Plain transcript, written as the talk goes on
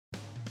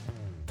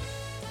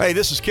Hey,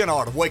 this is Ken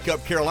Art of Wake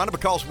Up Carolina.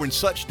 Because we're in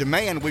such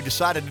demand, we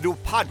decided to do a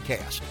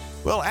podcast.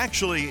 Well,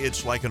 actually,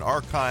 it's like an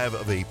archive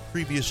of a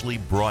previously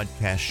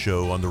broadcast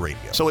show on the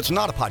radio. So it's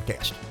not a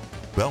podcast.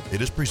 Well,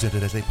 it is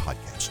presented as a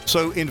podcast.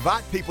 So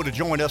invite people to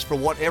join us for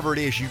whatever it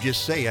is you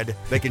just said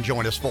they can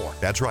join us for.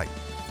 That's right.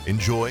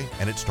 Enjoy,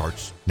 and it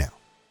starts now.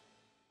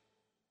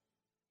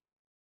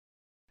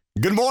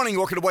 Good morning.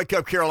 Welcome to Wake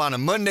Up Carolina.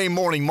 Monday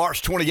morning,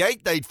 March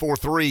 28th,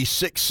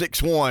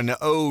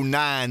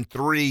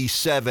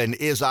 843-661-0937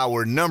 is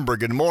our number.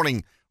 Good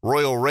morning,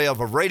 Royal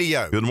Rev of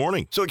Radio. Good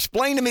morning. So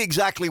explain to me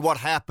exactly what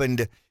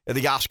happened at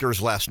the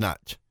Oscars last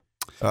night.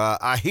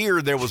 I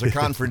hear there was a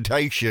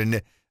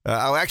confrontation.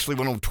 I actually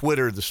went on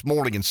Twitter this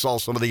morning and saw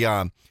some of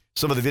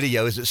the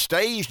video. Is it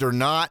staged or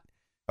not?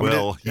 I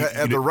mean,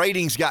 have the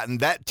ratings gotten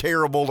that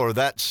terrible, or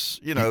that's,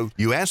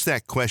 You asked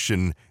that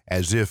question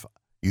as if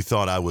you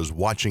thought I was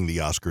watching the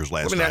Oscars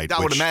last night.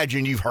 I would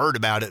imagine you've heard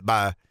about it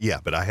by... Yeah,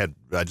 but I just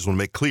want to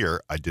make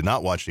clear, I did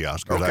not watch the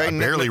Oscars. Okay, I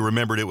barely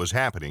remembered it was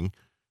happening.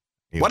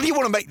 Why do you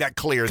want to make that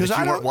clear that you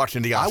weren't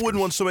watching the Oscars? I wouldn't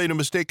want somebody to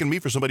mistake me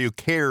for somebody who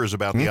cares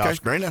about the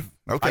Oscars. Fair enough.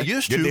 Okay, I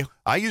used to.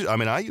 I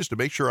used to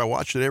make sure I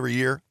watched it every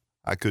year.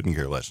 I couldn't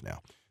care less now.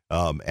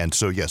 And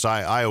so, yes,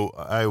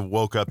 I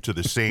woke up to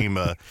the same...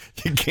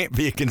 You can't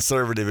be a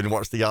conservative and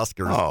watch the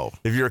Oscars. Oh.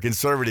 If you're a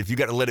conservative, you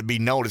got to let it be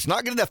known. It's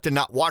not good enough to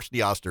not watch the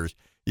Oscars.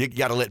 You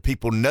got to let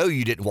people know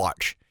you didn't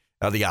watch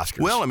the Oscars.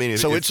 Well, I mean...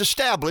 it's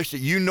established that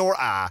you nor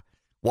I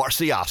watched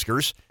the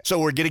Oscars, so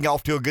we're getting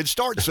off to a good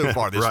start so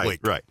far this week.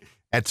 Right.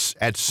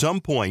 At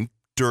some point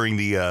during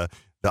the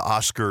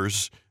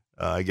Oscars,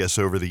 I guess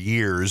over the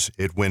years,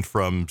 it went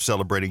from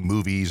celebrating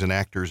movies and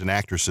actors and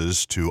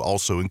actresses to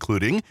also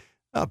including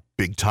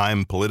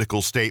big-time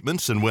political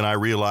statements. And when I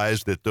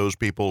realized that those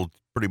people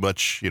pretty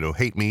much,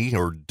 hate me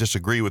or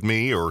disagree with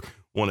me or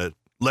want to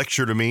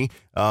lecture to me,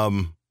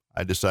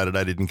 I decided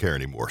I didn't care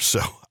anymore. So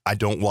I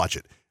don't watch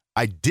it.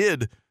 I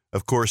did,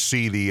 of course,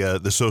 see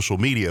the social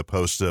media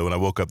post when I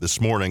woke up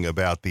this morning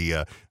about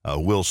the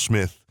Will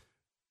Smith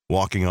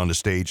walking on the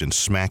stage and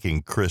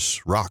smacking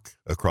Chris Rock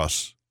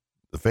across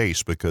the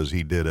face because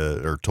he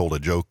told a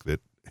joke that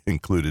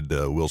included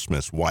Will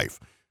Smith's wife.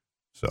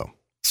 So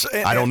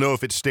I don't know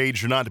if it's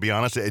staged or not, to be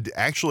honest.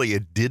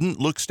 It didn't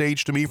look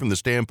staged to me from the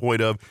standpoint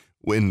of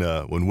when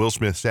Will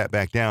Smith sat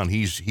back down,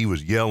 he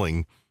was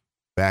yelling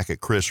back at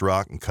Chris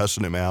Rock and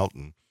cussing him out.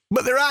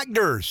 But they're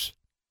actors.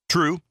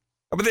 True.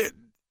 I mean,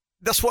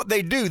 that's what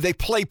they do. They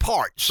play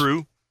parts.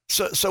 True.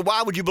 So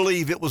why would you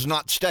believe it was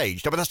not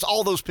staged? I mean, that's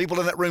all those people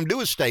in that room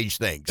do is stage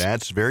things.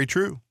 That's very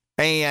true.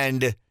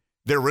 And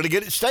they're really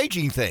good at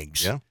staging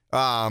things. Yeah.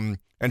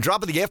 And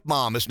dropping the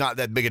F-bomb is not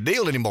that big a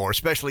deal anymore,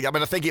 especially, I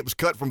think it was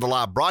cut from the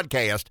live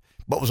broadcast,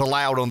 but was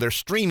allowed on their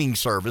streaming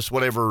service,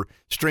 whatever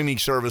streaming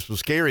service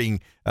was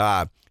carrying.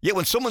 Yet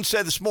when someone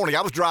said this morning,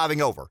 I was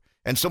driving over,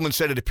 and someone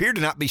said it appeared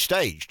to not be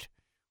staged.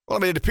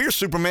 Well, it appears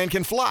Superman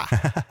can fly.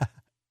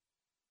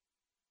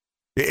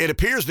 It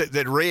appears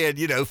that Red,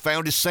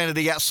 found his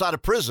sanity outside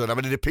of prison.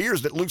 It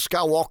appears that Luke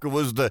Skywalker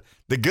was the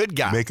good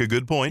guy. Make a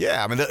good point.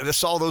 Yeah,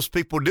 that's all those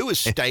people do is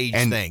stage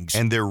things.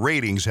 And their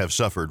ratings have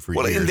suffered for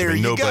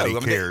years. Nobody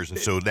cares, and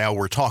so now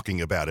we're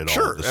talking about it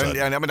all of a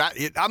sudden. And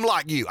I'm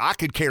like you. I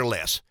could care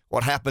less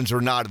what happens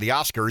or not at the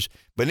Oscars,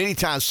 but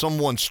anytime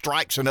someone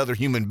strikes another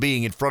human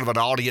being in front of an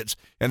audience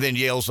and then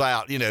yells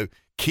out,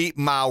 keep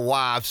my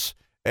wife's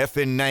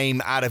effing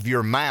name out of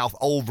your mouth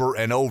over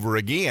and over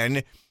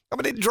again,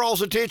 it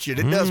draws attention.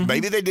 It does.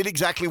 Maybe they did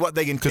exactly what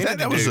they intended to do.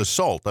 That was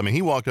assault.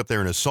 He walked up there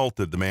and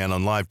assaulted the man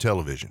on live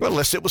television. Well,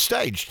 unless it was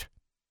staged.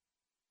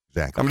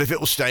 Exactly. If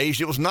it was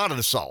staged, it was not an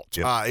assault.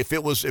 Yep.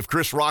 If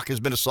Chris Rock has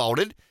been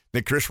assaulted,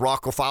 then Chris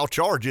Rock will file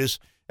charges.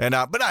 And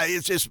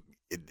it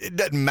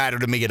doesn't matter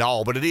to me at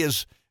all. But it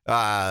is.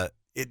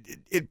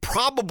 It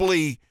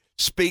probably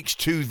speaks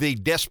to the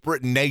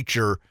desperate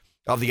nature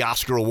of the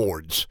Oscar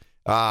awards.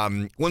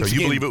 You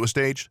believe it was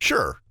staged?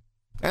 Sure.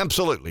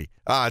 Absolutely.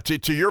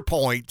 To your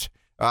point,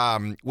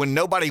 when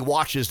nobody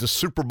watches the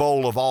Super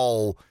Bowl of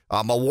all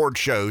award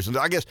shows, and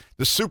I guess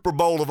the Super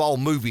Bowl of all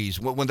movies,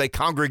 when they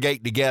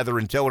congregate together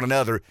and tell one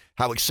another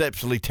how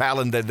exceptionally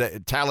talented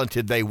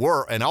they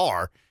were and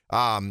are,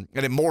 and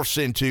it morphs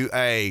into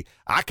I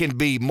can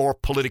be more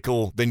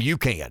political than you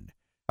can.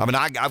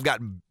 I've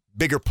got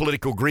bigger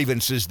political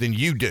grievances than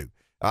you do.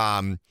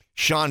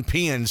 Sean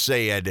Penn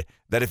said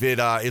that if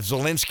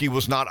Zelensky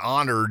was not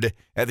honored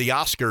at the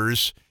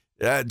Oscars,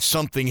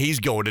 something he's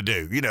going to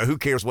do. Who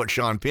cares what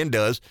Sean Penn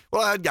does?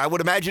 Well, I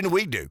would imagine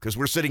we do, because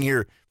we're sitting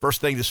here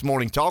first thing this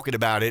morning talking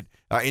about it.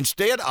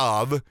 Instead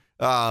of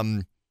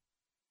the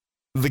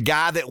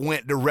guy that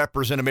went to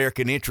represent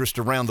American interest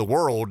around the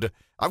world,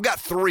 I've got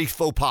 3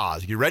 faux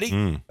pas. You ready?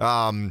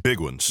 Big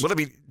ones. Well,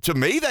 to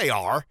me, they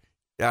are.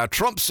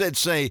 Trump said,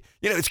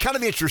 it's kind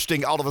of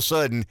interesting all of a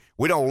sudden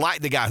we don't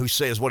like the guy who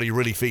says what he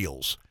really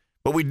feels.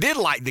 But we did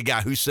like the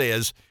guy who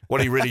says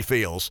what he really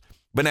feels.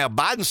 But now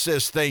Biden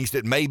says things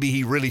that maybe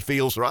he really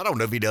feels, or I don't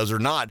know if he does or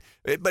not,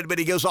 but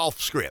he goes off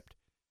script.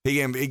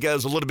 He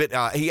goes a little bit,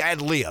 he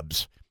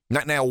ad-libs.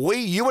 Now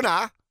you and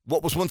I,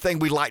 what was one thing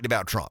we liked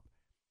about Trump?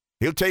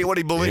 He'll tell you what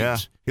he believes. Yeah.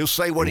 He'll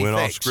say what he went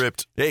thinks. Off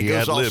script. Yeah, he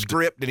goes off ad-libbed.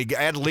 script, and he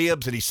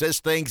ad-libs, and he says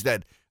things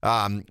that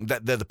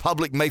the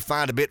public may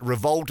find a bit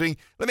revolting.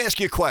 Let me ask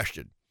you a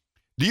question.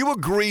 Do you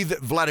agree that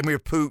Vladimir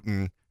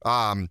Putin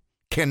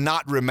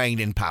cannot remain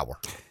in power?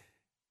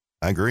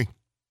 I agree.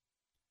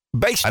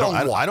 Based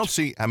on what? I don't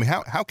see. I mean,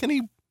 how can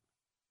he?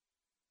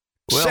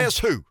 Well, Says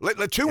who?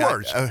 Two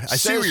words. I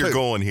see where you're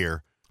going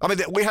here. I mean,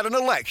 we had an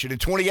election in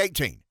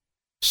 2018.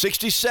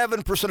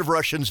 67% of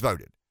Russians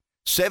voted.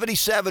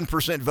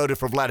 77% voted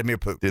for Vladimir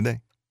Putin. Did they?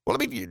 Well,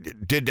 I mean,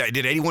 did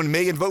 81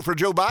 million vote for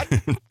Joe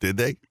Biden? Did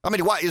they? I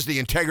mean, why is the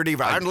integrity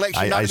of our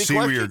election not I any see question?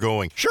 where you're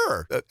going.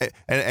 Sure.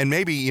 And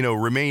maybe,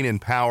 remain in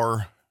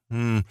power.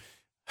 Do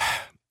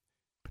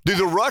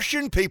the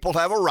Russian people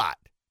have a right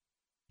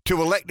to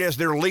elect as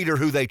their leader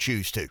who they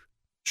choose to?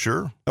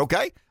 Sure.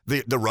 Okay.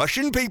 The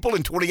Russian people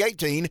in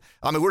 2018,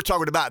 I mean, we're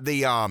talking about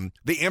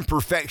the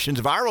imperfections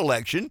of our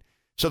election.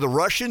 So the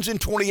Russians in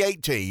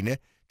 2018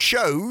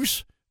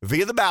 chose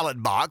via the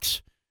ballot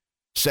box,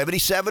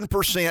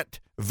 77%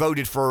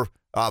 voted for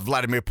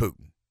Vladimir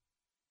Putin.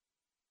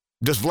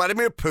 Does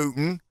Vladimir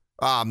Putin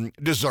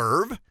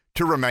deserve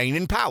to remain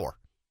in power?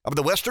 I mean,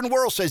 the Western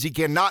world says he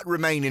cannot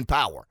remain in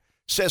power.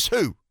 Says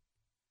who?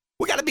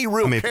 We got to be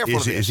real careful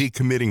of this. Is he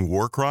committing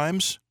war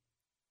crimes?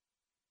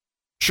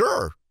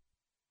 Sure.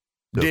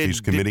 So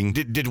he's committing.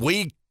 Did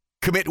we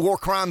commit war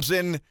crimes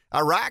in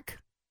Iraq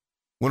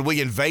when we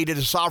invaded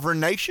a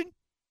sovereign nation?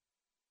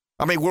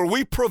 I mean, were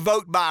we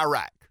provoked by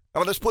Iraq? I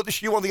mean, let's put the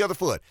shoe on the other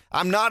foot.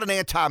 I'm not an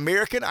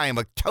anti-American. I am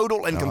a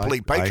total and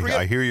complete patriot.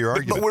 I hear your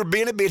argument. But we're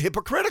being a bit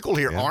hypocritical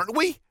here, aren't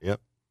we?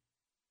 Yep.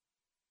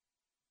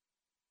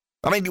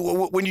 I mean,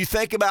 when you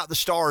think about the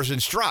Stars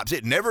and Stripes,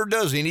 it never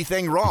does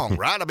anything wrong,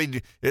 right? I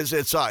mean,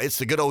 it's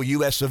the good old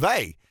U.S. of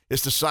A.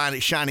 It's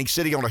the shining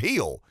city on a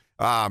hill.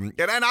 And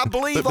I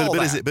believe all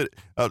that.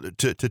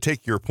 To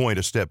take your point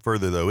a step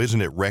further, though,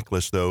 isn't it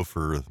reckless, though,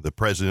 for the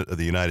president of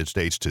the United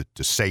States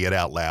to say it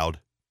out loud?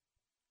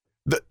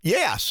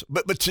 Yes,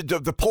 but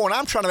the point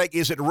I'm trying to make,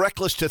 is it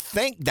reckless to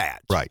think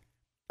that? Right.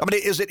 I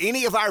mean, is it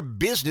any of our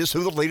business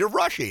who the leader of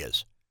Russia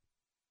is?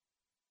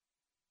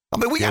 I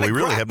mean, we got to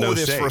really have no with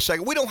this say. for a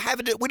second. We don't have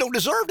it. We don't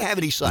deserve to have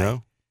any say.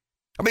 No.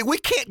 I mean, we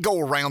can't go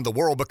around the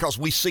world because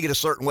we see it a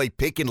certain way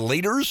picking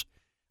leaders.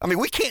 I mean,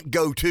 we can't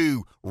go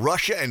to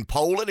Russia and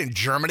Poland and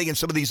Germany and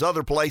some of these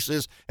other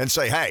places and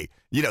say, hey,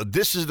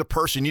 this is the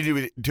person you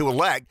need to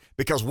elect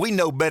because we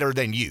know better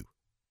than you.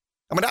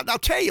 I mean, I'll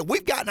tell you,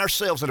 we've gotten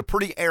ourselves in a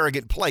pretty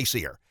arrogant place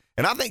here.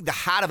 And I think the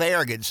height of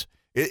arrogance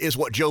is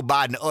what Joe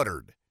Biden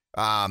uttered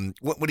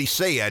when he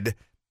said,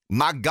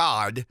 my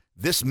God,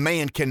 this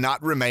man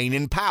cannot remain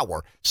in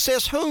power.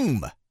 Says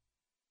whom?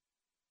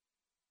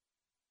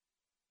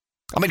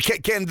 I mean,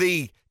 can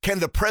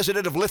the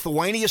president of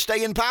Lithuania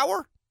stay in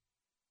power?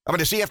 I mean,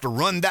 does he have to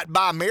run that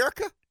by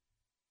America?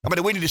 I mean,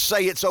 do we need to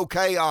say it's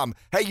okay?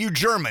 Hey, you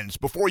Germans,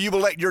 before you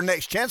elect your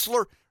next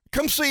chancellor,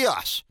 come see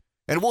us,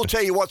 and we'll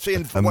tell you what's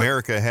in.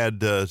 America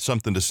had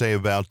something to say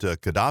about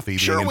Gaddafi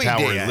being in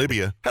power in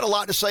Libya. Had a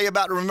lot to say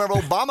about it. Remember,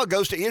 Obama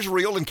goes to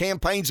Israel and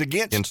campaigns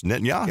against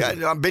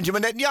Netanyahu.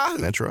 Benjamin Netanyahu.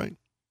 That's right.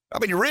 I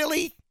mean,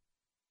 really?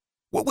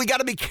 Well, we got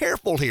to be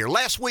careful here.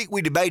 Last week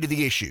we debated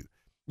the issue.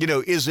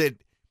 Is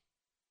it?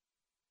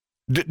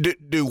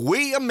 Do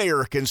we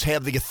Americans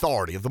have the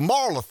authority, the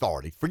moral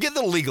authority, forget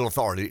the legal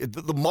authority,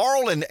 the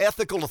moral and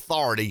ethical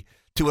authority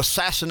to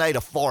assassinate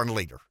a foreign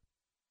leader?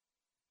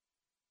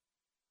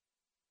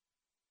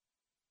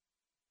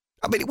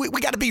 I mean, we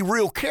got to be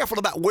real careful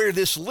about where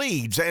this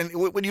leads. And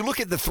when you look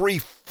at the three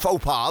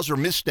faux pas or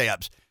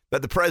missteps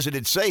that the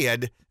president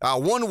said,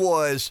 one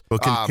was... Well,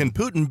 can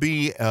Putin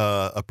be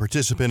a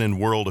participant in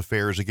world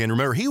affairs again?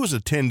 Remember, he was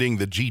attending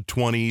the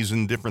G20s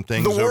and different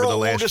things over the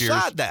last years. The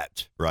world will decide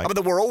that. Right. I mean,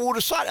 the world will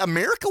decide.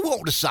 America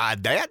won't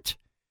decide that.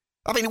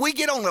 I mean, we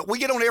get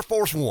on Air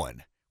Force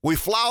One. We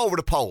fly over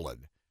to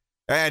Poland,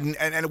 and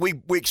we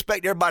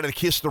expect everybody to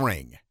kiss the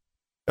ring.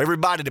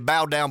 Everybody to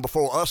bow down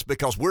before us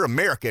because we're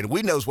American.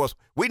 We know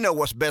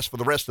what's best for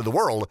the rest of the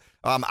world.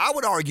 I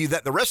would argue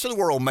that the rest of the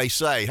world may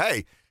say,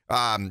 hey,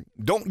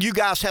 don't you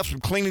guys have some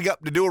cleaning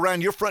up to do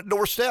around your front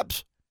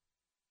doorsteps?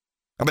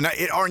 I mean,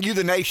 aren't you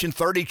the nation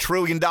 $30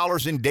 trillion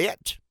in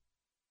debt?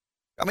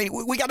 I mean,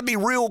 we got to be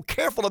real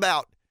careful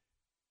about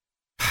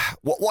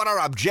what our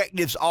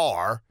objectives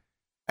are.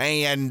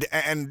 And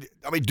I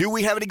mean, do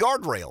we have any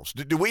guardrails?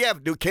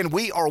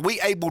 Are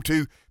we able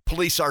to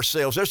police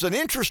ourselves? There's an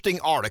interesting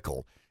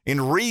article in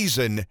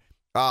Reason.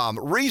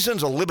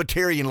 Reason's a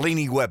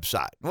libertarian-leaning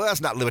website. Well, that's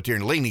not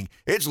libertarian-leaning.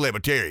 It's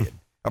libertarian.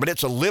 I mean,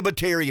 it's a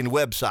libertarian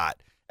website.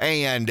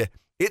 And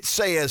it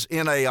says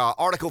in a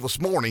article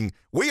this morning,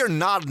 we are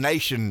not a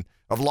nation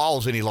of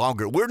laws any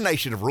longer. We're a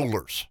nation of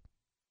rulers.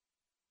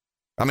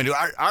 I mean,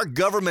 our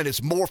government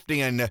is morphed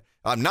in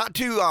not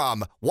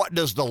to what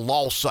does the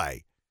law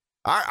say.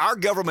 Our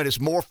government is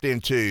morphed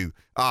into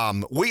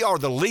we are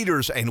the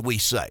leaders and we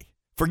say.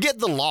 Forget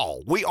the law.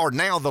 We are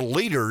now the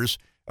leaders,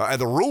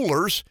 the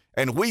rulers,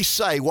 and we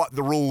say what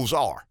the rules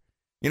are.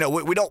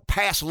 We don't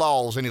pass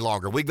laws any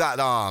longer. We got,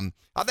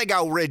 I think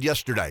I read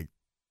yesterday,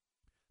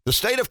 The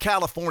state of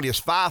California has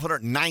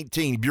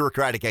 519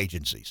 bureaucratic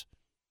agencies.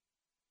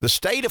 The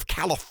state of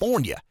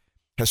California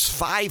has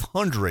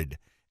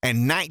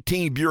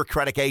 519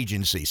 bureaucratic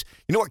agencies.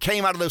 You know what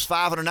came out of those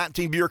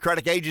 519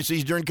 bureaucratic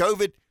agencies during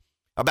COVID?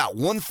 About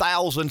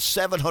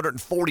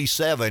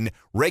 1,747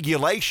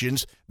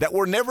 regulations that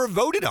were never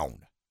voted on.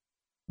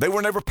 They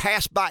were never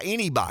passed by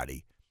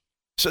anybody.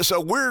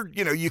 So we're,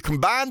 you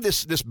combine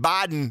this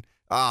Biden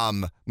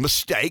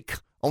mistake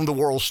on the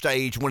world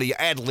stage when he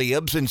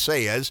ad-libs and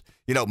says,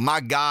 my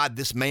God,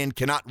 this man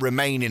cannot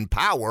remain in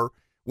power,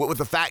 with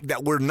the fact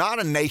that we're not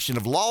a nation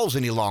of laws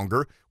any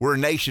longer. We're a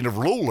nation of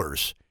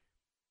rulers.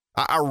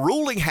 Our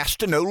ruling has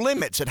to know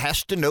limits. It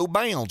has to know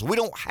bounds. We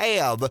don't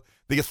have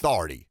the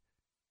authority.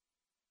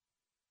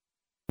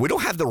 We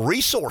don't have the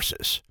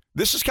resources.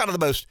 This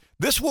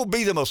will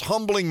be the most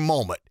humbling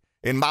moment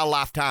in my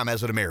lifetime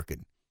as an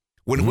American.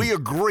 When we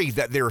agree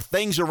that there are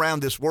things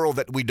around this world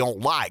that we don't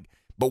like,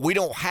 but we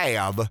don't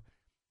have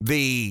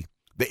the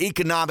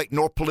economic,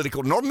 nor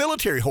political, nor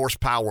military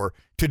horsepower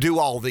to do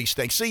all these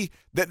things. See,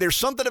 that there's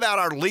something about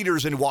our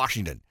leaders in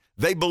Washington.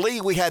 They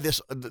believe we have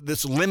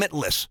this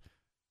limitless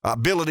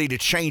ability to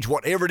change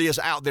whatever it is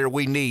out there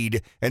we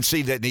need and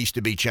see that needs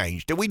to be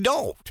changed. And we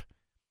don't.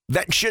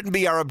 That shouldn't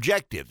be our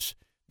objectives.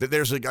 That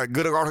there's a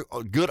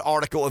good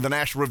article in the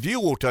National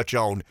Review we'll touch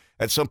on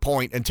at some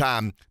point in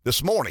time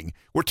this morning.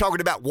 We're talking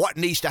about what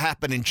needs to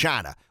happen in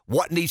China,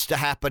 what needs to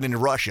happen in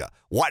Russia,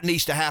 what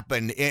needs to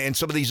happen in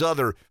some of these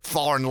other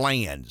foreign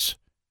lands.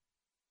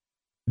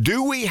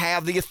 Do we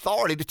have the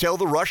authority to tell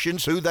the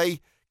Russians who they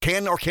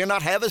can or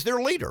cannot have as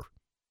their leader?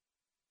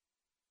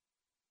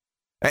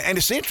 And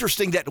it's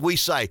interesting that we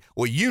say,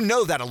 well,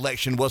 that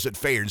election wasn't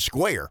fair and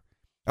square.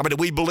 I mean,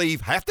 we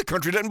believe half the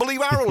country doesn't believe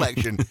our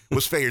election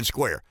was fair and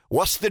square.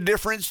 What's the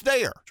difference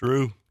there?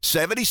 True.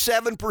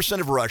 77%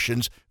 of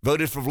Russians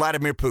voted for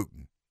Vladimir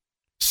Putin.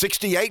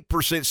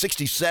 68%,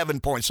 67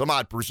 point some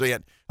odd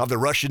percent of the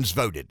Russians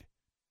voted.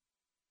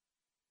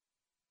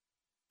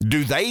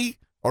 Do they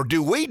or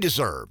do we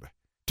deserve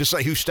to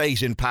say who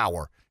stays in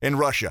power in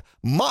Russia?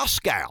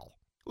 Moscow.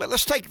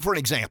 Let's take it for an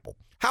example.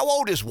 How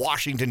old is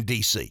Washington,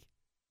 D.C.?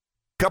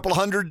 Couple of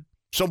hundred,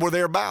 somewhere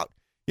thereabout.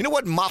 You know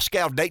what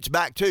Moscow dates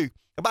back to?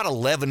 About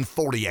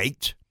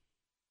 1148.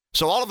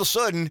 So all of a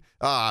sudden,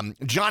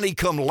 Johnny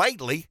come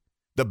lately,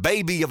 the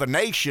baby of a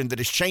nation that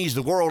has changed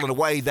the world in a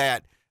way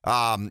that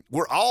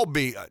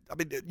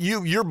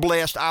you're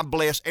blessed, I'm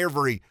blessed,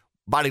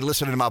 everybody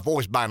listening to my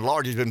voice by and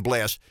large has been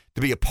blessed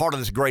to be a part of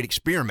this great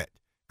experiment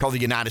called the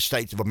United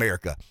States of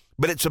America.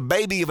 But it's a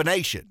baby of a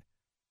nation.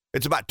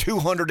 It's about 6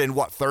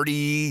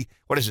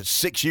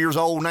 years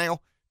old now,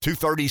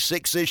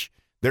 236-ish,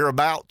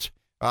 thereabout.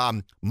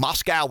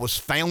 Moscow was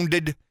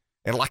founded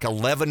in like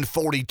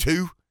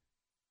 1142,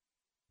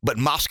 but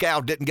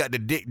Moscow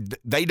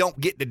they don't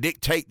get to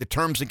dictate the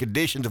terms and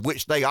conditions of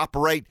which they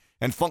operate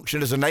and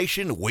function as a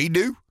nation. We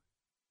do.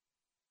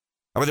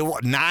 I mean,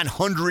 they're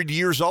 900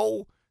 years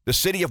old? The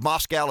city of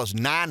Moscow is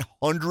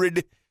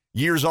 900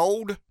 years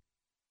old.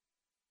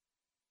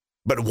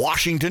 But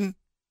Washington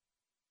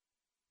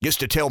gets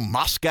to tell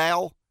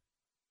Moscow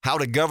how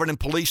to govern and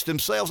police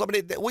themselves. I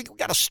mean, we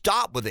got to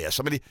stop with this.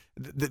 I mean,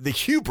 the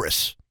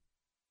hubris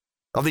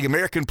of the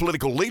American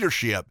political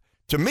leadership,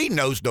 to me,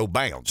 knows no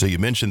bounds. So you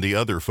mentioned the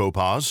other faux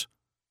pas.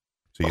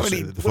 So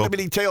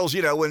he tells,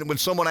 when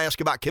someone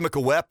asks about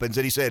chemical weapons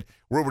and he said,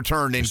 we'll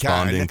return in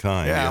kind. Respond in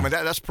kind. Yeah, I mean,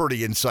 that's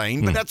pretty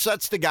insane. But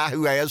that's the guy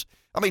who has,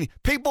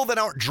 people that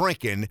aren't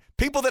drinking,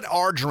 people that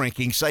are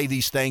drinking say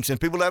these things,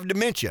 and people that have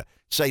dementia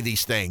say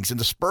these things. And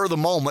the spur of the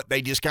moment,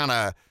 they just kind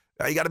of,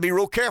 you got to be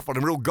real careful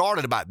and real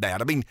guarded about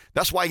that. I mean,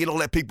 that's why you don't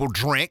let people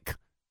drink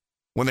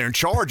when they're in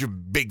charge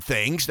of big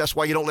things. That's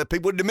why you don't let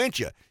people with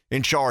dementia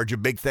in charge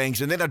of big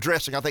things. And then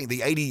addressing, I think,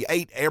 the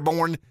 88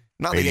 Airborne,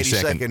 not the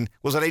 82nd.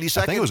 Was it 82nd?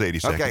 I think it was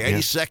 82nd. Okay,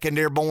 82nd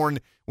Airborne,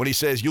 when he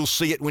says, you'll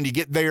see it when you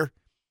get there.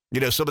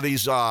 Some of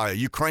these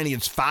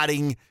Ukrainians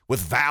fighting with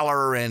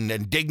valor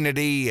and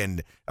dignity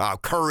and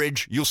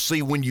courage. You'll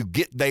see when you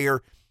get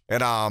there.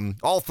 And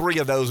all three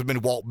of those have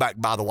been walked back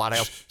by the White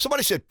House.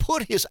 Somebody said,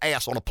 put his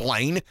ass on a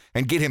plane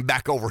and get him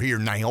back over here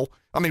now.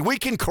 I mean, we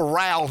can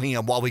corral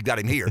him while we've got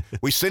him here.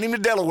 We send him to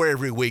Delaware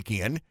every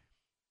weekend.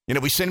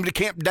 We send him to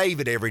Camp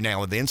David every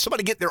now and then.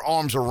 Somebody get their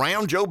arms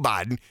around Joe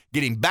Biden,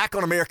 get him back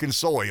on American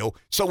soil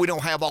so we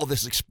don't have all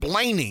this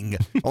explaining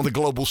on the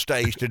global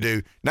stage to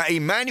do. Now,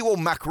 Emmanuel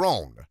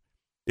Macron,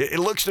 it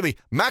looks to me,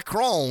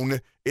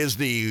 Macron is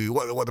the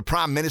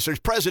prime minister, he's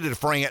president of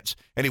France,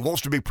 and he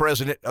wants to be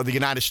president of the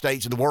United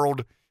States and the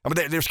world. I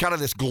mean, there's kind of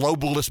this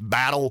globalist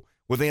battle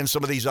within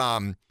some of these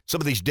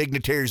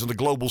dignitaries on the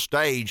global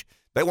stage.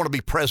 They want to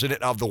be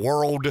president of the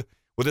world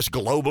with this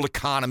global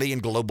economy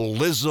and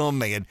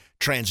globalism and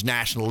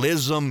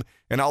transnationalism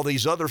and all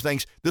these other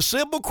things. The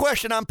simple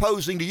question I'm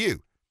posing to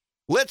you: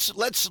 let's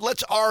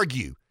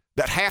argue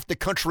that half the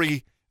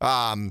country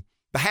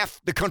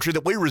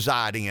that we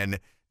reside in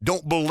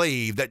don't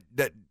believe that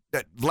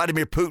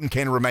Vladimir Putin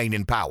can remain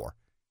in power.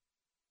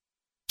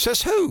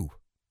 Says who?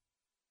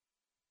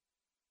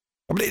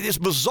 I mean, it's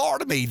bizarre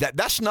to me that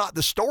that's not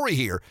the story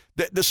here.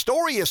 The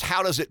story is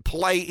how does it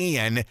play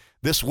in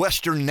this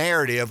Western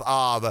narrative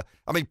of,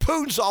 I mean,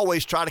 Putin's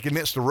always tried to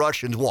convince the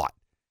Russians what?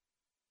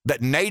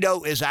 That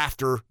NATO is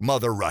after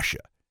Mother Russia.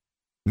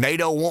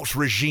 NATO wants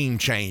regime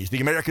change. The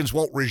Americans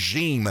want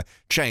regime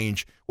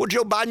change. Well,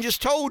 Joe Biden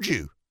just told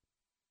you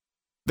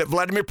that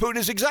Vladimir Putin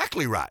is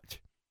exactly right.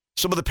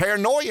 Some of the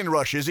paranoia in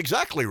Russia is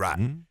exactly right.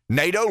 Mm-hmm.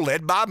 NATO,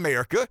 led by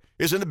America,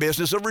 is in the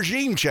business of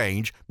regime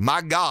change.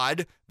 My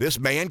God, this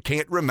man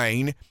can't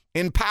remain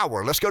in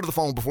power. Let's go to the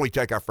phone before we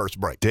take our first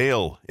break.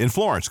 Dale in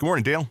Florence. Good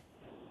morning, Dale.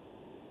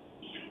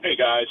 Hey,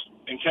 guys.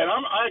 And Ken,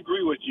 I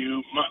agree with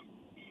you.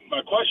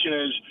 My question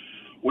is,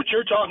 what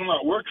you're talking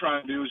about we're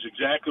trying to do is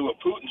exactly what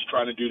Putin's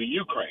trying to do to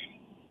Ukraine.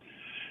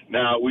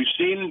 Now, we've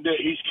seen that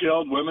he's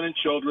killed women and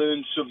children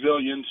and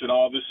civilians and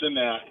all this and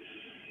that.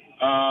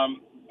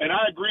 And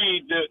I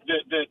agree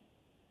that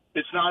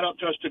it's not up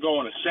to us to go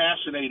and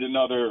assassinate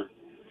another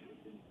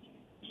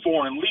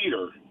foreign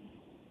leader.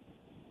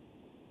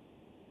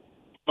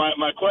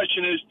 My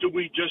question is, do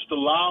we just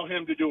allow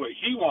him to do what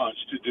he wants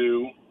to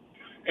do?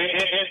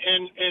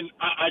 And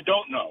I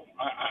don't know.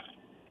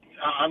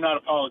 I'm not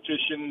a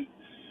politician.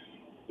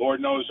 Lord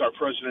knows our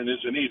president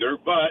isn't either.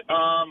 But,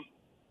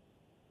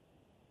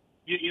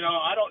 you know,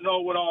 I don't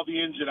know what all the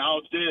ins and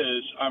outs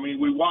is. I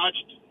mean, we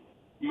watched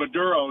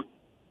Maduro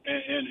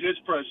and his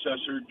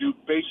predecessor do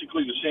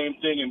basically the same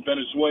thing in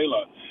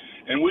Venezuela.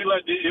 And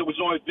it was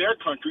only their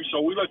country,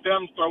 so we let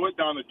them throw it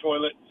down the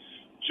toilet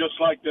just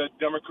like the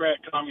Democrat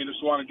communists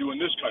want to do in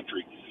this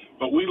country.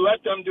 But we let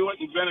them do it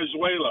in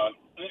Venezuela.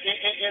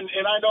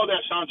 And I know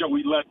that sounds like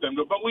we let them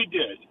do it, but we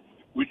did.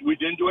 We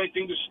didn't do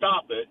anything to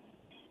stop it.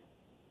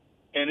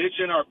 And it's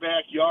in our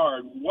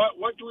backyard.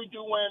 What do we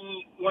do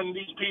when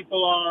these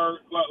people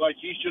are, like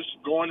he's just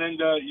going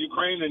into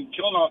Ukraine and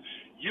killing all?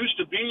 Used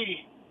to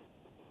be,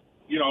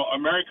 you know,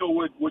 America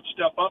would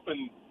step up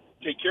and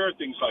take care of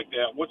things like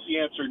that. What's the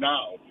answer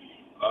now?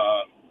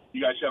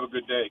 You guys have a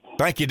good day.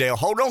 Thank you, Dale.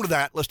 Hold on to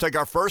that. Let's take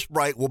our first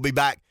break. We'll be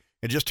back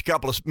in just a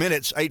couple of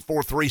minutes.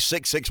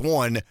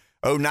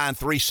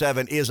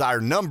 843-661-0937 is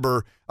our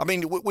number. I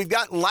mean, we've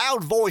got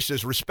loud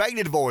voices,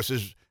 respected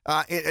voices,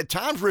 at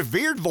times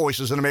revered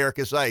voices in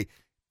America say,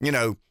 you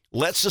know,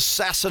 let's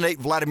assassinate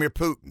Vladimir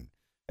Putin.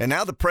 And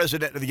now the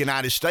president of the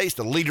United States,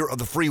 the leader of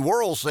the free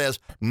world, says,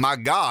 my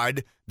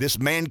God, this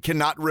man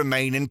cannot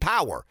remain in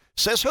power.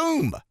 Says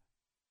whom?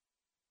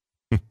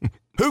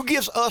 Who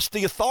gives us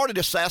the authority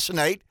to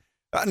assassinate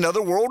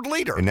another world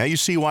leader? And now you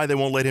see why they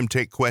won't let him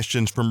take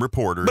questions from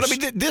reporters. But I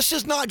mean, this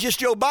is not just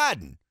Joe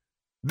Biden.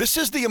 This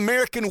is the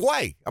American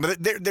way. I mean,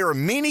 there are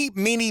many,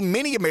 many,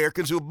 many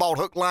Americans who have bought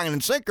hook, line,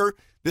 and sinker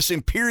this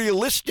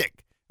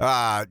imperialistic,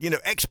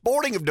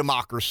 exporting of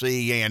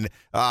democracy and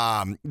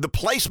the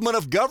placement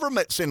of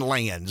governments in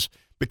lands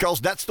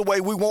because that's the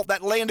way we want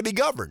that land to be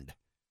governed.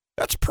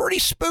 That's pretty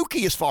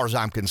spooky as far as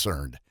I'm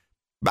concerned.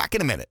 Back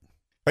in a minute.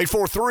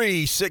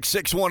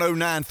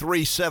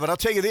 843-661-0937. I'll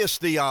tell you this,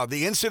 the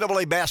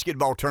NCAA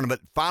basketball tournament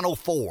Final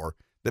Four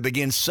that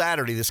begins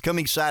Saturday, this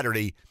coming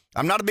Saturday.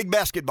 I'm not a big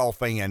basketball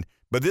fan,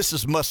 but this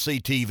is must-see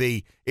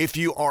TV if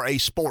you are a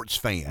sports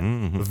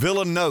fan. Mm-hmm.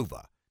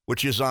 Villanova,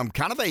 which is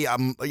kind of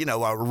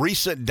a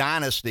recent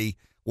dynasty,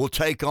 will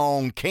take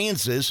on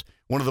Kansas,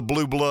 one of the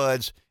Blue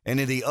Bloods, and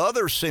in the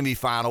other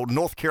semifinal,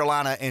 North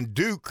Carolina and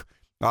Duke,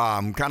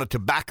 kind of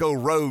Tobacco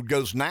Road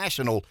goes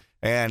national,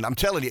 and I'm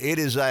telling you, it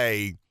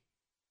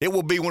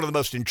will be one of the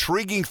most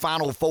intriguing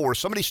Final Four.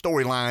 Some of these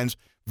storylines,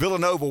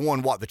 Villanova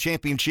won, the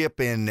championship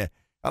in,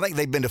 I think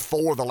they've been to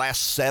 4 of the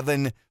last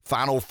 7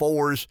 Final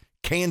Fours.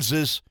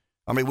 Kansas,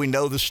 I mean, we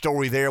know the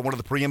story there, one of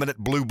the preeminent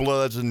Blue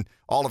Bloods in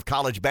all of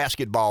college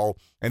basketball.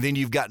 And then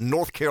you've got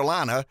North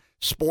Carolina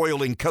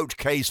spoiling Coach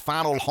K's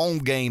final home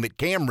game at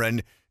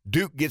Cameron.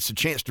 Duke gets a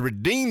chance to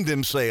redeem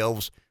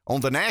themselves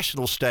on the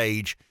national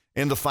stage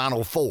in the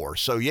Final Four.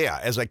 So, yeah,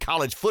 as a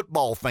college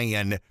football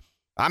fan,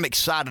 I'm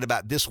excited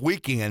about this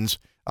weekend's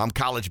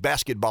college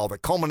basketball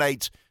that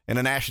culminates in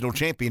a national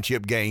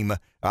championship game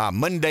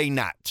Monday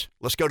night.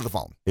 Let's go to the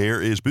phone. Here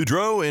is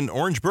Boudreaux in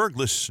Orangeburg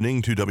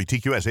listening to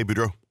WTQS. Hey,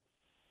 Boudreaux.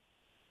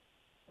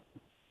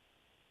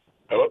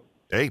 Hello?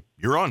 Hey,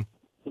 you're on.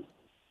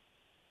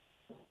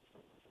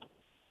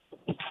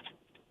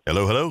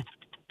 Hello.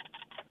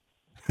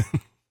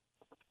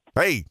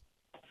 Hey.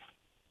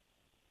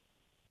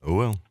 Oh,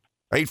 well.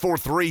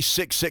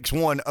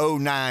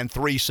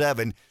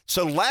 843-661-0937.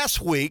 So last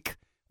week,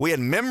 we had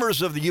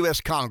members of the U.S.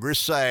 Congress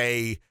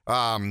say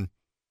that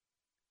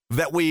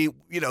we,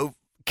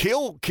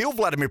 kill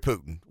Vladimir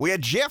Putin. We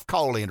had Jeff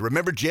call in.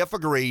 Remember, Jeff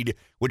agreed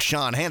with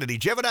Sean Hannity.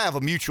 Jeff and I have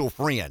a mutual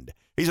friend.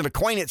 He's an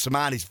acquaintance of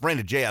mine. He's a friend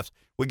of Jeff's.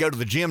 We go to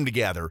the gym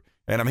together,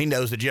 and he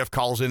knows that Jeff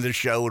calls into the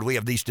show, and we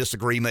have these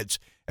disagreements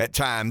at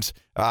times.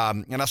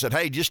 And I said,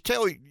 hey, just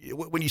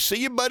when you see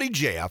your buddy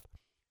Jeff,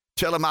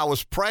 tell him I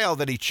was proud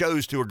that he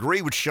chose to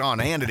agree with Sean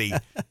Hannity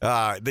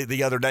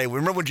the other day.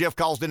 Remember when Jeff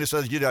calls in and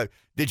says,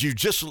 did you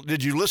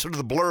listen to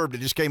the blurb that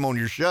just came on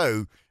your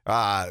show?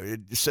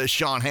 It says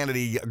Sean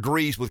Hannity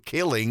agrees with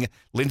killing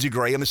Lindsey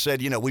Graham and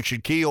said, we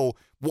should kill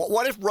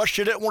What if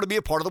Russia didn't want to be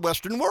a part of the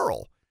Western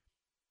world?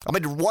 I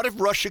mean, what if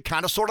Russia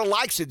kind of sort of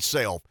likes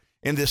itself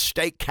in this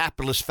state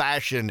capitalist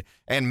fashion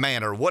and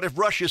manner? What if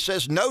Russia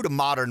says no to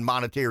modern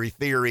monetary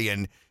theory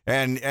and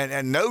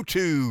no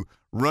to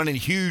running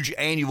huge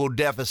annual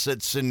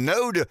deficits and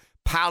no to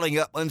piling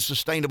up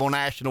unsustainable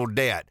national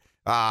debt,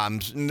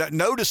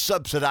 no to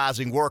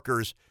subsidizing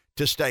workers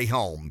to stay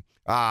home?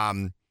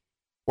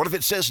 What if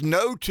it says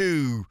no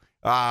to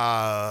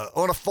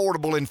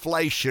unaffordable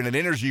inflation and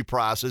energy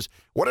prices?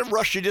 What if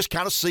Russia just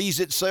kind of sees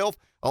itself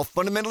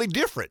fundamentally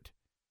different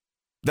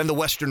than the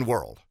Western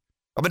world?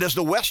 I mean, does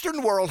the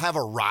Western world have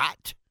a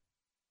right?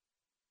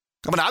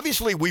 I mean,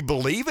 obviously, we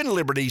believe in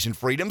liberties and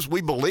freedoms.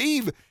 We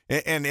believe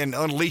in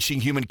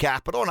unleashing human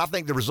capital, and I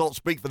think the results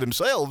speak for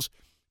themselves.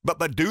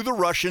 But do the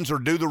Russians or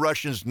do the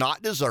Russians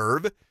not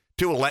deserve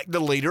to elect the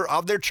leader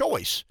of their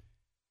choice?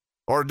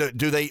 Or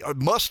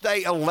must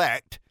they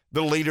elect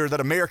the leader that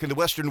America and the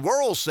Western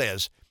world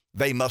says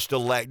they must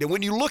elect? And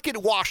when you look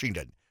at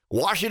Washington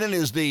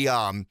is the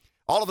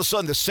all of a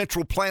sudden the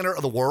central planner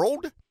of the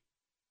world.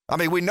 I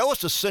mean, we know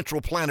it's the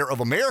central planner of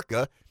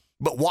America,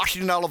 but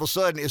Washington all of a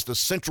sudden is the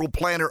central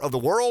planner of the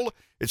world.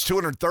 It's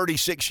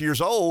 236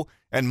 years old,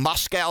 and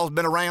Moscow's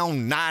been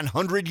around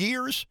 900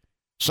 years,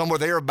 somewhere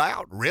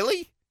thereabout.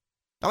 Really?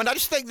 I mean, I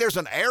just think there's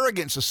an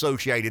arrogance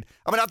associated.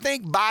 I mean, I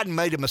think Biden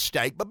made a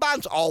mistake, but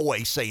Biden's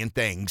always saying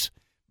things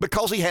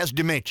because he has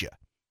dementia.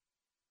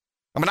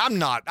 I mean, I'm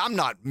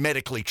not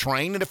medically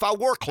trained, and if I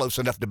were close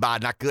enough to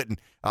Biden, I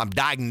couldn't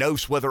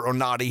diagnose whether or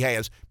not he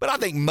has. But I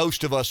think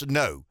most of us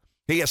know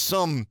he has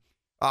some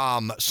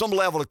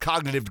level of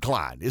cognitive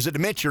decline. Is it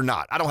dementia or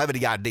not? I don't have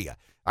any idea.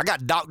 I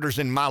got doctors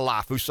in my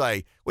life who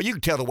say, well, you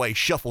can tell the way he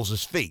shuffles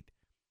his feet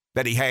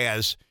that he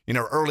has,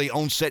 early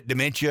onset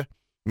dementia.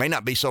 May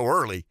not be so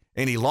early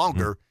any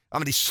longer. I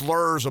mean, he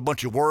slurs a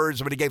bunch of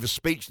words. I mean, he gave a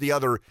speech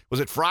was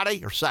it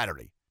Friday or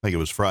Saturday? I think it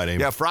was Friday.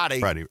 Yeah, Friday.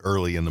 Friday,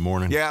 early in the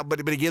morning. Yeah,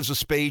 but he gives a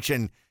speech,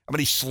 and I mean,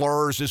 he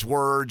slurs his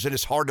words, and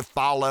it's hard to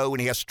follow,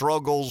 and he has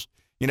struggles,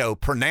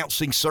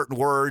 pronouncing certain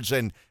words,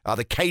 and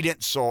the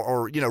cadence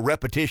or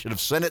repetition of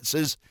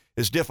sentences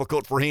is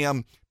difficult for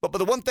him. But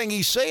the one thing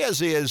he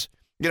says is,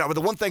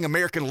 the one thing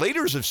American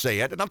leaders have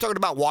said, and I'm talking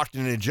about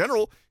Washington in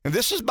general, and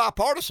this is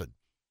bipartisan.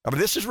 I mean,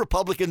 this is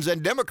Republicans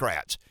and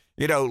Democrats.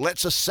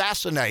 Let's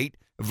assassinate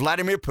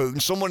Vladimir Putin.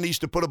 Someone needs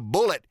to put a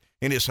bullet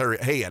in his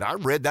head. I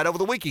read that over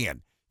the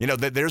weekend.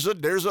 That there's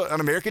an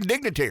American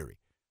dignitary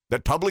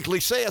that publicly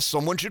says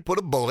someone should put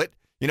a bullet,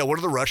 one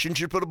of the Russians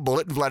should put a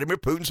bullet in Vladimir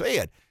Putin's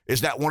head. Is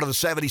that one of the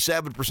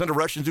 77% of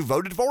Russians who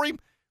voted for him?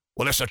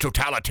 Well, it's a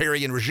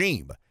totalitarian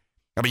regime.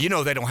 I mean,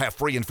 they don't have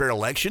free and fair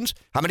elections.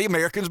 How many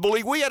Americans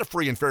believe we had a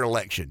free and fair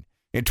election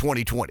in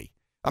 2020?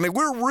 I mean,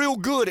 we're real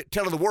good at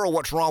telling the world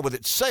what's wrong with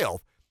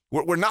itself.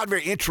 We're not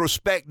very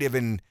introspective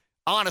and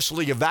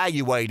honestly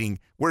evaluating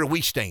where we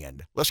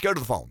stand. Let's go to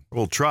the phone.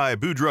 We'll try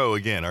Boudreaux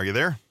again. Are you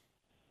there?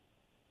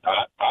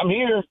 I'm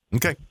here.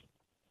 Okay.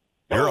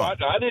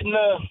 I didn't.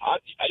 I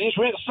just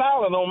went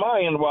silent on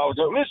my end a while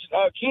ago. Listen,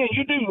 Ken,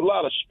 you do a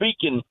lot of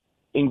speaking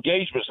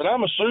engagements, and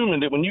I'm assuming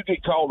that when you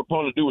get called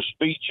upon to do a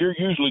speech, you're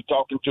usually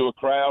talking to a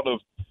crowd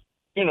of,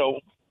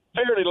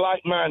 fairly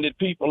like-minded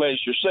people as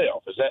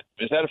yourself. Is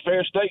that a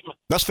fair statement?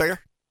 That's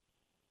fair.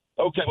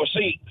 Okay. Well,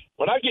 see,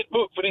 when I get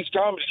booked for these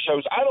comedy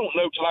shows, I don't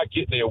know till I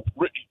get there.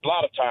 A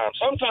lot of times,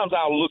 sometimes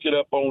I'll look it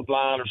up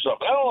online or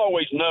something. I don't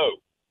always know.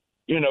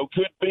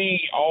 Could be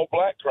all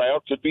black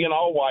crowd, could be an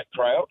all white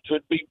crowd,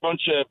 could be a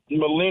bunch of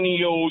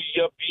millennial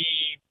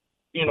yuppie,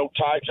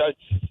 types. A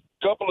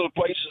couple of the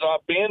places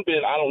I've been,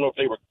 I don't know if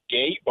they were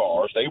gay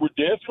bars. They were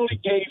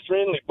definitely gay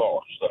friendly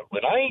bars, though.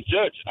 But I ain't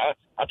judging.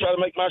 I try to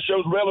make my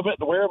shows relevant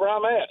to wherever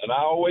I'm at, and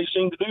I always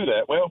seem to do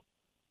that. Well,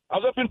 I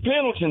was up in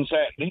Pendleton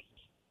Saturday,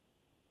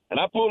 and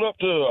I pulled up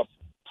to a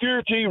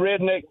pure T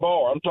redneck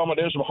bar. I'm talking about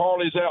there's some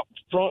Harleys out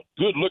front,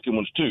 good looking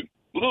ones too.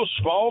 A little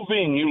small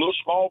venue, little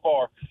small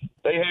bar.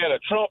 They had a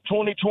Trump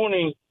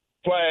 2020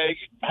 flag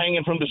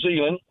hanging from the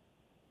ceiling.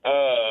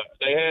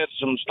 They had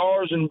some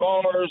stars and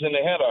bars, and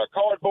they had a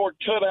cardboard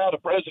cutout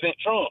of President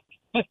Trump.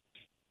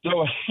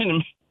 So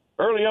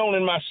early on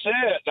in my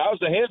set, I was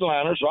the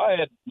headliner, so I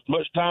had as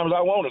much time as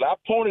I wanted. I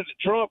pointed at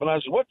Trump, and I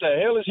said, what the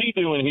hell is he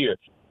doing here?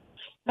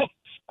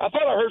 I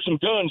thought I heard some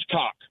guns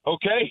cock,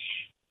 okay?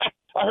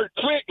 I heard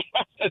click.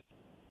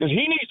 Because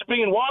he needs to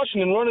be in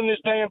Washington running this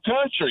damn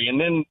country. And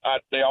then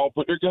they all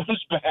put their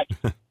guns back.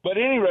 But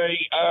anyway,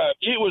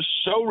 it was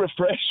so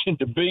refreshing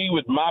to be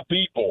with my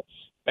people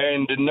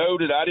and to know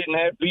that I didn't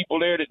have people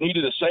there that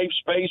needed a safe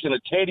space and a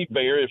teddy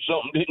bear if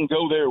something didn't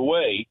go their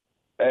way.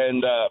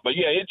 And but,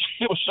 yeah,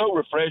 it was so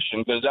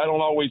refreshing because I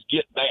don't always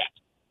get that.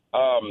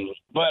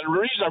 But the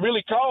reason I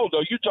really called,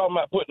 though, you're talking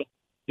about putting,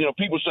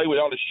 people say we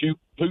ought to shoot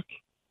Putin.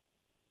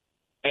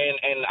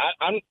 And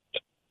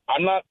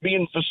I'm not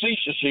being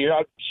facetious here.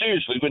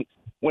 Seriously,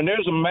 when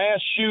there's a mass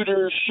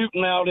shooter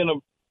shooting out in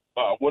a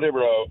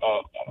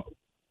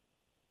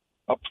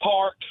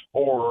park,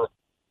 or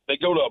they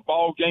go to a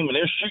ball game and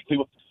they're shooting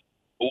people,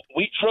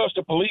 we trust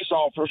a police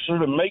officer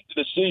to make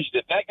the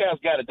decision that guy's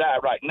got to die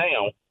right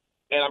now,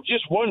 And I'm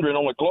just wondering,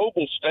 on a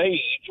global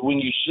stage, when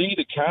you see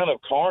the kind of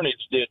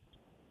carnage that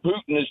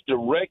Putin is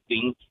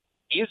directing,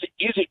 is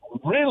it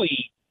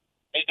really?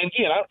 And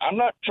again, I'm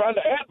not trying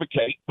to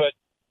advocate, but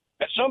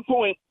at some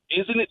point,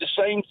 isn't it the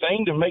same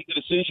thing to make the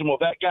decision? Well,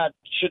 that guy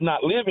should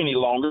not live any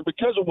longer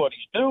because of what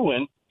he's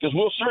doing. Because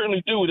we'll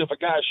certainly do it if a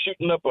guy's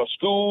shooting up a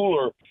school,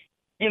 or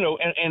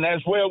and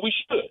as well we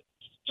should.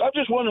 So I'm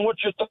just wondering what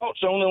your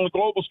thoughts on the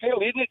global scale.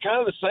 Isn't it kind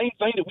of the same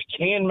thing that we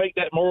can make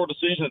that moral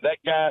decision that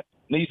guy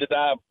needs to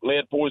die of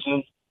lead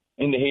poisoning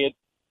in the head?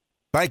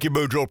 Thank you,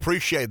 Boudreaux.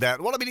 Appreciate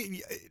that. Well, I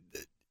mean,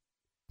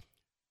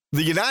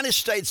 the United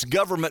States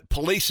government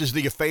polices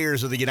the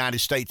affairs of the United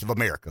States of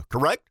America,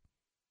 correct?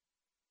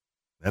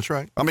 That's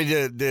right. I mean,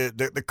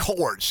 the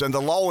courts and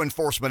the law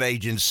enforcement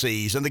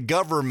agencies and the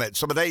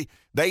government,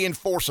 they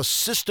enforce a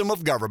system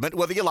of government,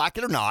 whether you like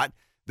it or not,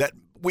 that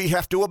we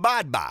have to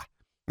abide by.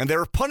 And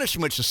there are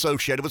punishments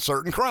associated with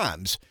certain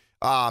crimes.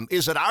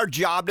 Is it our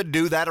job to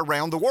do that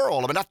around the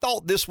world? I mean, I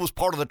thought this was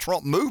part of the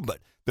Trump movement.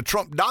 The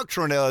Trump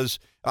doctrine is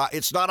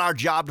it's not our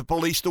job to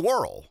police the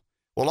world.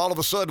 Well, all of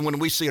a sudden, when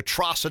we see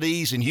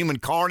atrocities and human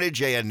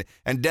carnage and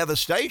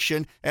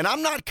devastation, and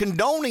I'm not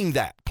condoning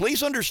that.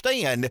 Please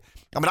understand,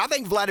 I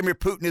think Vladimir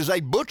Putin is a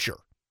butcher.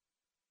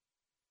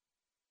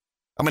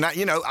 I mean,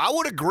 I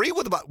would agree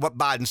with what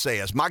Biden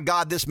says. My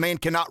God, this man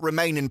cannot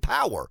remain in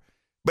power.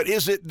 But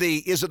is it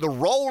the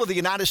role of the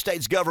United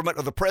States government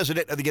or the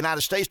president of the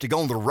United States to go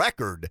on the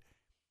record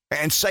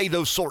and say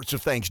those sorts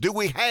of things? Do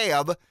we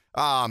have,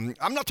 I'm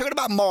not talking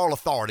about moral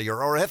authority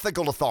or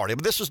ethical authority,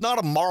 but this is not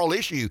a moral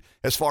issue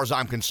as far as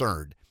I'm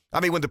concerned.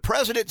 I mean, when the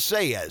president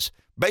says,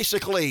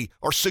 basically,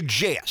 or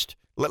suggest,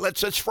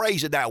 let's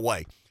phrase it that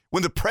way,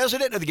 when the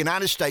president of the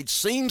United States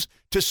seems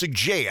to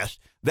suggest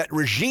that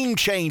regime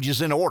change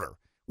is in order,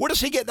 where does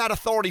he get that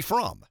authority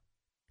from?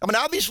 I mean,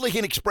 obviously he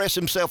can express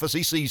himself as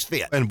he sees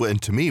fit.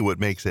 And to me, what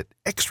makes it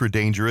extra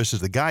dangerous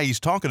is the guy he's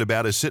talking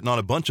about is sitting on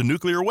a bunch of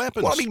nuclear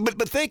weapons. Well, I mean,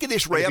 but think of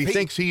this, Rev. He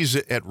thinks he's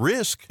at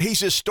risk. He's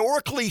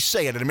historically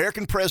said, and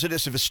American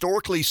presidents have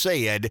historically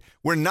said,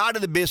 we're not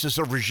in the business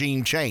of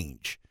regime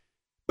change.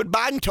 But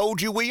Biden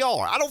told you we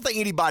are. I don't think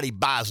anybody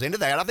buys into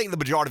that. I think the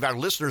majority of our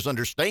listeners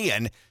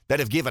understand that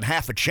if given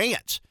half a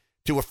chance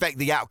to affect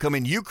the outcome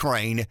in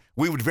Ukraine,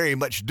 we would very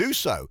much do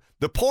so.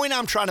 The point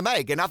I'm trying to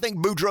make, and I think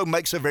Boudreaux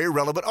makes a very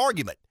relevant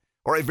argument,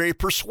 or a very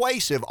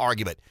persuasive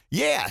argument.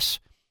 Yes,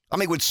 I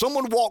mean, when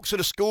someone walks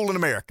into school in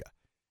America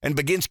and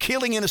begins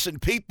killing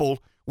innocent people,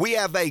 we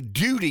have a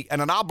duty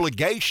and an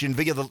obligation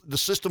via the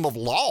system of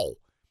law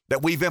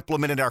that we've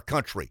implemented in our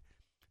country.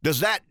 Does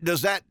that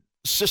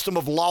system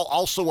of law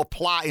also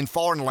apply in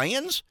foreign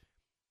lands?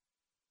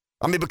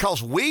 I mean,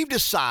 because we've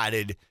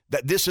decided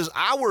that this is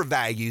our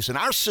values and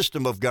our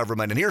system of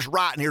government, and here's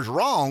right and here's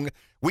wrong,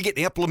 we get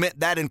to implement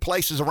that in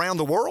places around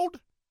the world?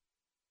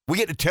 We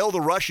get to tell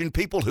the Russian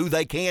people who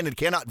they can and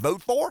cannot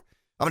vote for?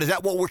 I mean, is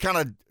that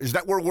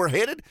where we're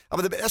headed? I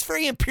mean, that's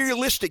very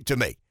imperialistic to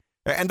me.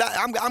 And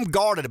I'm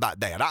guarded about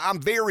that. I'm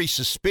very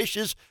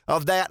suspicious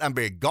of that. I'm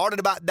very guarded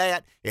about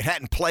that. It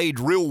hadn't played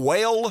real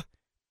well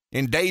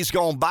in days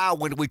gone by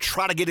when we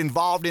try to get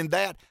involved in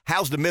that.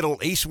 How's the Middle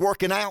East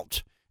working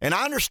out? And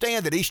I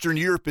understand that Eastern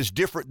Europe is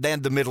different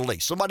than the Middle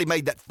East. Somebody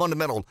made that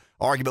fundamental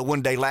argument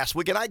one day last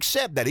week, and I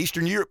accept that.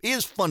 Eastern Europe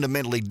is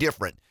fundamentally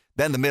different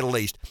than the Middle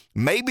East.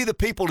 Maybe the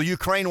people of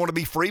Ukraine want to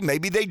be free.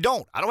 Maybe they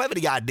don't. I don't have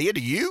any idea.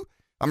 Do you?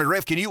 I mean,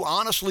 Rev, can you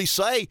honestly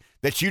say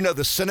that you know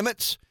the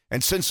sentiments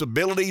and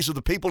sensibilities of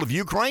the people of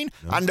Ukraine?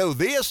 No. I know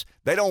this.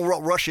 They don't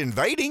want Russia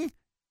invading.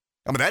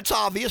 I mean, that's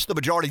obvious. The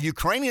majority of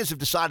Ukrainians have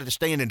decided to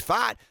stand and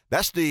fight.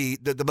 That's the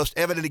most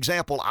evident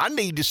example I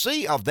need to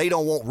see of they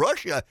don't want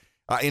Russia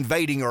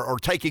invading or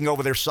taking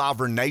over their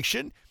sovereign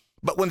nation.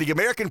 But when the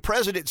American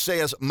president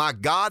says, my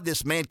God,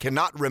 this man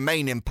cannot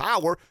remain in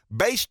power,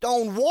 based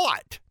on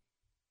what?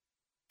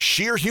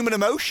 Sheer human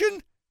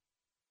emotion?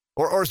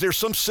 Or is there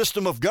some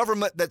system of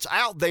government that's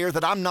out there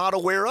that I'm not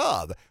aware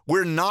of?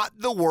 We're not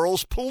the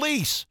world's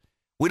police.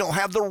 We don't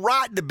have the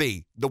right to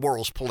be the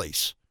world's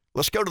police.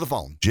 Let's go to the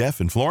phone.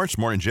 Jeff in Florence.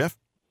 Morning, Jeff.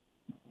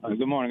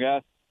 Good morning,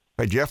 guys.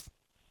 Hey, Jeff.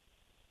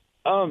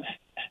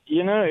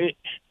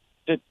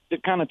 To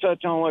kind of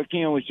touch on what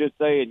Ken was just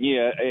saying,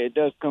 yeah, it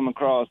does come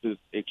across as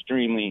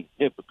extremely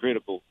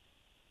hypocritical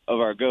of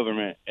our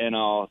government and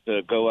all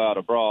to go out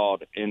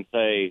abroad and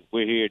say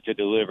we're here to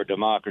deliver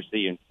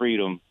democracy and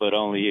freedom, but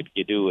only if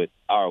you do it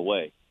our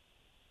way.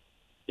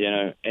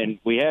 And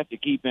we have to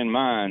keep in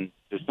mind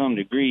to some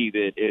degree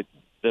that it's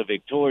the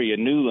Victoria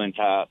Nuland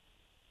type,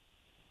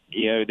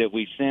 that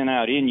we sent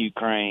out in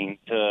Ukraine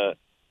to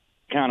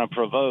kind of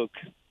provoke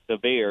the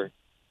bear,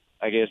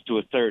 I guess, to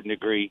a certain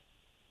degree.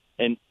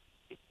 And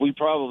we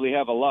probably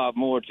have a lot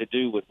more to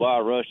do with why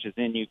Russia's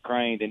in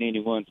Ukraine than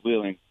anyone's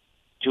willing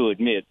to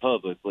admit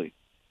publicly.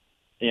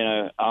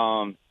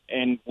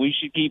 And we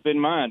should keep in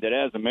mind that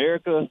as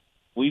America,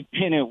 we've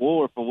been at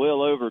war for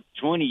well over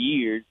 20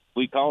 years.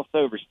 We cost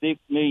over 6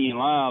 million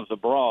lives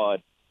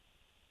abroad.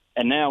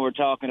 And now we're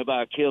talking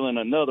about killing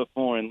another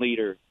foreign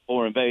leader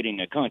for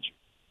invading a country.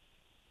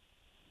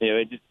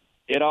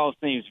 it all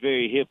seems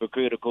very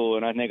hypocritical,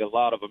 and I think a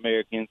lot of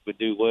Americans would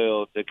do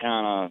well to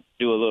kind of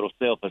do a little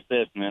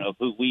self-assessment of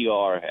who we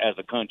are as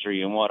a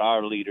country and what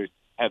our leaders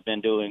have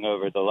been doing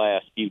over the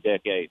last few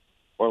decades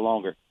or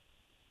longer.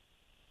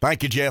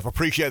 Thank you, Jeff.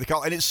 Appreciate the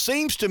call. And it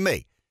seems to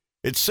me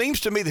that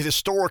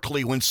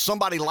historically when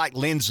somebody like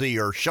Lindsey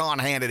or Sean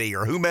Hannity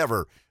or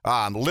whomever,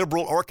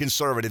 liberal or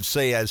conservative,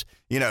 says,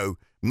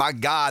 my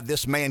God,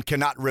 this man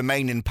cannot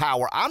remain in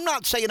power, I'm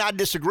not saying I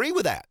disagree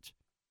with that.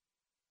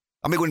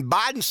 I mean, when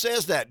Biden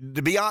says that,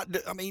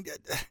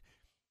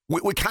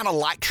 we kind of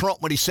like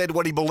Trump when he said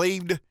what he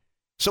believed.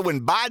 So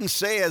when Biden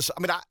says,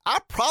 I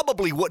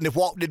probably wouldn't have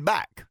walked it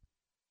back.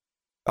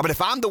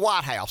 If I'm the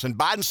White House and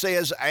Biden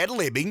says,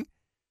 ad-libbing,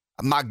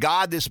 my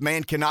God, this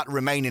man cannot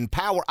remain in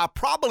power, I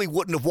probably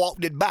wouldn't have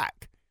walked it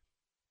back.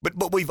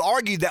 But we've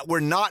argued that we're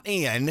not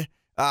in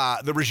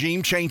the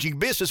regime-changing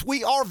business.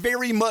 We are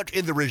very much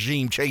in the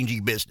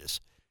regime-changing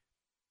business.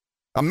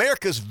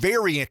 America's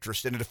very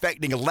interested in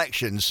affecting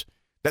elections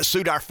that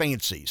suit our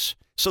fancies.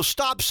 So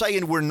stop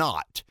saying we're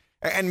not.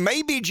 And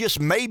maybe,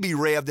 just maybe,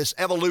 Rev, this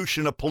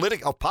evolution of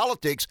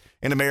politics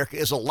in America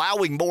is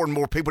allowing more and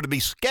more people to be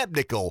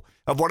skeptical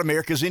of what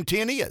America's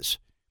intent is.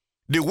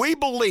 Do we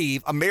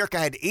believe America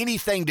had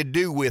anything to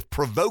do with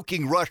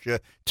provoking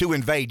Russia to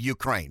invade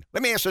Ukraine?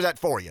 Let me answer that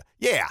for you.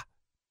 Yeah,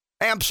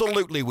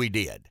 absolutely we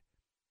did.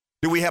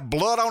 Do we have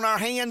blood on our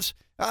hands?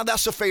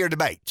 That's a fair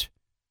debate.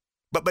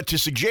 But to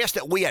suggest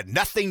that we had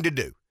nothing to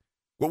do,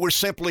 we're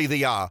simply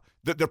the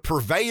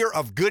purveyor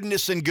of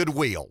goodness and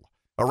goodwill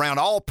around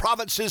all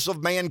provinces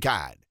of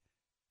mankind.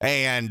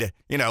 And,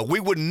 we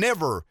would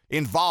never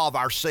involve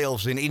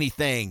ourselves in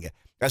anything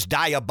as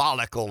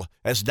diabolical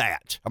as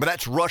that.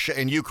 That's Russia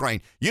and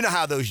Ukraine. You know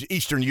how those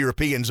Eastern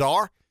Europeans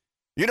are.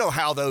 You know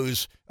how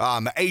those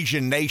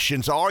Asian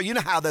nations are. You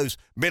know how those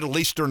Middle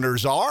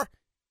Easterners are.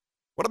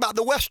 What about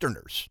the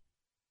Westerners?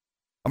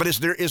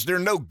 Is there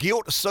no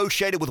guilt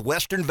associated with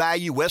Western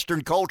value,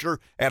 Western culture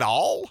at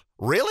all?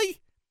 Really?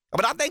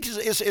 I think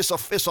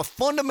it's a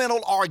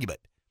fundamental argument,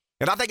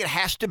 and I think it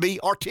has to be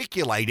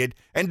articulated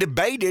and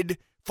debated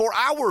for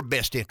our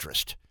best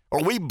interest.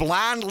 Are we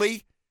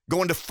blindly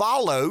going to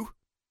follow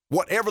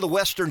whatever the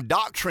Western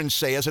doctrine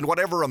says and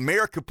whatever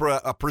America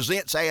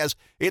presents as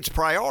its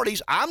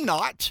priorities? I'm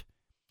not.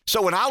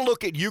 So when I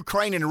look at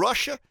Ukraine and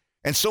Russia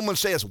and someone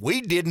says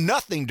we did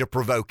nothing to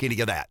provoke any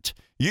of that,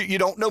 you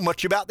don't know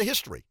much about the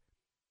history.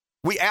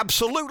 We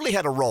absolutely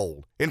had a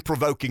role in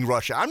provoking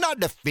Russia. I'm not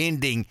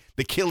defending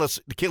the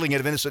killing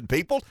of innocent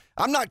people.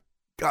 I'm not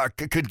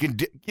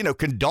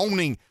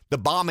condoning the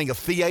bombing of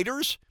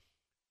theaters.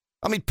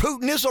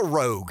 Putin is a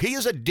rogue. He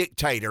is a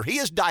dictator. He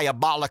is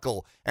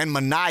diabolical and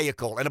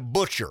maniacal and a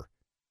butcher.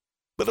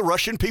 But the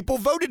Russian people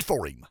voted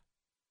for him.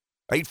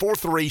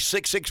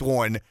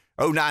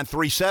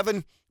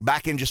 843-661-0937.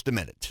 Back in just a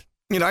minute.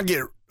 I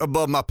get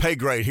above my pay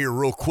grade here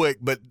real quick,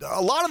 but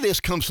a lot of this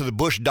comes to the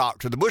Bush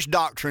Doctrine. The Bush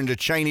Doctrine to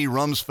Cheney,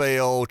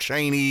 Rumsfeld,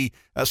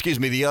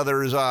 the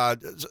others,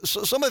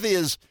 some of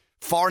his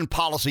foreign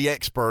policy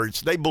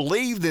experts, they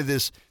believe that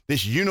this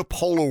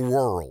unipolar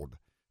world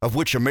of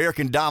which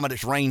American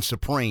dominance reigned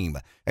supreme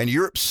and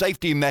Europe's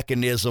safety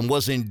mechanism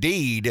was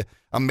indeed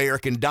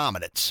American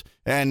dominance.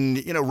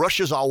 And,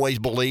 Russia's always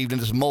believed in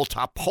this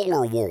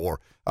multipolar world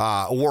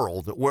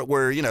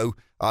where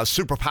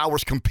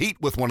superpowers compete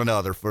with one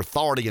another for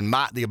authority and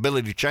might, the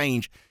ability to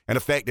change and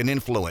affect and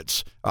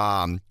influence.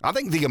 I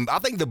think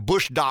the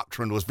Bush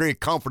Doctrine was very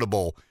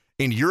comfortable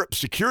in Europe's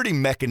security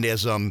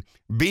mechanism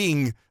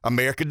being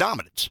American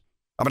dominance.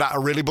 I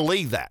really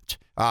believe that.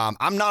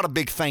 I'm not a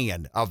big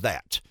fan of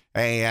that.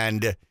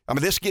 And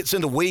this gets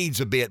into weeds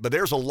a bit, but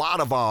there's a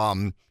lot of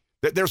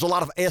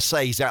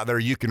essays out there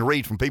you can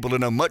read from people who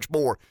know much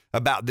more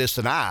about this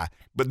than I.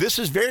 But this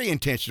is very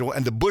intentional,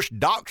 and the Bush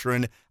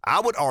Doctrine, I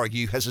would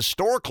argue, has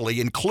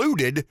historically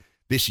included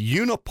this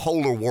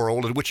unipolar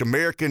world in which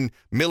American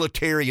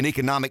military and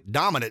economic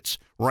dominance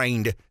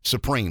reigned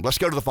supreme. Let's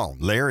go to the phone.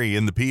 Larry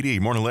in the PD.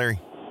 Morning, Larry.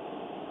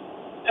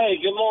 Hey,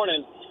 good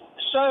morning.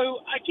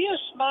 So I guess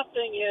my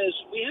thing is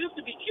we have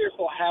to be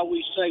careful how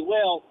we say,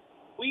 well,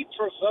 we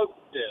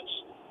provoked this.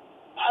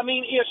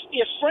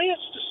 If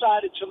France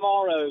decided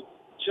tomorrow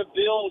to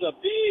build a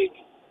big,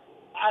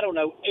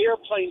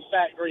 airplane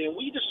factory, and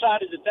we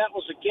decided that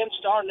was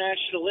against our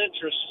national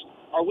interests,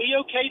 are we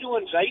okay to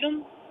invade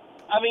them?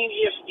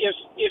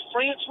 If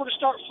France were to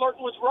start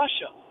flirting with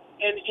Russia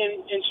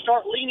and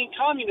start leaning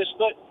communist,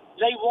 but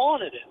they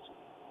wanted it,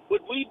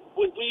 would we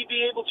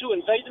be able to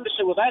invade them to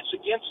say, well, that's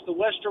against the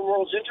Western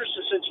world's interests,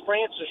 and since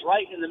France is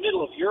right in the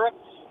middle of Europe,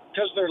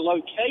 because of their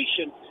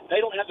location,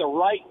 they don't have the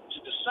right to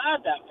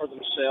decide that for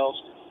themselves.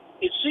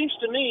 It seems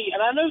to me,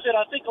 and I know that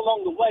I think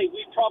along the way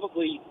we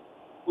probably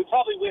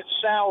went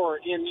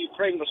sour in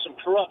Ukraine with some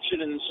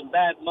corruption and some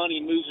bad money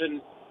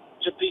moving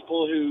to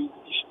people who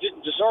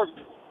didn't deserve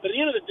it. But at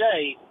the end of the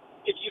day,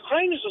 if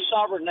Ukraine is a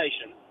sovereign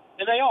nation,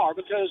 and they are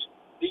because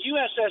the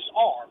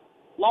USSR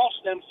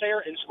lost them fair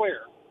and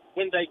square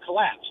when they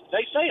collapsed.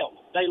 They failed.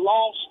 They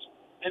lost,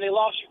 and they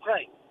lost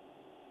Ukraine.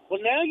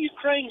 Well, now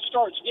Ukraine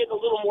starts getting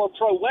a little more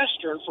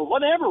pro-Western for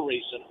whatever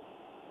reason,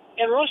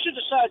 And Russia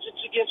decides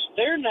it's against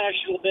their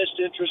national best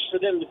interest for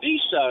them to be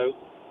so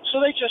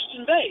they just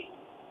invade.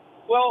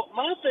 Well,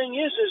 my thing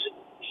is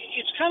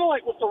it's kind of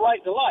like with the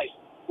right to life.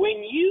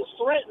 When you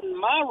threaten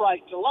my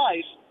right to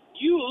life,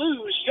 you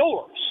lose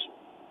yours.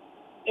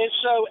 And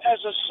so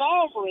as a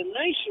sovereign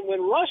nation,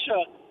 when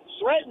Russia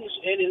threatens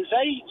and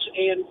invades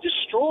and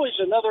destroys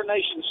another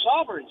nation's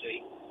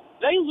sovereignty,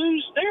 they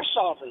lose their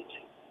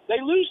sovereignty. They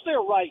lose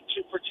their right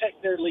to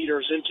protect their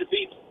leaders and to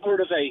be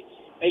part of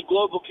a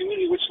global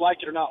community, which,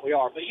 like it or not, we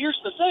are. But here's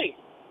the thing.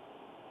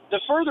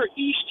 The further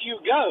east you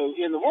go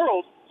in the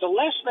world, the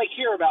less they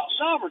care about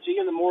sovereignty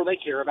and the more they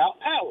care about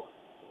power.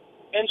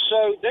 And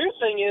so their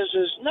thing is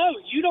no,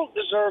 you don't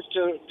deserve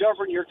to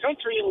govern your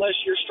country unless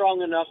you're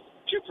strong enough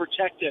to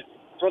protect it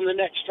from the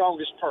next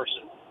strongest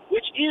person,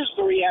 which is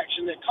the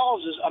reaction that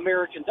causes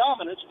American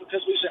dominance,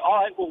 because we say, all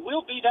right, well,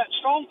 we'll be that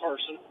strong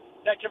person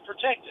that can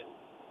protect it.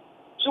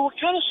 So we're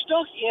kind of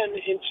stuck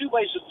in two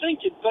ways of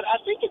thinking. But I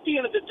think at the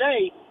end of the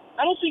day,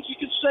 I don't think you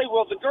can say,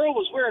 well, the girl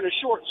was wearing a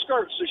short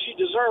skirt, so she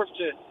deserved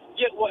to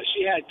get what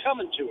she had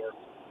coming to her.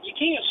 You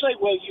can't say,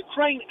 well,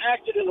 Ukraine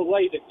acted in a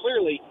way that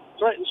clearly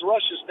threatens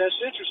Russia's best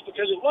interest,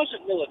 because it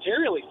wasn't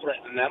militarily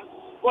threatening them.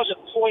 It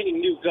wasn't pointing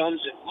new guns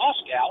at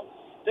Moscow.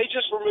 They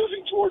just were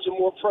moving towards a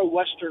more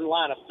pro-Western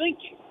line of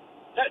thinking.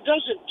 That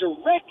doesn't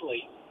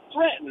directly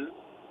threaten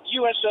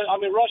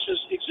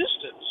Russia's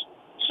existence.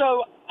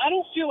 So I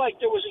don't feel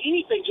like there was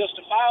anything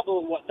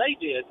justifiable in what they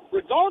did,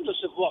 regardless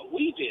of what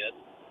we did.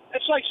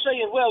 It's like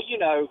saying, well, you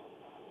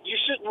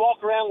shouldn't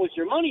walk around with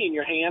your money in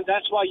your hand.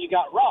 That's why you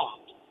got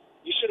robbed.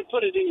 You should have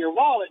put it in your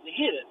wallet and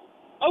hid it.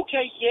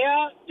 Okay,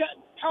 yeah,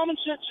 common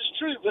sense is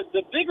true, but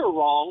the bigger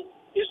wrong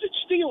is that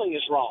stealing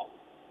is wrong.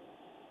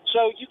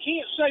 So you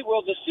can't say,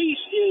 well, the thief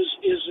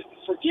is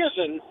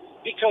forgiven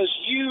because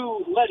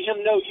you let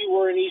him know you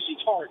were an easy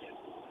target.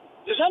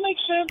 Does that make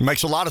sense? It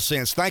makes a lot of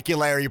sense. Thank you,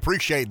 Larry.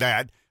 Appreciate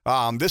that.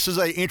 This is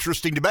an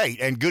interesting debate,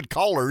 and good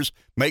callers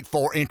make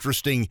for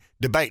interesting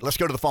debate. Let's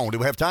go to the phone. Do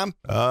we have time?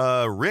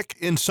 Rick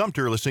in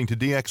Sumter listening to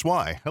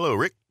DXY. Hello,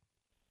 Rick.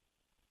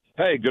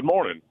 Hey, good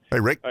morning. Hey,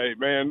 Rick. Hey,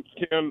 man,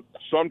 Ken,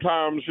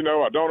 sometimes,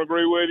 I don't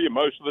agree with you.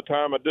 Most of the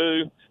time I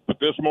do. But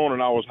this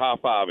morning I was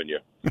high-fiving you.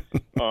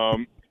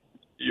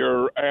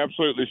 You're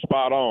absolutely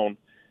spot on.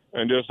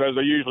 And just as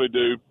I usually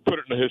do, put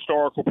it in a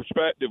historical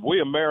perspective, we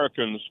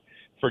Americans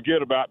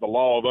forget about the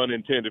law of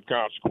unintended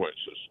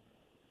consequences.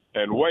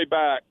 And way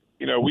back,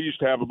 we used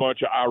to have a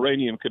bunch of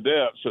Iranian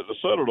cadets at the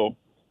Citadel,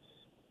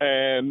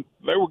 and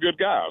they were good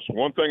guys.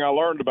 One thing I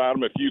learned about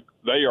them,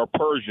 they are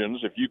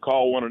Persians. If you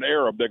call one an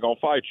Arab, they're going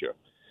to fight you.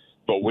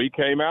 But we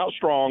came out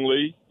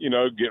strongly,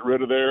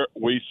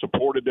 we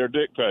supported their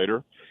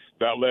dictator.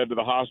 That led to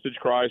the hostage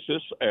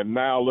crisis, and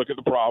now look at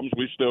the problems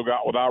we still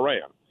got with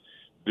Iran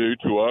due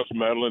to us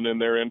meddling in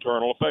their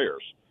internal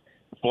affairs.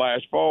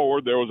 Flash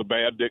forward, there was a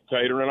bad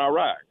dictator in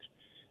Iraq.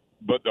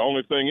 But the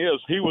only thing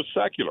is, he was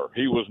secular.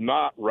 He was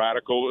not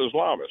radical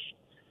Islamist.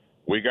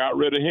 We got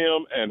rid of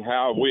him, and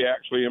how we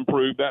actually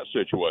improved that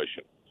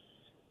situation.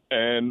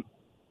 And,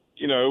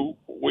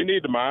 we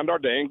need to mind our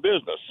dang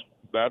business.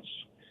 Let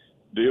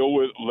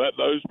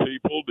those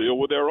people deal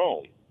with their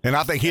own. And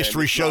I think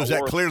history shows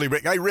that clearly,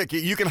 Rick. Hey, Rick,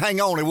 you can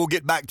hang on and we'll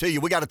get back to you.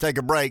 We got to take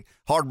a break.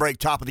 Hard break,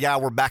 top of the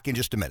hour, back in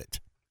just a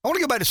minute. I want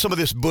to go back to some of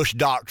this Bush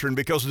doctrine,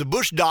 because the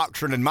Bush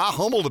doctrine, in my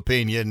humble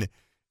opinion,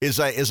 is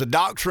a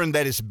doctrine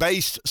that is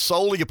based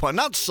solely upon,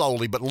 not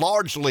solely, but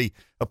largely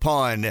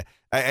upon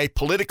a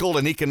political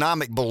and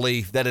economic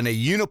belief that in a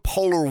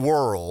unipolar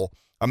world,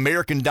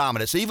 American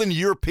dominance, even the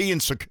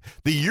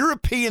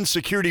European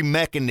security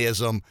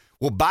mechanism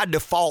will by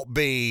default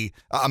be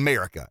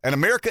America. And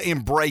America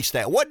embraced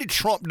that. What did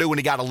Trump do when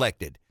he got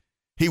elected?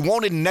 He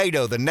wanted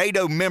NATO, the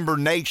NATO member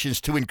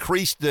nations, to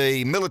increase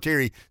the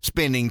military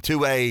spending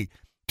to a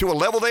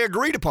level they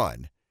agreed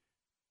upon.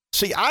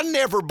 See, I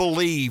never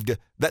believed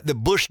that the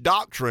Bush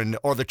doctrine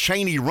or the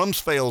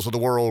Cheney-Rumsfelds of the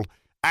world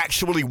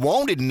actually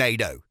wanted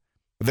NATO.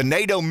 The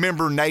NATO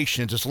member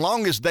nations, as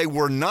long as they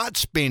were not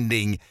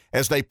spending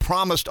as they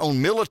promised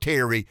on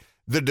military,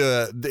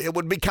 it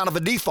would be kind of a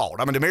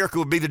default. I mean, America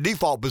would be the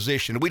default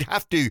position. We'd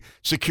have to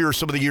secure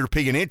some of the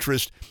European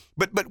interest.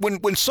 But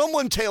when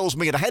someone tells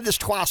me, and I had this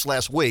twice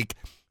last week,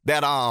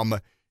 that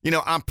I'm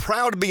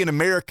proud to be an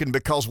American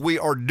because we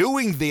are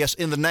doing this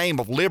in the name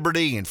of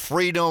liberty and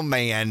freedom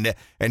and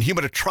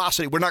human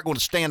atrocity. We're not going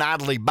to stand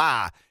idly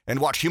by and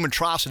watch human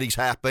atrocities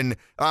happen.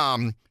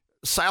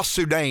 South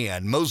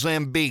Sudan,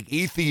 Mozambique,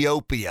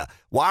 Ethiopia.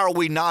 Why are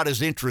we not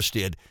as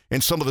interested in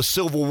some of the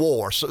civil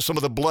war, some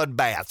of the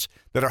bloodbaths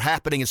that are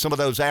happening in some of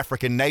those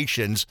African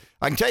nations?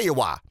 I can tell you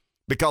why.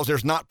 Because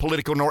there's not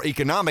political nor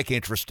economic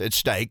interest at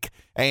stake.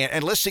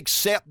 And let's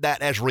accept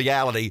that as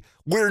reality.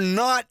 We're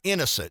not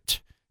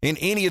innocent in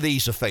any of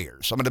these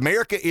affairs. I mean,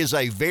 America is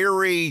a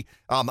very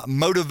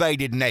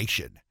motivated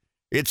nation.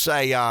 It's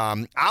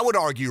I would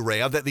argue,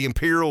 Rev, that the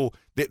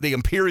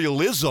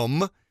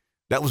imperialism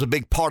that was a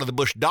big part of the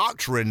Bush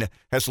doctrine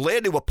has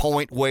led to a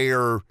point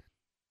where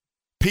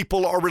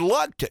people are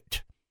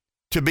reluctant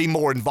to be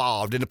more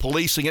involved in the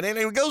policing. And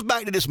it goes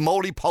back to this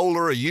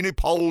multipolar, or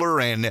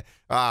unipolar.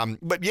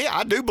 But yeah,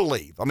 I do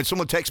believe. I mean,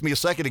 someone texted me a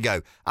second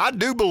ago. I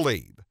do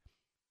believe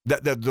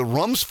that the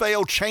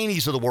Rumsfeld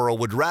Cheneys of the world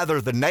would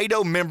rather the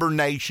NATO member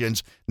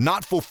nations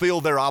not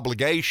fulfill their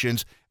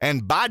obligations,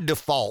 and by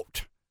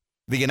default,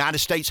 the United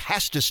States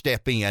has to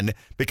step in,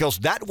 because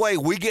that way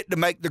we get to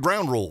make the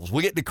ground rules.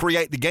 We get to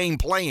create the game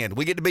plan.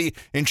 We get to be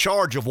in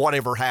charge of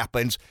whatever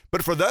happens.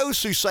 But for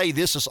those who say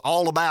this is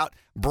all about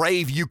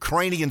brave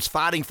Ukrainians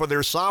fighting for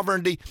their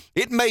sovereignty,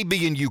 it may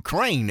be in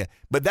Ukraine,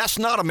 but that's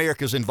not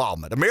America's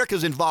involvement.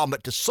 America's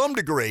involvement to some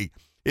degree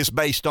is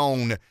based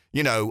on,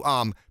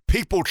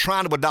 people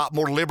trying to adopt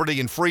more liberty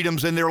and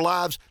freedoms in their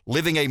lives,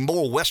 living a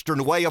more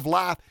Western way of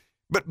life.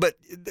 But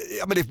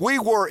I mean, if we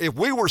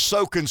were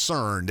so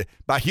concerned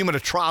by human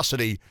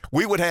atrocity,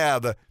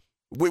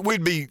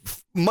 we'd be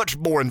much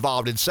more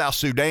involved in South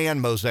Sudan,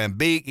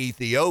 Mozambique,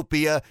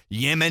 Ethiopia,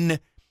 Yemen,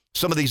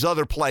 some of these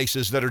other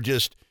places that are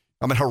just,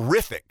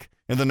 horrific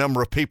in the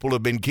number of people who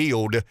have been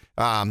killed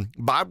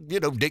by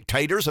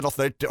dictators and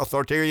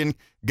authoritarian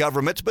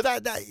governments. But I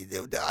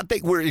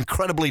think we're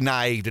incredibly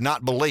naive to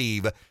not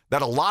believe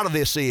that a lot of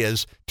this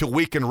is to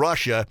weaken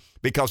Russia,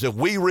 because if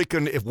we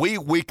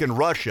weaken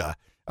Russia,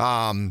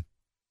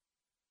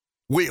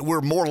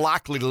 we're more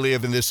likely to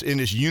live in this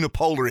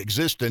unipolar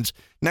existence.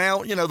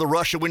 Now, the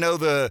Russia, we know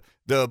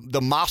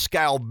the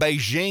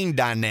Moscow-Beijing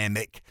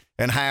dynamic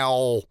and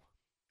how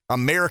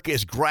America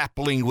is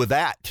grappling with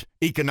that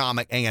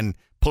economic and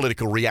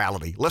political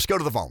reality. Let's go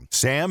to the phone.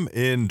 Sam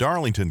in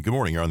Darlington. Good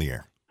morning. You're on the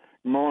air.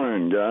 Good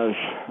morning, guys.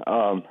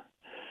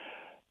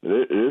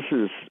 This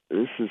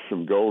is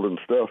some golden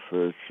stuff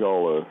that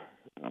y'all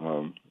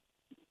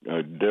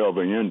are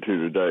delving into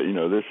today.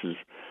 This is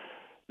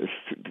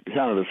the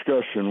kind of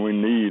discussion we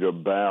need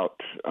about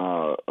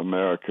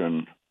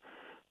American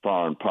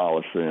foreign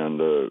policy and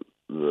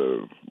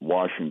the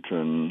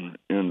Washington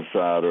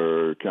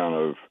insider kind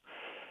of,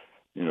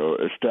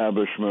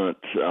 establishment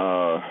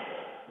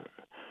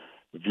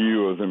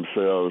view of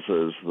themselves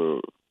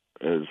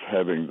as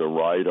having the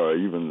right, or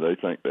even they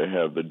think they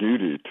have the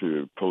duty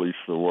to police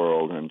the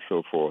world and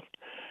so forth.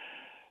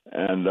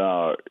 And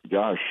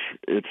gosh,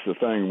 it's the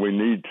thing we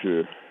need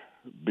to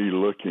be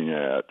looking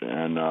at,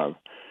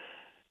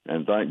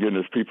 and thank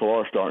goodness people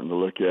are starting to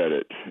look at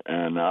it.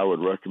 And I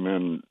would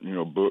recommend,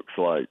 books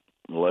like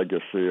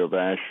Legacy of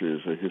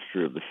Ashes, A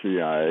History of the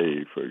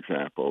CIA, for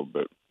example.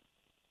 But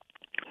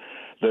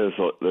there's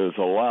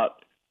a lot.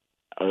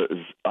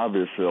 There's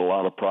obviously a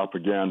lot of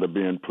propaganda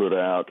being put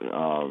out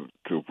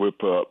to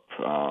whip up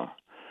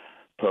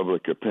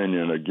public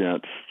opinion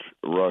against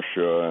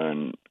Russia,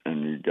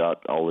 and you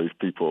got all these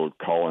people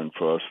calling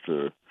for us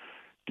to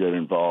get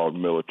involved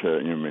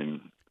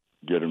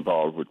get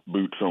involved with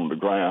boots on the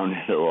ground,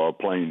 or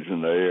planes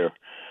in the air.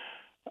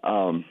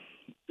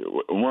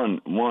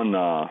 One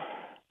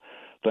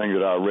thing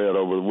that I read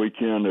over the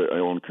weekend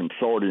on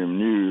Consortium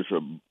News,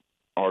 an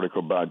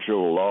article by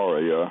Joel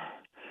Lauria,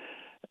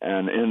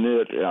 and in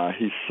it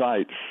he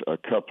cites a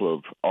couple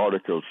of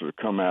articles that have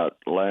come out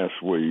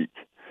last week,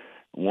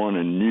 one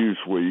in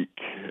Newsweek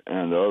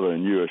and the other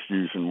in U.S.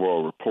 News and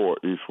World Report.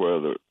 These where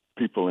the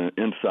people,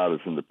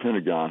 insiders in the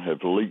Pentagon,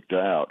 have leaked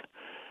out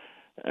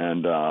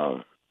and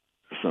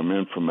some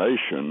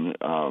information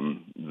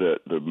that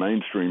the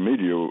mainstream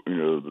media,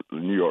 the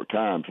New York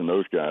Times and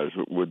those guys,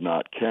 would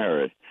not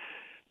carry.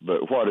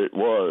 But what it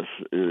was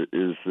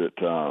is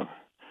that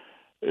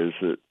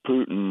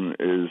Putin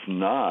is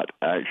not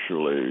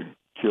actually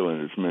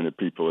killing as many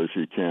people as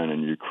he can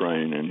in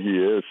Ukraine, and he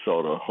is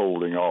sort of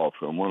holding off.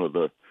 And one of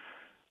the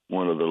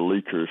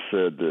leakers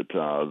said that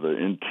the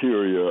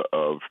interior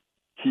of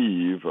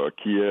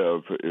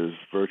Kiev is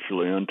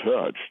virtually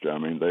untouched. I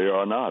mean, they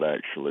are not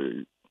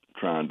actually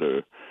trying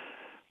to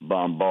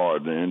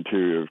bombard the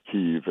interior of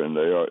Kiev, and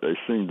they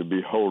seem to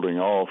be holding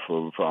off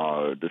of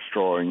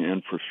destroying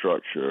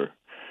infrastructure.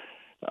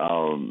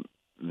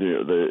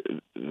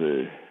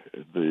 The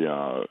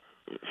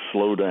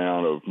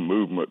slowdown of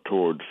movement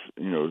towards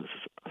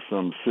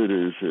some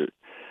cities,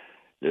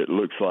 it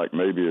looks like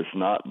maybe it's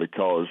not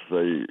because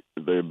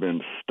they've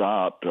been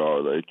stopped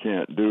or they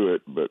can't do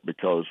it, but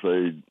because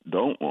they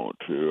don't want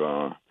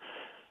to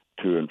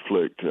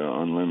inflict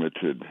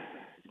unlimited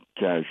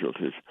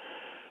casualties.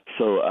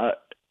 So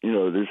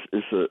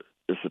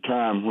it's a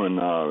time when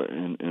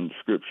in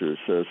Scripture it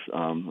says,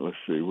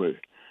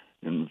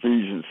 in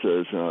Ephesians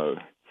it says,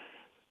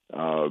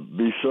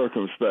 be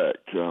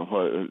circumspect,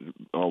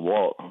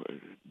 walk,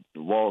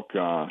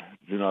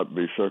 do not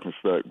be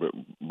circumspect,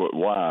 but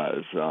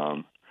wise,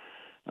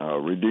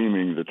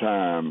 redeeming the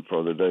time,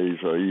 for the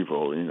days are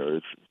evil.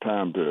 It's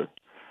time to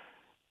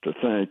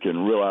think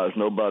and realize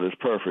nobody's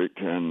perfect,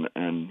 and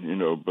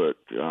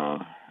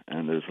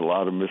there's a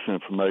lot of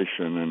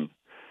misinformation, and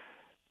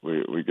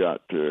we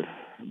got to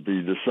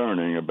be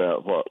discerning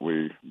about what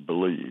we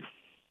believe.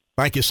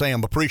 Thank you,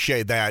 Sam.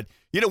 Appreciate that.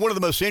 One of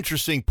the most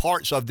interesting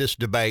parts of this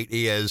debate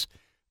is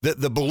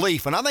the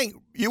belief, and I think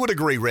you would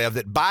agree, Rev,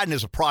 that Biden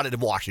is a product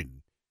of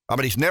Washington. I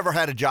mean, he's never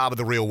had a job in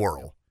the real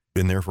world.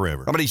 Been there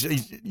forever. I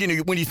mean,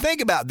 when you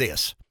think about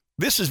this,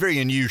 this is very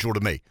unusual to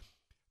me.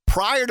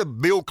 Prior to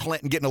Bill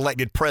Clinton getting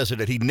elected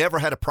president, he never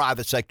had a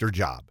private sector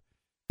job.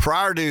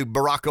 Prior to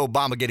Barack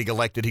Obama getting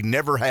elected, he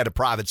never had a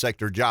private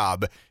sector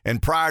job.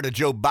 And prior to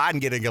Joe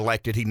Biden getting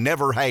elected, he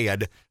never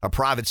had a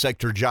private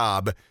sector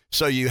job.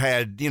 So you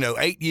had,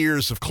 8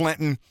 years of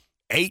Clinton,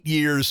 8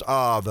 years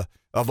of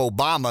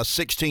Obama,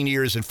 16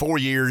 years and 4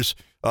 years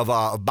of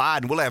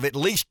Biden. We'll have at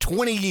least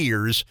 20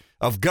 years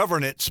of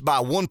governance by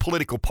one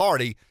political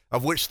party,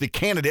 of which the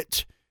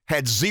candidate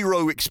had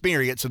zero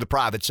experience in the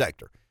private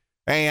sector.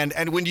 And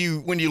when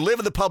you live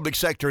in the public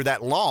sector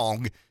that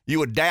long,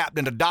 you adapt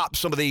and adopt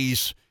some of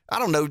these,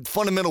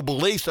 fundamental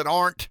beliefs that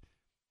aren't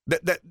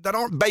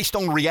based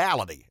on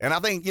reality. And I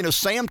think,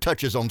 Sam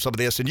touches on some of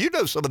this, and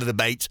some of the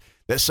debates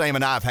that Sam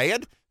and I have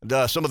had,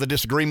 some of the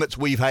disagreements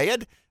we've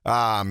had.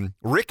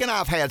 Rick and I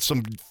have had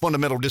some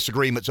fundamental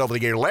disagreements over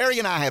the air. Larry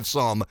and I have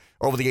some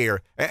over the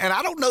air. And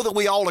I don't know that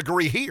we all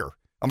agree here.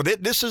 I mean,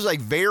 this is a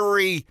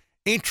very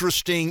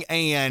interesting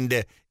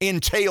and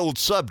entailed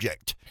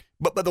subject.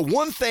 But the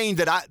one thing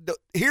that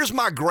here's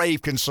my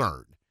grave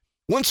concern.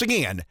 Once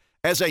again,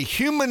 as a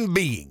human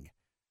being,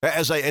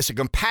 as a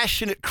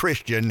compassionate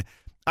Christian,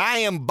 I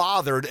am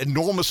bothered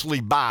enormously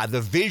by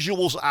the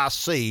visuals I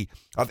see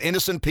of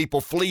innocent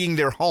people fleeing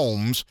their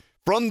homes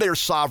from their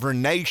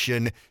sovereign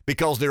nation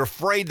because they're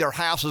afraid their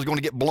house is going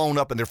to get blown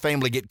up and their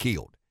family get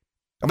killed.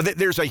 I mean,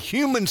 there's a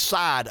human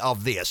side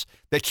of this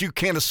that you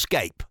can't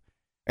escape.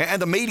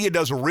 And the media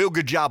does a real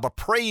good job of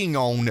preying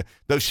on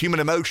those human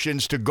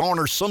emotions to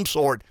garner some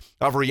sort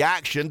of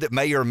reaction that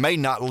may or may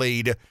not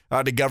lead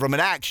to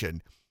government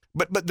action.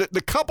 But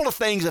the couple of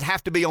things that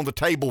have to be on the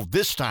table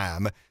this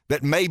time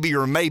that maybe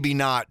or maybe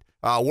not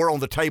were on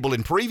the table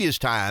in previous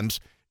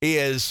times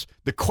is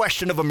the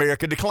question of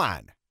American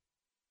decline.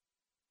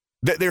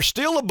 There's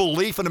still a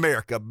belief in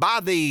America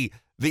by the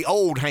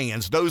old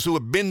hands, those who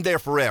have been there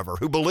forever,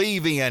 who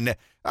believe in,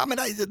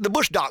 the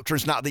Bush doctrine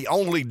is not the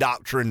only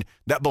doctrine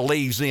that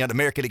believes in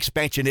American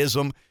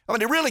expansionism. I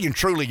mean, really and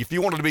truly, if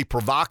you wanted to be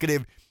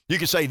provocative, you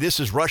could say this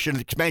is Russian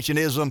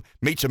expansionism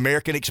meets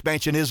American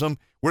expansionism.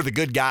 We're the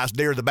good guys,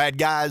 they're the bad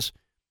guys,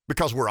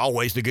 because we're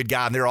always the good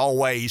guy and they're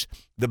always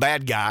the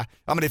bad guy.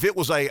 I mean, if it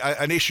was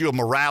an issue of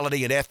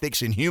morality and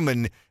ethics and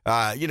human,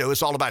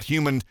 it's all about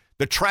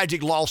the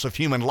tragic loss of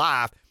human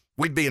life,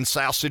 we'd be in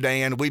South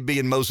Sudan, we'd be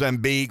in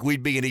Mozambique,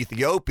 we'd be in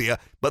Ethiopia.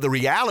 But the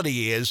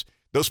reality is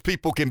those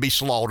people can be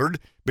slaughtered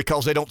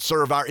because they don't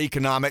serve our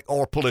economic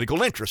or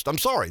political interest. I'm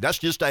sorry, that's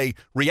just a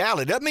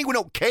reality. Doesn't mean we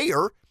don't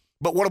care.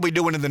 But what are we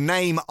doing in the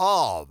name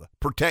of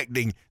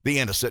protecting the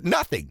innocent?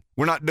 Nothing.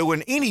 We're not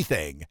doing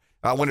anything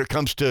when it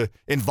comes to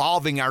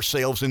involving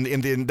ourselves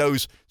in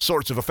those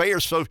sorts of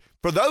affairs. So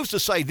for those to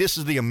say this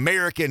is the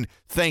American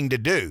thing to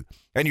do,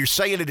 and you're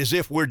saying it as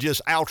if we're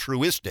just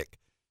altruistic,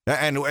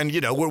 and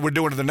we're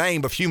doing it in the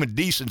name of human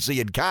decency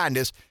and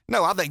kindness,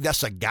 no, I think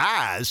that's a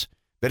guise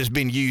that has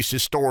been used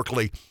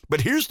historically.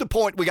 But here's the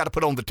point we got to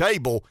put on the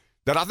table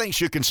that I think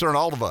should concern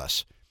all of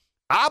us.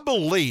 I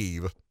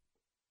believe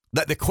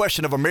that the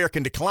question of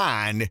American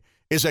decline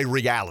is a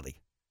reality.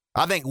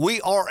 I think we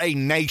are a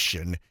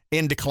nation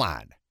in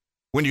decline.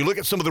 When you look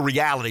at some of the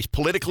realities,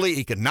 politically,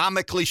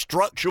 economically,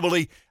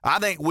 structurally, I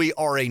think we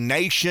are a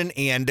nation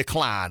in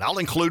decline. I'll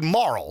include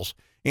morals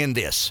in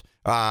this.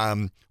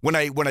 When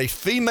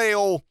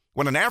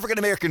an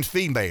African-American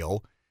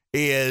female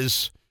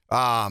is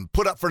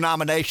put up for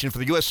nomination for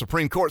the U.S.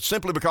 Supreme Court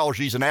simply because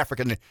she's an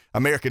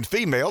African-American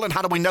female, and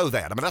how do we know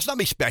that? I mean, that's not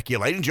me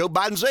speculating. Joe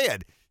Biden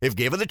said, if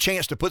given the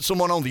chance to put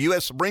someone on the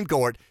U.S. Supreme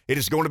Court, it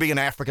is going to be an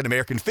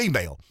African-American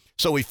female.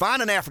 So we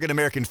find an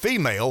African-American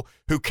female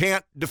who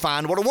can't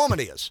define what a woman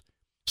is.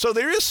 So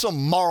there is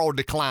some moral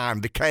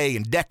decline, decay,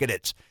 and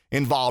decadence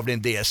involved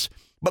in this.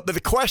 But the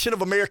question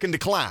of American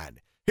decline,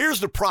 here's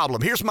the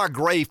problem. Here's my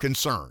grave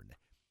concern.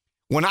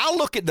 When I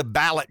look at the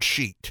ballot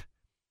sheet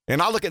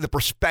and I look at the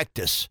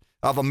prospectus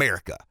of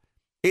America,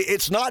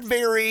 it's not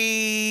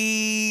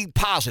very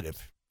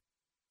positive.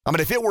 I mean,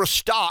 if it were a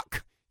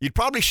stock, you'd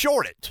probably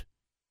short it.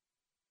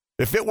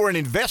 If it were an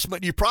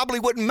investment, you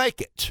probably wouldn't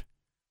make it.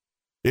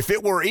 If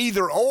it were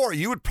either or,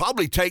 you would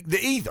probably take the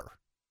either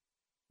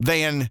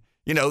than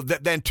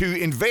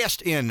to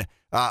invest in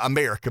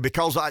America,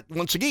 because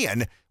once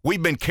again,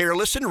 we've been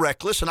careless and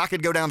reckless, and I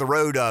could go down the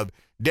road of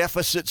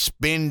deficit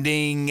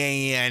spending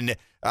and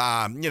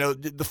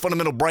the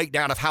fundamental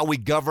breakdown of how we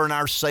govern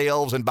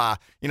ourselves, and by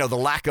the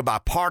lack of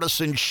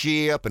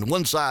bipartisanship, and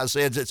one side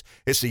says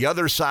it's the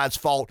other side's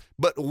fault.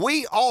 But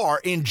we are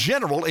in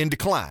general in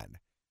decline.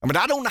 I mean,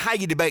 I don't know how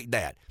you debate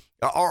that.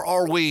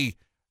 Are we?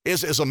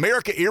 Is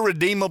America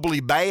irredeemably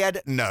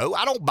bad? No,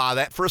 I don't buy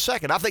that for a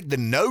second. I think the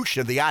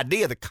notion, the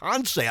idea, the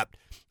concept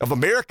of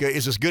America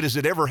is as good as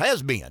it ever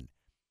has been.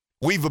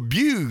 We've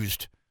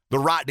abused the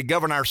right to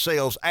govern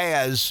ourselves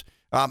as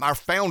our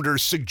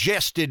founders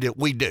suggested that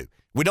we do.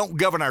 We don't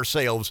govern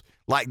ourselves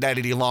like that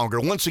any longer.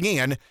 Once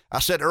again, I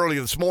said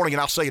earlier this morning,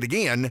 and I'll say it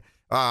again,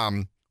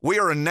 we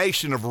are a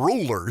nation of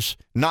rulers,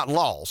 not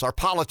laws. Our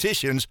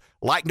politicians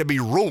like to be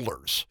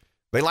rulers.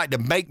 They like to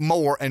make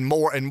more and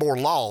more and more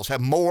laws,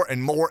 have more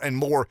and more and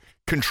more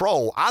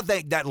control. I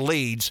think that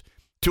leads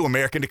to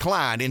American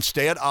decline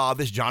instead of,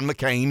 as John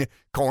McCain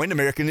coined,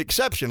 American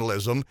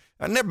exceptionalism.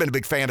 I've never been a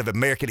big fan of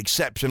American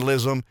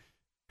exceptionalism.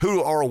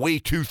 Who are we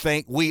to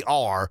think we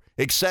are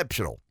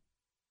exceptional?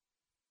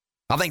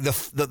 I think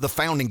the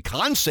founding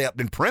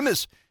concept and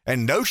premise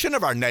and notion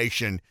of our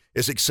nation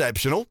is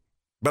exceptional,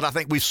 but I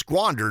think we've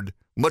squandered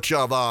much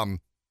of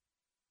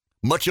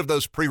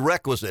those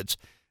prerequisites.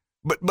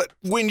 But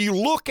when you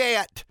look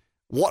at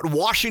what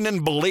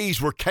Washington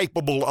believes we're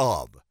capable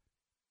of,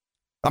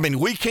 I mean,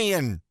 we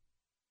can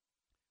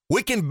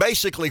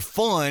basically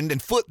fund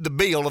and foot the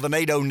bill of the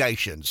NATO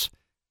nations.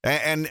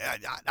 And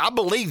I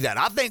believe that.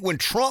 I think when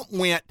Trump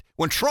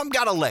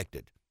got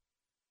elected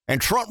and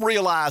Trump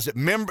realized that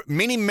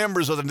many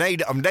members of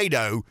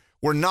NATO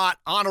were not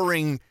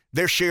honoring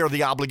their share of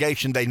the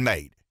obligation they'd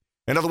made.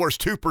 In other words,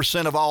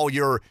 2% of all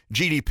your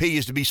GDP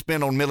is to be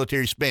spent on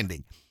military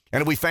spending.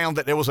 And we found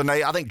that there was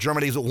I think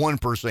Germany was at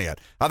 1%.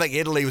 I think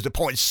Italy was at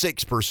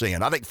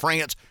 0.6%. I think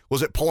France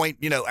was at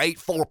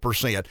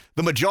 0.84%.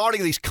 The majority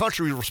of these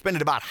countries were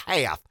spending about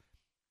half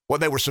what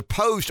they were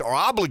supposed or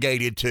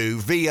obligated to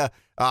via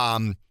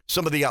some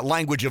of the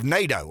language of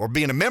NATO or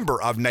being a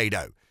member of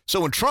NATO.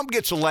 So when Trump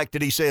gets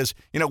elected, he says,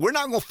 we're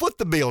not going to foot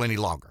the bill any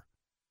longer.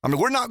 I mean,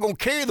 we're not going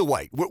to carry the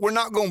weight. We're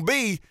not going to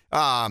be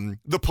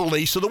the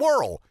police of the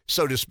world,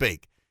 so to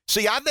speak.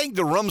 See, I think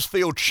the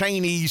Rumsfeld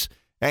Cheneys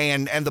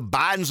and the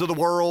Bidens of the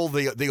world,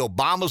 the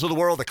Obamas of the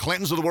world, the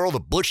Clintons of the world, the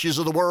Bushes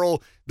of the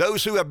world,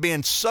 those who have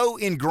been so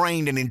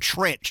ingrained and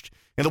entrenched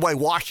in the way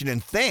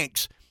Washington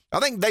thinks, I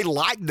think they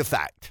like the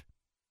fact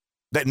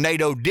that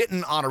NATO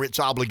didn't honor its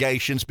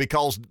obligations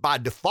because by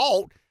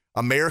default,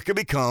 America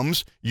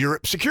becomes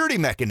Europe's security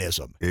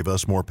mechanism. Gave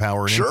us more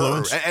power and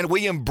influence. And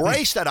we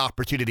embrace that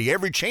opportunity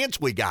every chance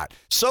we got.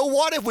 So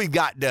what if we've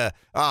got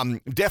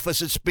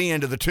deficit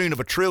spend to the tune of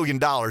 $1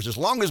 trillion as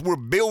long as we're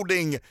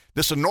building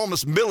this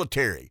enormous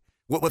military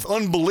with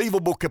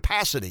unbelievable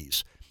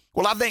capacities?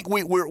 Well, I think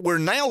we're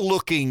now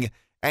looking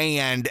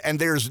and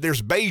there's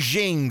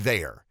Beijing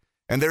there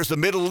and there's the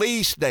Middle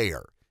East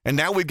there. And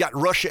now we've got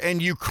Russia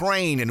and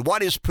Ukraine. And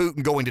what is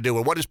Putin going to do?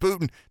 And what is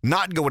Putin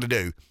not going to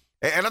do?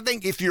 And I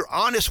think if you're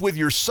honest with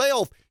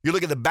yourself, you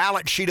look at the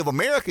balance sheet of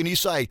America and you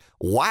say,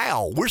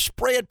 wow, we're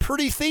spread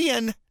pretty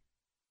thin.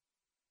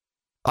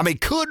 I mean,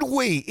 could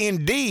we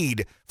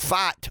indeed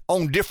fight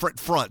on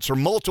different fronts or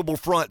multiple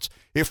fronts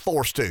if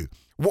forced to?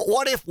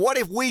 What if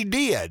we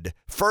did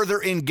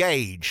further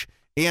engage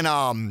in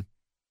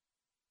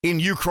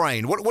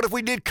Ukraine? What if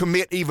we did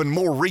commit even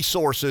more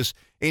resources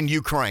in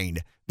Ukraine?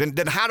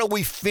 Then how do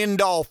we fend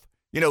off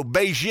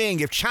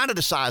Beijing if China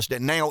decides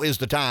that now is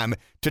the time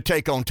to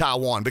take on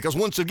Taiwan? Because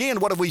once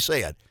again, what have we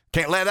said?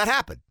 Can't let that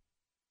happen,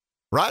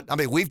 right? I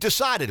mean, we've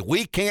decided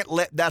we can't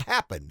let that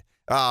happen.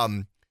 Now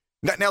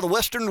the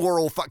Western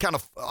world kind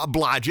of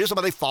obliges. I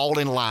mean, they fall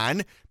in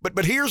line.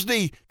 But here's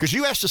because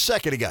you asked a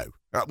second ago,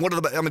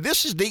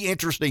 this is the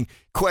interesting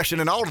question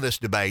in all of this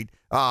debate.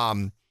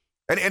 And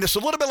it's a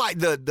little bit like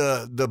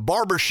the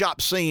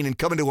barbershop scene in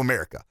Coming to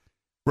America.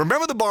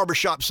 Remember the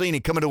barbershop scene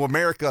in Coming to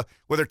America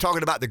where they're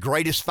talking about the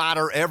greatest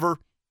fighter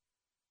ever?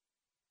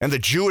 And the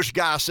Jewish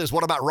guy says,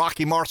 what about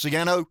Rocky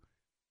Marciano?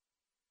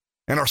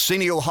 And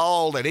Arsenio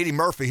Hall and Eddie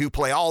Murphy, who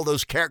play all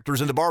those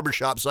characters in the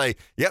barbershop, say,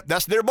 yep,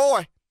 that's their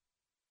boy.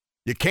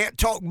 You can't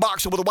talk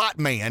boxing with a white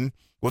man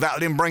without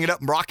them bringing up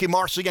Rocky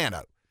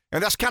Marciano.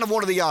 And that's kind of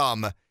one of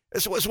the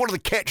it's one of the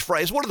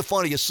catchphrases, one of the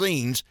funniest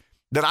scenes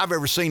that I've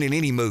ever seen in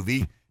any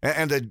movie.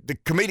 And the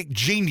comedic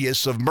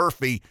genius of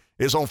Murphy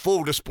is on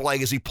full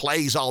display as he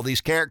plays all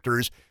these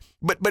characters.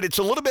 But it's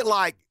a little bit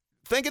like,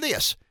 think of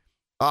this.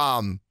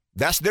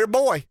 That's their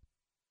boy.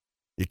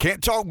 You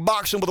can't talk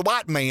boxing with a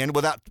white man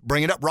without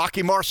bringing up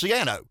Rocky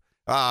Marciano.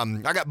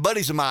 I got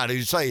buddies of mine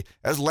who say,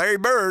 that's Larry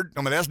Bird.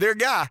 I mean, that's their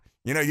guy.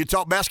 You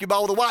talk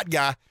basketball with a white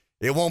guy,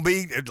 it won't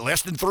be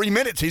less than 3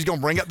 minutes. He's going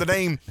to bring up the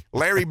name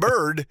Larry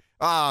Bird.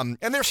 And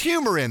there's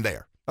humor in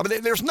there. I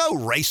mean, there's no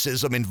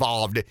racism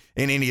involved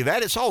in any of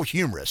that. It's all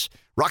humorous.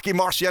 Rocky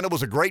Marciano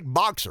was a great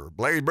boxer.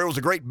 Larry Bird was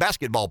a great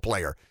basketball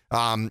player.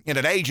 In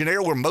an age and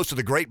era where most of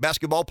the great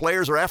basketball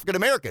players are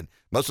African-American.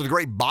 Most of the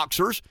great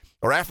boxers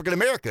are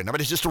African-American. I mean,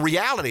 it's just a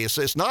reality.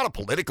 It's not a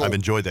political... I've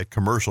enjoyed that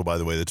commercial, by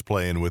the way, that's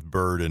playing with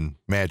Bird and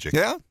Magic.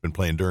 Yeah? Been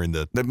playing during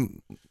the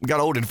got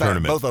old and fat.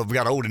 tournament. Both of them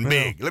got old and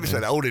big. Let me say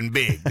that, old and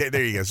big.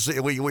 There you go. See,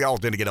 we all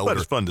tend to get older. But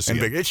it's fun to see.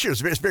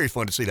 It's very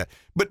fun to see that.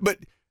 But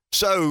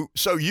so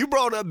you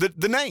brought up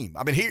the name.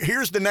 I mean,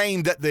 here's the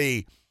name that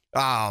the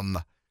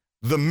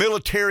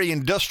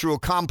military-industrial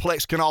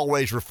complex can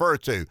always refer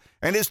to,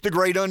 and it's the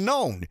great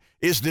unknown.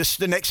 Is this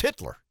the next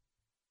Hitler?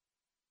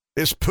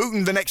 Is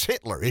Putin the next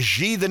Hitler? Is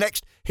Xi the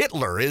next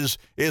Hitler? Is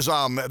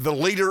the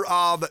leader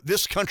of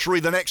this country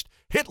the next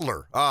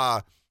Hitler?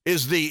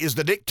 Is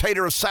the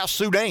dictator of South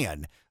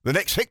Sudan the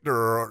next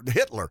Hitler?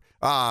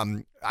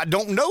 I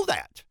don't know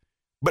that.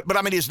 But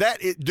I mean,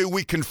 do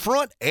we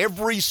confront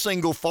every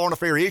single foreign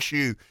affairs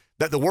issue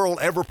that the world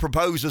ever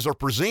proposes or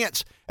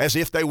presents as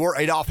if they were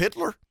Adolf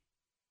Hitler?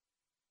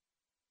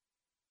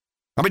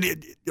 I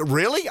mean,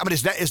 really? I mean,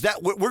 is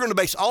that we're going to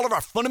base all of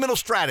our fundamental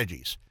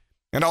strategies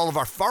and all of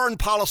our foreign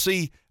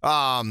policy,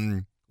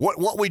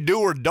 what we do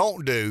or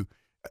don't do,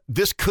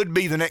 this could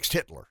be the next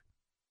Hitler?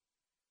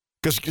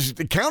 Because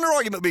the counter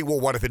argument would be, well,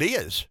 what if it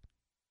is?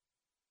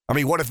 I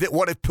mean, what if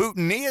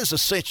Putin is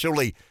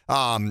essentially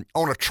on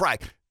a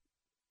track?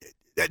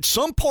 At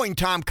some point in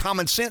time,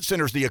 common sense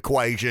enters the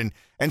equation,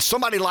 and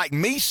somebody like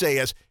me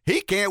says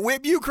he can't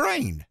whip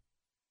Ukraine.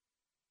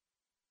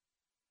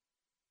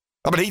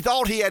 I mean, he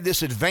thought he had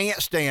this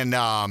advanced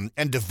and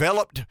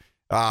developed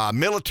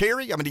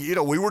military. I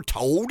mean, we were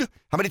told,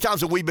 how many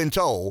times have we been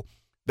told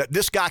that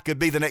this guy could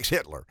be the next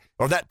Hitler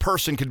or that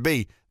person could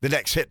be the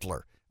next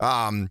Hitler?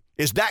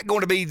 Is that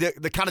going to be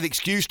the kind of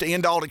excuse to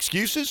end all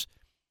excuses?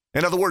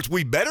 In other words,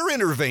 we better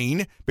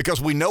intervene because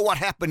we know what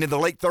happened in the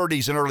late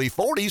 30s and early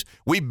 40s.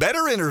 We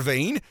better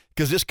intervene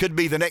because this could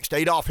be the next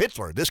Adolf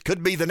Hitler. This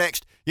could be the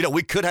next,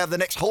 we could have the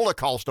next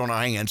Holocaust on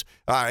our hands.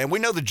 And we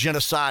know the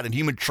genocide and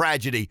human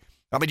tragedy.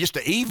 I mean, just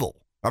the evil.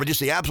 I mean,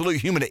 just the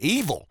absolute human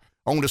evil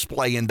on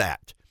display in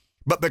that.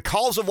 But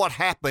because of what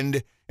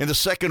happened in the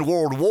Second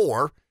World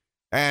War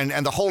and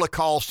the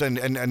Holocaust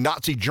and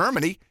Nazi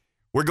Germany,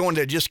 we're going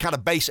to just kind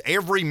of base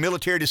every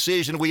military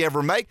decision we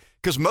ever make,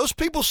 because most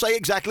people say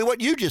exactly what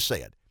you just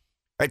said.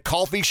 At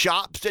coffee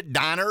shops, at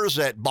diners,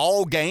 at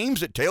ball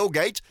games, at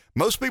tailgates,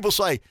 most people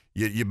say,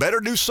 you better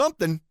do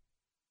something.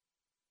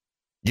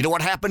 You know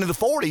what happened in the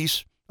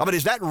 40s? I mean,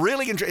 is that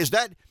really,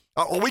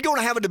 are we going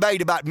to have a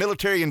debate about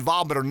military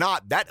involvement or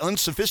not? That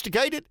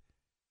unsophisticated?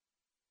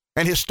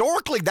 And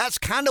historically, that's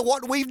kind of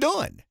what we've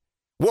done.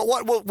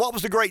 What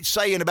was the great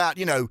saying about,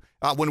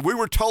 when we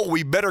were told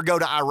we better go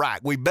to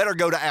Iraq, we better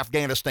go to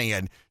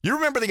Afghanistan? You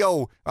remember the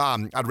old,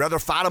 I'd rather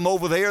fight them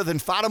over there than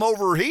fight them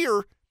over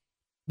here.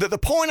 The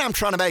point I'm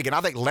trying to make, and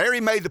I think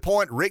Larry made the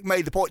point, Rick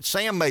made the point,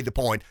 Sam made the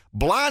point,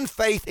 blind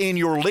faith in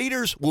your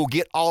leaders will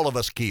get all of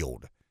us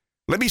killed.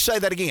 Let me say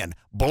that again.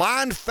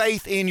 Blind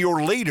faith in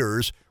your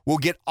leaders will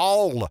get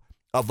all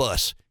of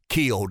us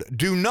killed.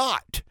 Do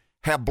not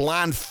have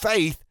blind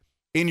faith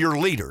in your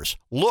leaders.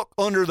 Look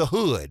under the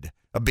hood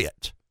a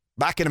bit.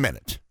 Back in a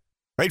minute.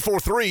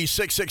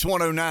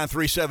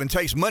 843-661-0937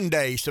 takes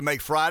Mondays to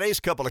make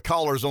Fridays. Couple of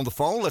callers on the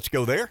phone. Let's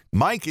go there.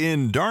 Mike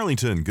in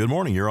Darlington. Good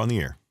morning. You're on the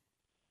air.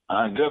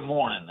 Good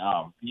morning.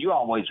 You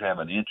always have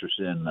an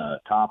interesting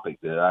topic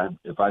that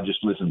if I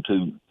just listen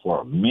to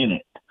for a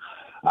minute,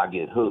 I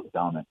get hooked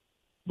on it.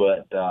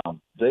 But I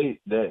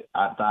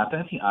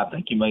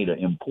think you made an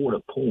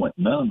important point.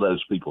 None of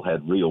those people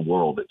had real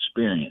world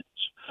experience.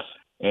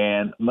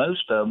 And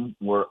most of them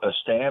were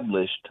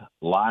established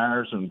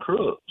liars and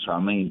crooks.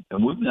 I mean,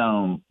 and we've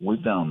known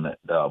that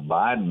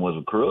Biden was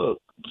a crook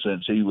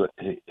since he was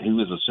a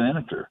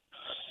senator.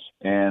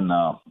 And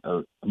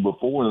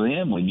before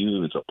then, we knew he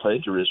was a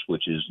plagiarist,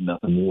 which is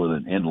nothing more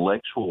than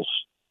intellectual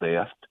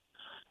theft.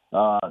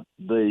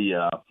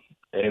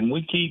 And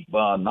we keep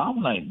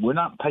nominating. We're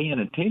not paying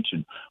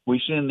attention.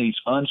 We send these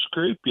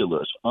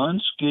unscrupulous,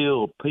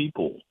 unskilled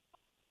people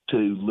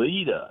to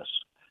lead us.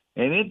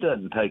 And it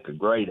doesn't take a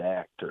great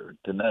actor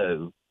to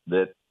know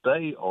that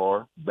they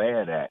are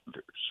bad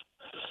actors,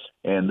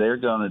 and they're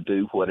going to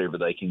do whatever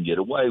they can get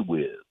away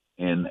with.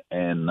 And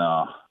in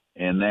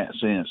that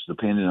sense,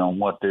 depending on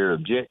what their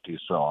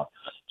objectives are,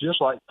 just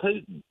like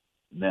Putin.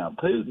 Now,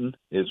 Putin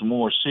is a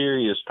more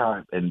serious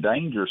type and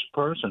dangerous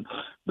person,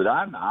 but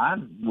I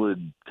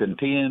would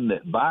contend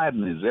that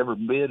Biden is every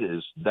bit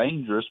as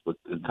dangerous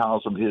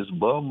because of his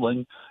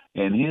bumbling,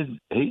 and he's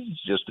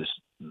just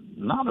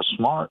not a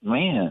smart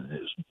man,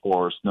 as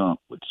Forrest Gump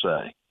would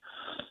say.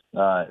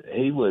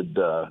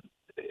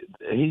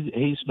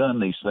 He's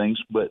done these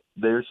things, but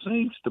there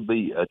seems to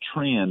be a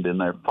trend in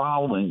their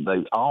following.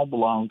 They all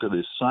belong to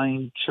the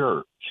same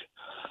church.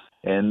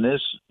 And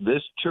this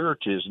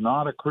church is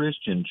not a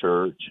Christian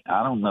church.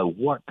 I don't know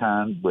what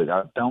kind, but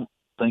I don't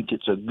think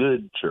it's a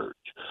good church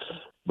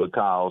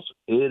because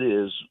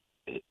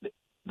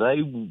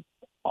they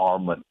are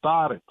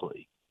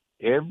methodically,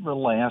 every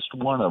last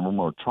one of them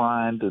are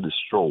trying to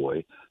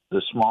destroy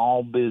the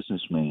small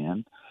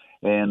businessman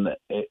and the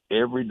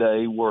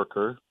everyday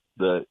worker,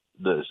 the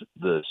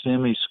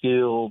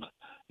semi-skilled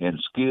and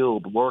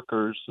skilled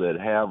workers that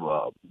have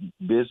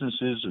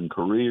businesses and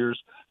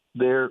careers.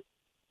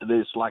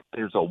 It's like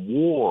there's a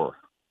war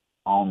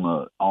on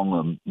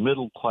the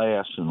middle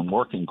class and the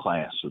working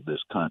class of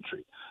this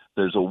country.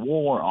 There's a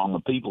war on the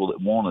people that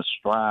want to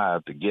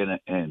strive to get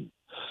it and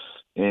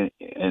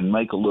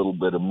make a little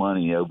bit of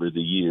money over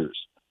the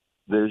years.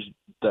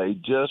 They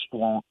just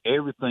want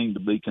everything to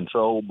be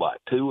controlled by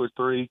 2 or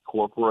 3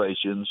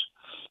 corporations.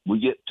 We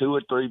get 2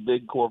 or 3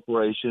 big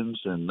corporations,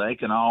 and they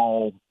can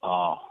all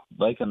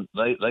they can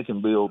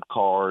build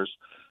cars,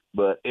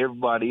 but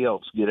everybody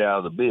else get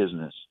out of the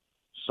business.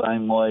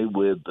 Same way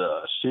with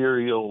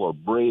cereal or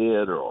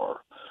bread or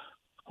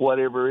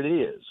whatever it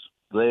is.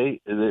 There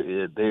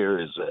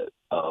is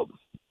a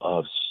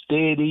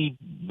steady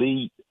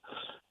beat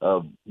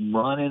of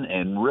running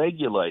and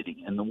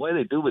regulating. And the way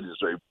they do it is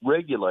they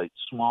regulate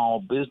small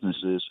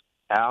businesses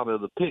out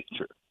of the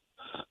picture.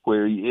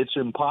 where it's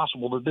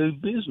impossible to do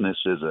business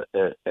as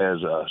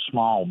a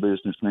small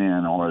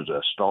businessman or as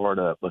a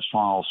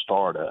small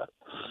startup.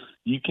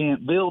 You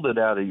can't build it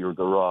out of your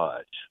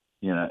garage,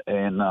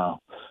 and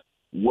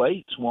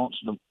Waits wants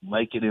to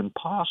make it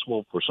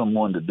impossible for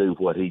someone to do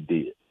what he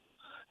did,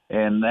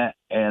 and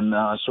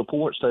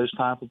supports those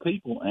type of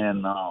people.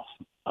 And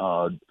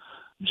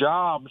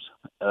Jobs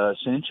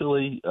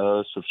essentially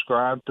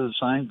subscribed to the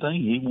same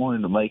thing. He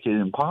wanted to make it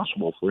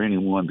impossible for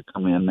anyone to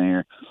come in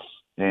there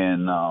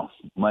and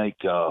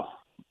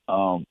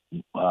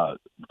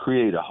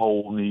create a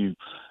whole new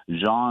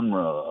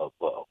genre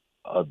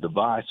of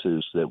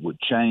devices that would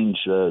change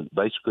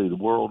basically the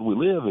world we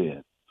live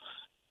in.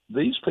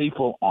 These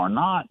people are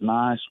not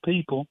nice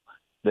people.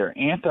 They're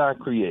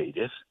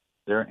anti-creative.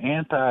 They're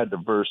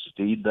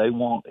anti-diversity. They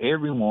want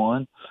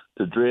everyone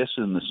to dress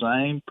in the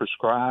same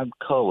prescribed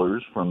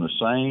colors from the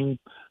same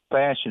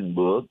fashion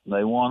book.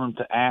 They want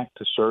them to act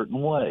a certain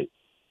way.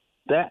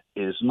 That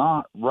is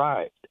not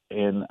right.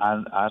 And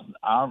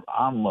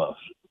I'm a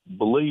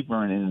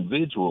believer in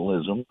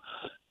individualism.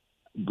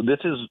 But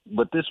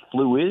this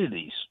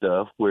fluidity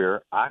stuff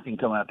where I can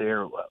come out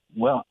there,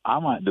 well, I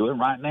might do it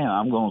right now.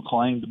 I'm going to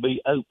claim to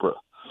be Oprah.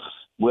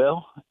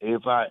 Well,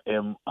 if I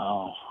am,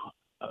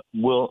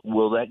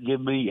 will that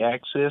give me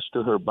access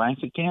to her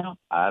bank account?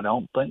 I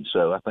don't think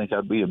so. I think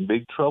I'd be in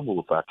big trouble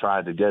if I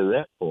tried to go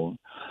that far.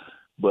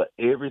 But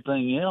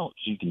everything else,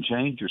 you can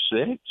change your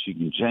sex, you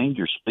can change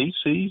your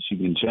species, you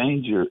can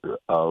change your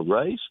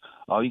race.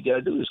 All you got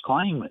to do is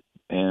claim it,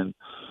 and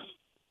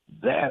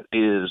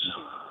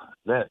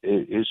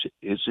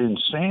it's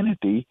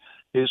insanity.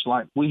 It's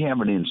like we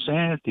have an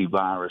insanity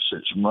virus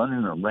that's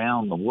running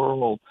around the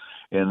world,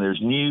 and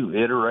there's new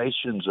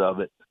iterations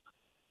of it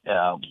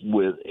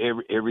with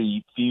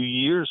every few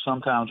years,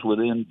 sometimes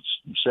within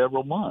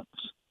several months.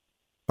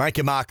 Thank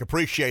you, Mike.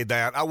 Appreciate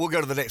that. I will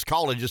go to the next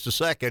call in just a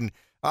second.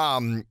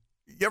 You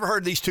ever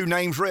heard these two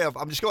names, Rev?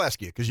 I'm just going to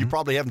ask you because you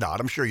probably have not.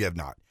 I'm sure you have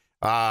not.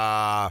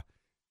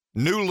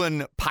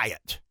 Newland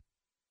Pyatt.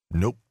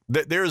 Nope.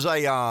 There's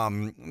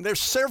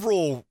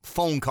several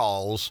phone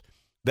calls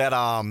that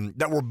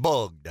were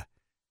bugged,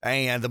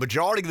 and the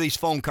majority of these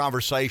phone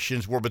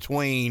conversations were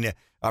between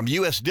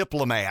U.S.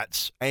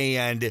 diplomats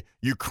and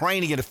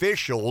Ukrainian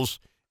officials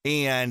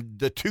in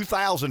the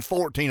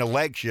 2014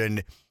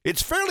 election.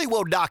 It's fairly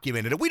well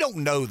documented, and we don't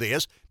know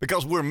this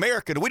because we're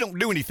American and we don't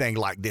do anything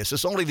like this.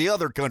 It's only the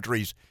other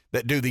countries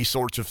that do these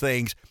sorts of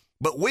things.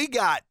 But we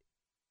got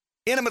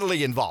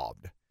intimately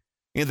involved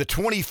in the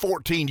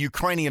 2014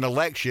 Ukrainian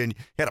election.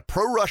 Had a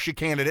pro-Russia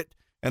candidate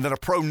and then a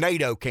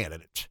pro-NATO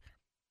candidate.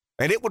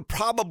 And it would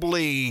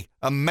probably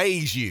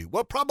amaze you.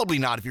 Well, probably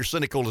not if you're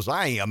cynical as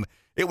I am.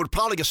 It would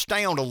probably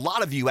astound a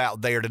lot of you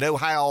out there to know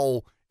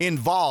how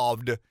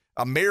involved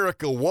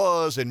America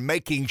was in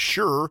making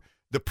sure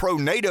the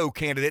pro-NATO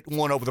candidate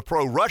won over the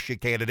pro-Russia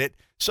candidate.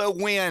 So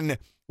when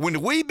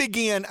we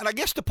begin, and I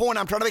guess the point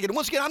I'm trying to make, and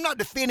once again, I'm not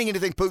defending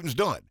anything Putin's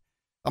done.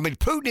 I mean,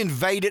 Putin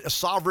invaded a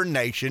sovereign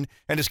nation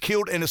and has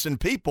killed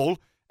innocent people,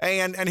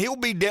 and he'll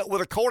be dealt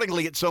with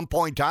accordingly at some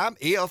point in time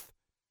if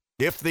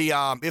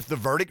the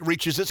verdict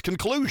reaches its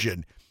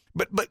conclusion.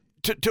 But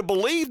to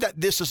believe that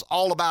this is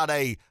all about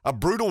a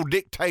brutal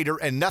dictator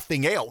and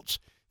nothing else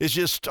is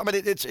just, I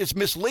mean, it's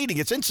misleading.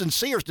 It's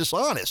insincere. It's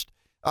dishonest.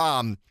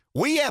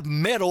 We have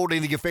meddled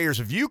in the affairs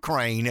of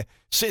Ukraine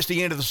since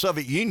the end of the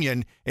Soviet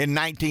Union in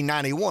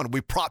 1991.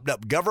 We propped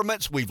up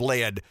governments. We've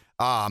led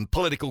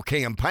political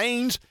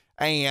campaigns.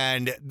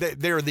 And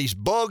there are these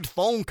bugged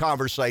phone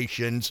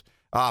conversations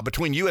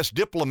between U.S.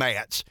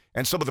 diplomats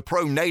and some of the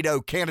pro-NATO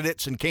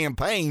candidates and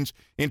campaigns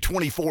in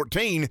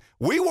 2014.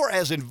 We were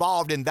as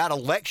involved in that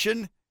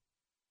election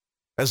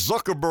as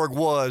Zuckerberg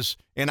was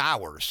in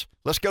ours.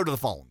 Let's go to the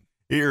phone.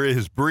 Here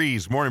is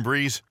Breeze. Morning,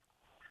 Breeze.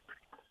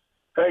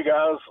 Hey,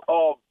 guys.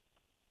 I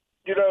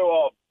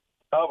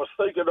was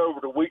thinking over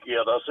the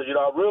weekend, I said,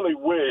 I really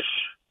wish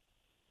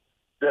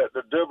that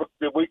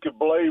we could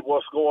blame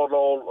what's going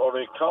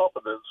on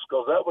incompetence,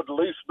 because that would at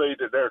least mean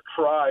that they're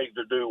trying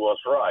to do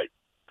what's right.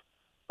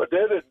 But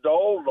then it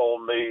dawned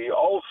on me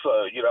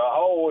also, I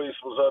always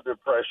was under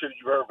impression,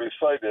 you heard me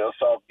say this,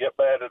 I'll get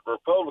mad at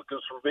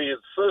Republicans for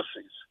being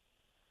sissies.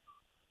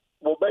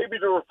 Well, maybe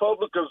the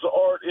Republicans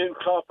aren't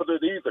incompetent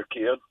either,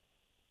 kid.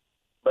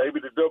 Maybe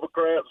the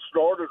Democrats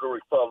started the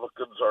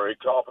Republicans are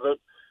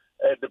incompetent,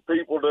 and the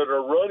people that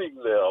are running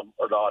them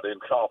are not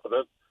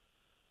incompetent.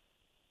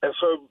 And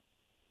so,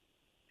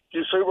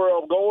 you see where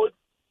I'm going?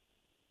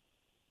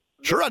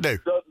 Sure I do.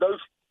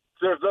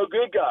 There's no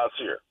good guys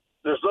here.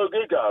 There's no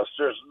good guys.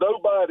 There's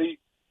nobody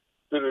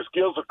that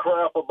gives a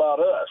crap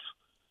about us.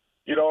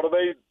 You know what I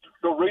mean?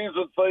 The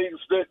reason things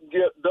didn't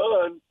get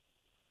done,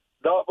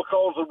 not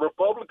because of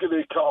Republican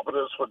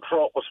incompetence when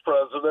Trump was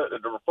president and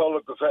the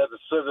Republicans had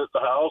the Senate and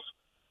the House,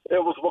 it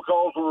was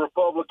because of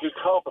Republican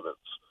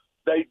competence.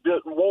 They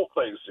didn't want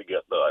things to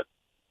get done.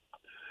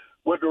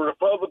 When the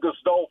Republicans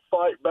don't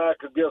fight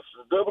back against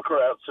the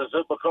Democrats, is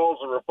it because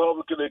of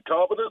Republican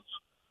incompetence,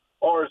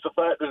 or is the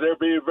fact that they're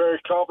being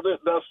very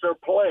competent and that's their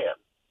plan?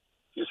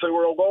 You see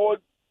where I'm going?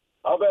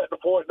 I'm at the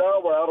point point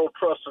now where I don't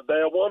trust a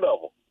damn one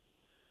of them.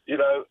 You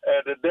know,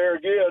 and then there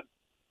again,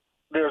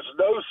 there's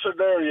no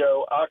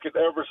scenario I could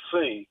ever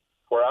see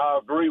where I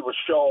agree with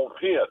Sean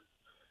Penn.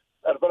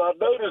 But I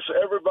notice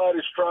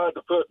everybody's trying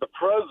to put the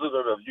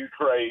president of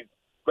Ukraine,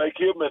 make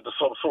him into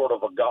some sort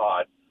of a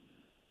god.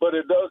 But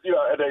it does, you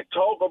know, and they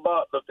talk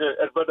about but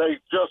they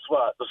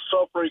justify the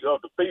suffering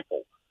of the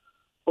people.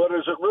 But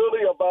is it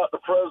really about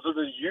the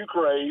president of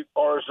Ukraine,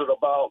 or is it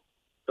about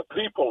the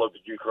people of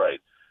Ukraine?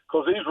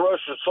 Because these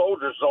Russian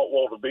soldiers don't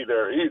want to be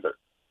there either.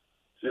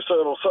 You see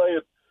what I'm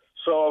saying?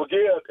 So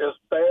again, it's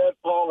bad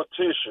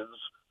politicians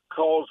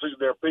causing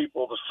their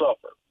people to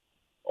suffer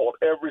on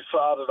every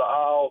side of the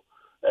aisle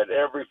and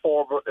every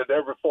form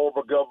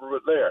of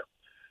government there.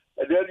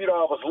 And then, you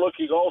know, I was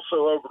looking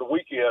also over the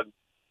weekend.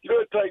 You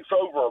know, it takes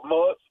over a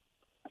month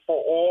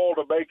for oil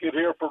to make it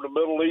here from the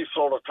Middle East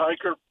on a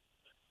tanker.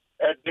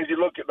 And then you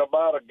look at the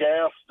amount of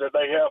gas that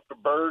they have to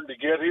burn to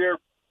get here.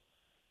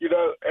 You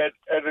know,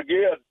 and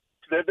again,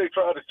 then they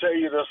try to tell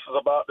you this is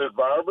about the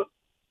environment.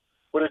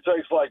 But it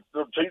takes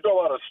you know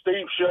about a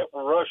steamship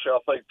from Russia, I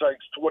think,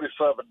 takes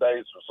 27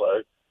 days or so.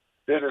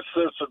 Then it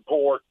sits in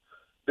port.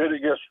 Then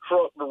it gets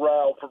trucked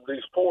around from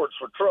these ports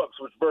for trucks,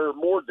 which burn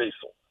more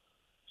diesel.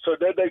 So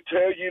then they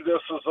tell you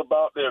this is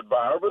about the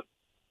environment.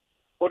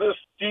 Well,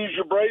 just use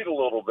your brain a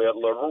little bit,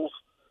 liberals,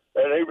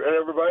 and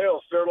everybody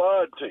else. They're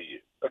lying to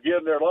you.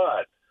 Again, they're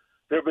lying.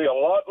 There'd be a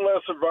lot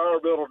less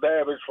environmental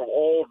damage from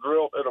oil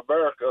drilled in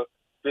America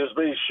that's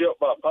being shipped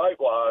by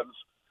pipelines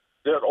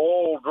than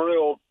oil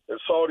drilled in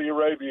Saudi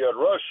Arabia and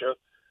Russia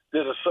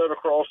that is sent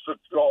across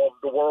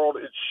the world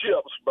in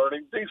ships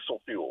burning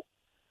diesel fuel.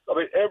 I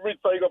mean,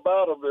 everything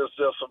about them is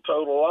just a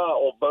total lie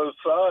on both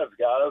sides,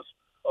 guys.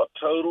 A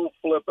total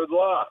flipping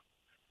lie.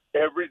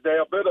 Every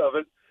damn bit of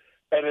it.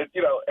 And it,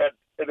 you know, and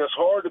it's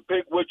hard to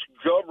pick which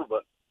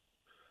government.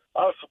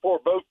 I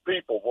support both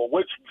people. Well,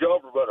 which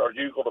government are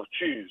you going to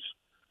choose?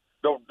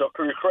 The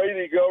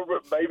Ukrainian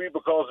government, maybe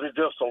because they're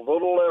just a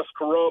little less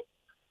corrupt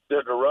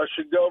than the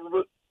Russian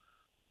government.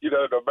 You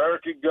know, the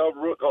American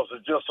government, because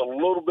it's just a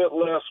little bit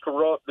less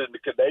corrupt than the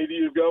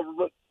Canadian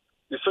government.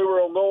 You see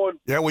where I'm going?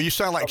 Yeah, well, you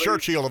sound like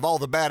Churchill. Of all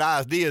the bad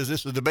ideas,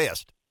 this is the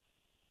best.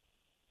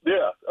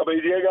 Yeah, I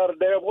mean, you ain't got a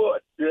damn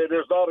what. Yeah,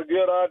 there's not a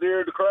good idea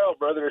in the crowd,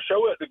 brother. They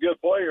show it a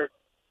good player.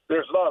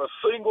 There's not a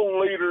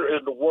single leader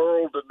in the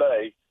world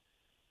today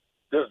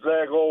that's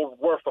daggone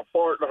worth a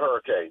fart in a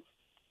hurricane.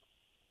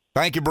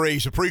 Thank you,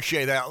 Breeze.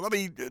 Appreciate that. Let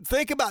me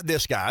think about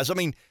this, guys. I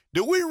mean,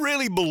 do we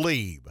really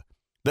believe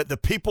that the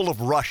people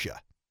of Russia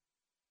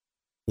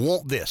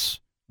want this?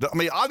 I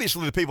mean,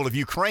 obviously the people of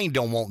Ukraine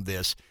don't want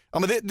this. I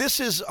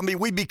mean,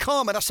 we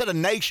become, and I said a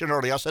nation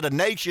earlier, I said a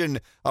nation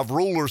of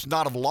rulers,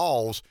 not of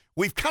laws.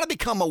 We've kind of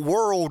become a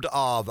world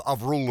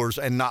of rulers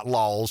and not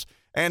laws.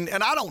 And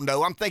I don't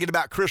know. I'm thinking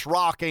about Chris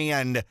Rock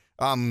and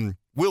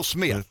Will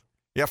Smith,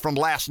 from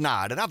last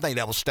night. And I think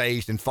that was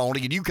staged and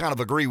phony. And you kind of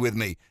agree with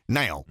me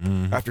now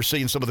after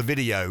seeing some of the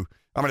video.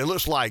 I mean, it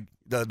looks like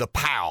the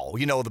POW,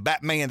 you know,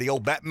 the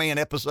old Batman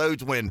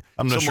episodes when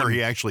I'm not sure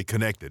he actually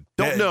connected.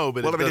 Don't know,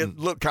 but it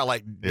looked kind of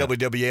like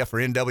WWF or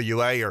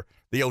NWA or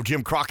the old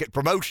Jim Crockett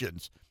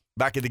Promotions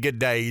back in the good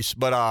days.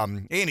 But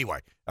anyway,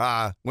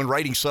 when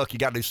ratings suck, you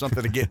got to do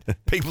something to get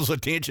people's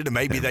attention, and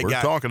maybe we're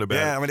talking about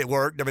it. I mean, it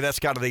worked. I mean, that's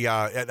kind of the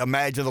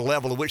imagine the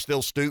level at which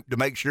they'll stoop to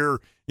make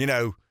sure, you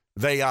know,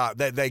 they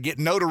get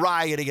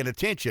notoriety and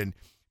attention.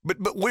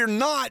 But we're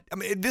not. I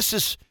mean, this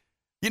is,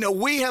 you know,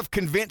 we have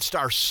convinced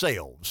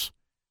ourselves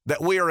that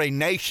we are a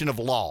nation of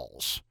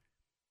laws.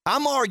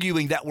 I'm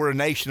arguing that we're a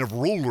nation of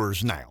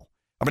rulers now.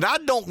 I mean, I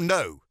don't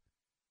know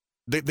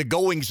the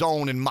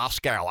goings-on in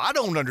Moscow. I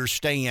don't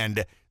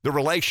understand the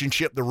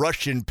relationship the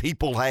Russian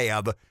people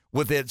have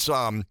with its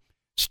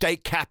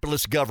state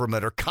capitalist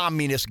government or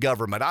communist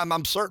government.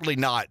 I'm certainly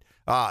not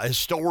a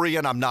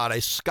historian. I'm not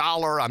a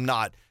scholar. I've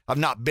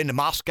not been to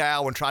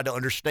Moscow and tried to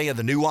understand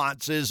the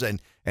nuances and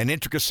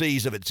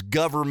intricacies of its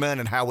government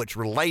and how it's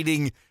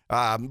relating.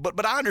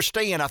 But I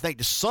understand, I think,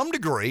 to some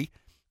degree,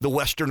 the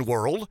Western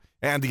world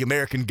and the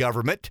American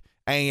government.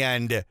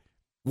 And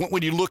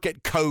when you look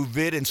at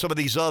COVID and some of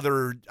these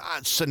other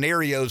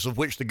scenarios of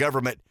which the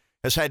government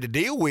has had to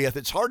deal with,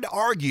 it's hard to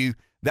argue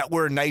that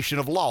we're a nation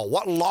of law.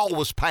 What law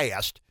was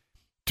passed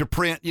to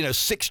print, you know,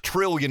 $6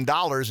 trillion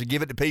and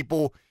give it to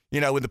people, you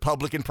know, in the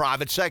public and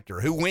private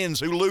sector? Who wins,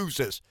 who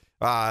loses?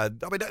 I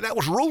mean, that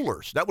was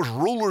rulers. That was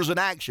rulers in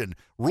action,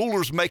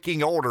 rulers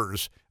making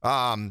orders.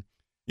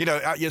 You know,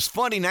 it's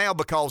funny now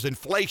because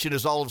inflation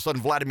is all of a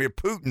sudden Vladimir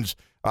Putin's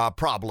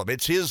problem.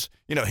 It's his,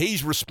 you know,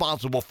 he's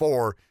responsible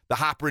for the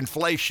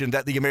hyperinflation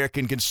that the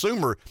American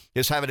consumer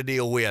is having to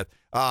deal with.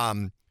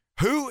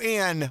 Who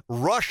in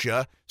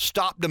Russia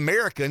stopped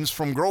Americans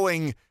from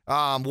growing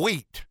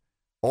wheat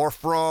or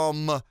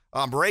from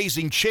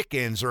raising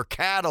chickens or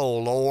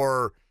cattle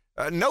or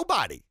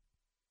nobody?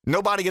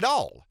 Nobody at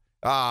all.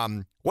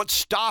 What's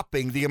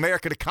stopping the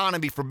American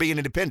economy from being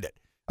independent?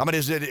 I mean,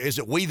 is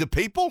it we the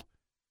people?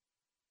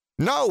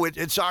 No,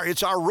 it's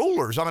our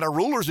rulers. I mean, our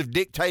rulers have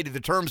dictated the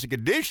terms and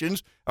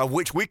conditions of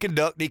which we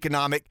conduct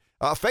economic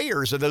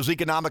affairs, and those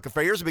economic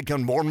affairs have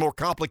become more and more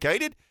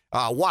complicated.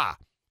 Why?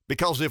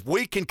 Because if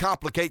we can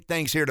complicate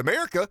things here in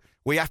America,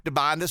 we have to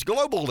buy in this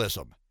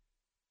globalism.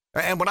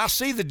 And when I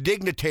see the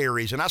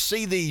dignitaries and I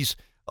see these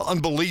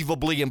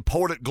unbelievably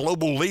important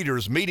global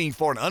leaders meeting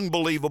for an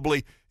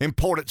unbelievably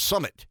important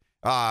summit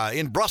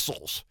in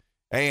Brussels,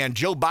 and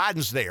Joe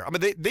Biden's there. I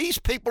mean, these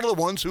people are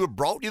the ones who have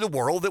brought you the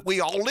world that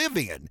we all live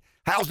in.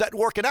 How's that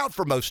working out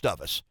for most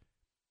of us?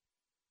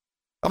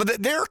 I mean,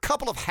 there are a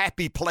couple of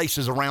happy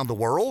places around the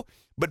world,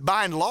 but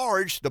by and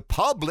large, the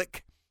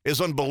public is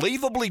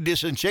unbelievably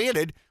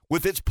disenchanted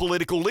with its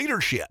political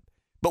leadership.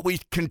 But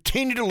we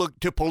continue to look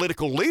to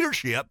political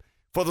leadership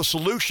for the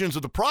solutions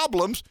of the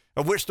problems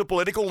of which the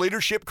political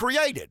leadership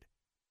created.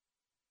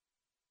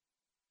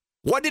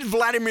 What did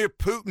Vladimir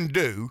Putin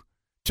do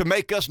to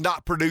make us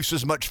not produce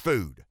as much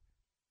food?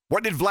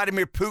 What did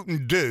Vladimir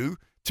Putin do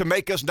to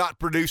make us not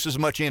produce as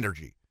much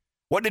energy?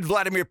 What did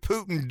Vladimir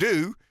Putin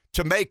do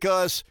to make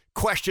us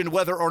question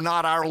whether or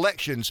not our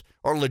elections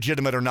are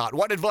legitimate or not?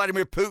 What did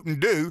Vladimir Putin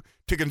do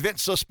to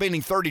convince us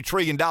spending $30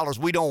 trillion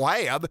we don't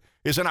have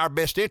is in our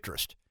best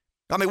interest?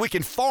 I mean, we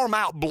can farm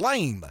out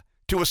blame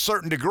to a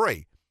certain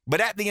degree,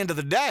 but at the end of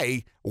the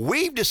day,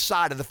 we've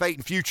decided the fate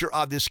and future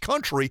of this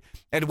country,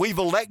 and we've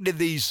elected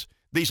these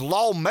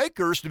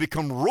lawmakers to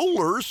become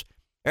rulers.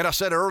 And I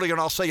said earlier,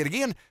 and I'll say it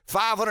again,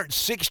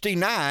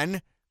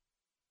 569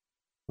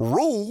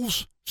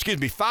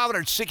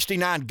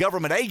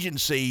 government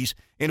agencies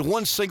in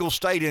one single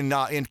state in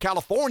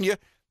California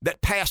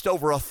that passed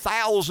over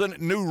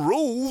 1,000 new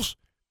rules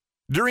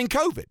during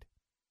COVID.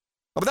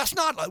 But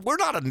we're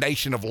not a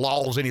nation of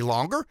laws any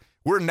longer.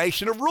 We're a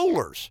nation of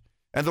rulers.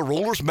 And the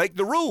rulers make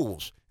the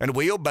rules. And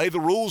we obey the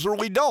rules or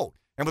we don't.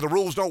 And when the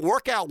rules don't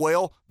work out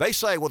well, they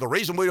say, well, the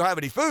reason we don't have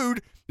any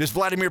food is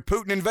Vladimir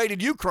Putin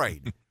invaded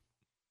Ukraine.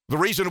 The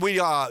reason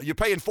you're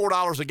paying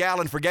 $4 a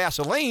gallon for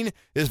gasoline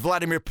is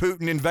Vladimir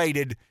Putin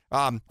invaded.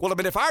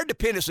 If our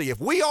dependency, if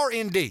we are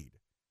indeed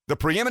the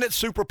preeminent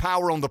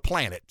superpower on the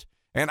planet,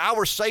 and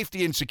our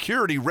safety and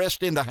security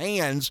rest in the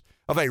hands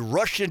of a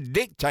Russian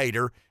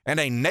dictator and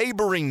a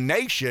neighboring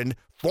nation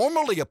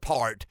formerly a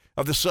part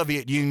of the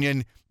Soviet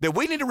Union, then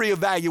we need to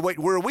reevaluate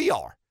where we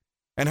are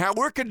and how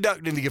we're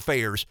conducting the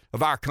affairs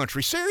of our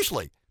country.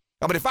 Seriously.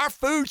 I mean, if our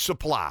food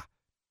supply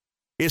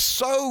is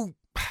so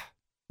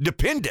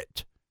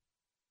dependent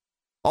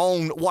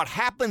on what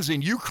happens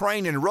in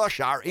Ukraine and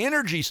Russia, our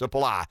energy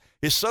supply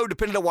is so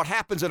dependent on what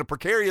happens in a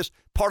precarious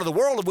part of the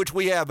world of which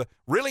we have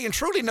really and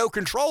truly no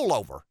control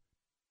over,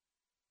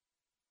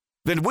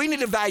 then we need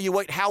to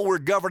evaluate how we're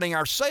governing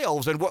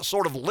ourselves and what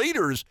sort of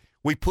leaders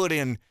we put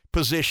in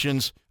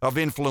positions of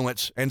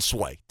influence and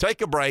sway.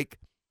 Take a break.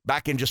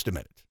 Back in just a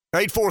minute.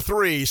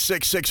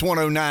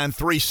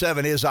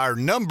 843-6610937 is our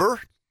number.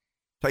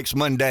 Takes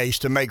Mondays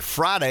to make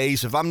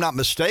Fridays. If I'm not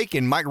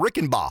mistaken, Mike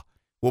Reichenbach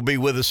will be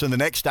with us in the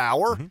next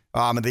hour.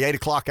 At the 8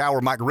 o'clock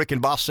hour, Mike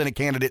Reichenbach, Senate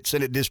candidate,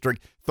 Senate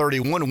District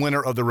 31,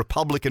 winner of the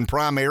Republican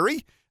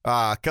primary.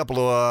 A couple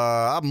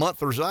of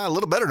a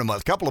little better than a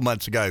month, a couple of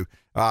months ago,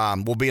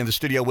 will be in the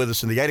studio with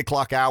us in the 8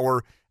 o'clock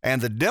hour.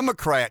 And the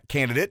Democrat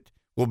candidate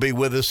will be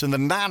with us in the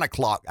 9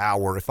 o'clock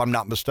hour, if I'm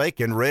not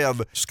mistaken. Rev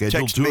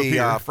texted me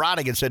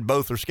Friday and said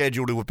both are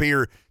scheduled to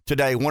appear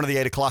today, one in the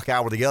 8 o'clock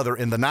hour, the other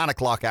in the 9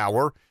 o'clock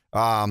hour.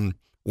 One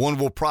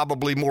will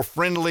probably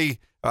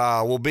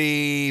will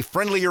be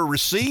friendlier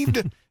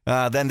received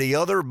than the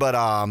other, but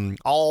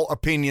all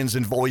opinions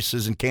and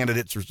voices and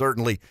candidates are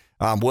certainly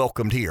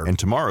welcomed here. And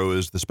tomorrow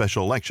is the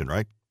special election,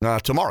 right?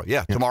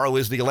 Tomorrow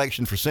is the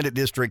election for Senate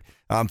District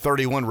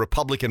 31,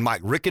 Republican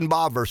Mike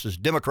Reichenbach versus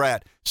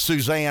Democrat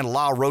Suzanne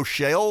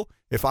Larochelle,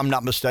 if I'm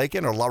not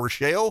mistaken, or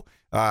Larochelle.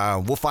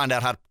 We'll find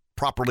out how to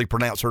properly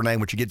pronounce her name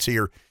when she gets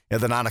here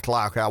at the 9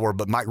 o'clock hour,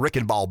 but Mike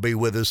Reichenbach will be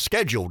with us,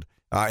 scheduled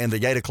in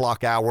the 8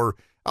 o'clock hour.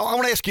 I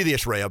want to ask you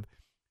this, Reb.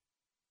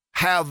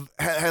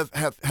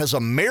 Has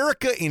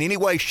America in any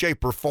way,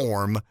 shape, or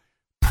form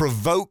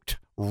provoked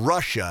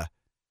Russia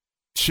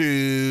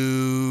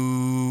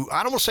to,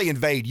 I don't want to say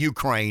invade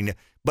Ukraine,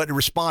 but to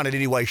respond in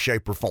any way,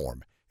 shape, or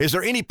form? Is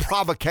there any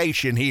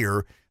provocation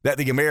here that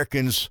the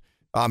Americans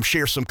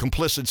share some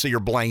complicity or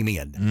blame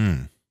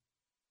in?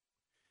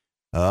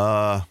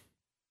 Well,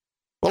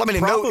 I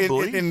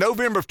mean, in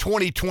November of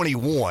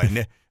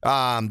 2021,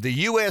 the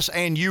U.S.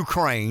 and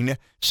Ukraine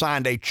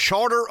signed a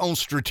charter on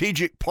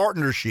strategic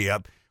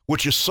partnership,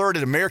 which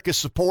asserted America's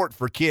support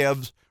for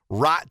Kiev's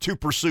right to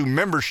pursue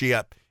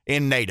membership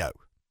in NATO.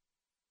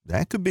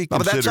 That could be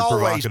considered that's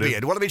always provocative.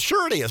 been. Well, I mean,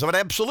 sure it is. I mean,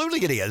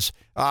 absolutely it is.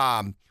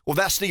 Well,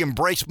 that's the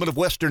embracement of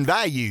Western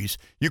values.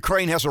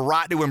 Ukraine has a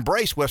right to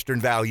embrace Western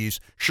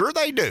values. Sure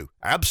they do.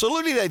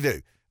 Absolutely they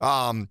do.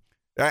 And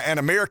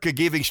America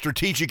giving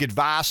strategic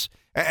advice,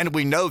 and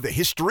we know the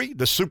history,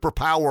 the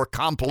superpower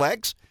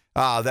complex,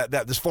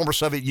 that this former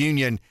Soviet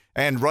Union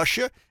and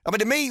Russia. I mean,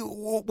 to me,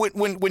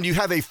 when you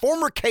have a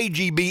former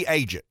KGB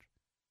agent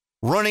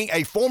running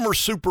a former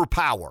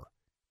superpower,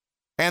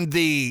 and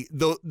the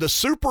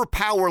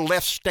superpower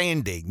left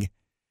standing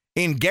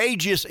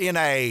engages in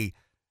a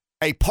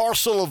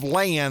parcel of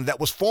land that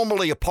was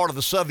formerly a part of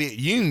the Soviet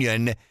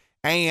Union,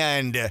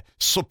 and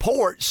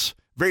supports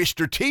very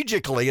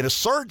strategically and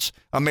asserts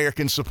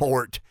American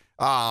support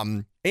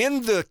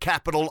in the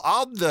capital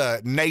of the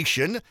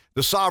nation,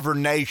 the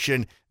sovereign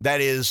nation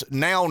that is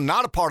now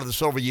not a part of the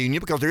Soviet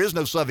Union because there is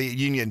no Soviet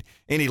Union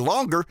any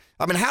longer.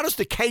 I mean, how does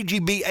the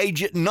KGB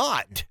agent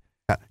not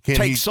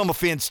take some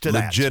offense to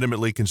that?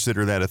 Legitimately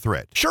consider that a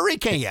threat? Sure he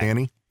can. Can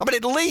he? I mean,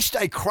 at least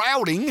a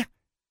crowding.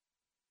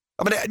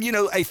 I mean,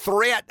 a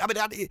threat. I mean,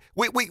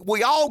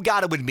 we all got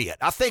to admit,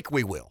 I think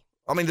we will.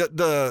 I mean,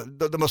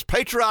 the most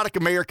patriotic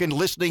American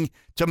listening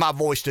to my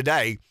voice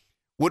today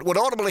would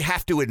ultimately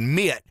have to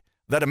admit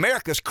that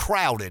America's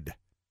crowded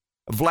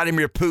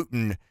Vladimir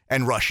Putin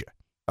and Russia.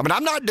 I mean,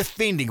 I'm not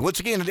defending. Once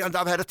again,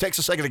 I've had a text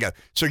a second ago.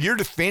 So you're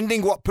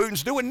defending what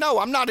Putin's doing? No,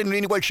 I'm not in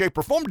any way, shape,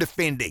 or form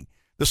defending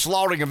the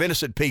slaughtering of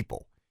innocent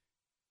people.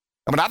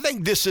 I mean, I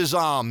think this is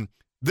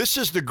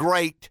the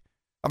great.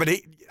 I mean,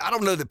 I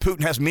don't know that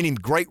Putin has many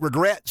great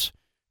regrets,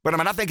 but I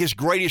mean, I think his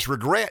greatest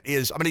regret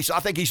is. I mean,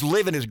 I think he's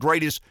living his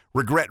greatest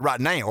regret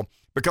right now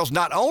because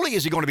not only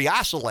is he going to be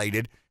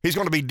isolated, he's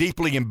going to be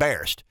deeply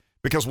embarrassed.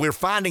 Because we're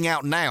finding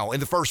out now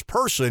in the first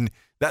person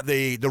that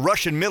the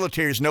Russian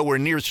military is nowhere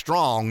near as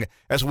strong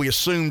as we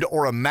assumed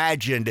or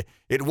imagined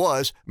it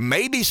was.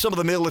 Maybe some of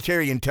the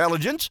military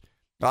intelligence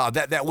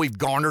that we've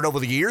garnered over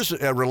the years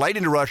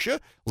relating to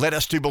Russia led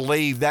us to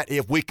believe that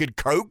if we could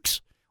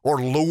coax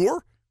or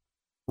lure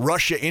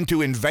Russia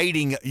into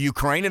invading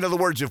Ukraine, in other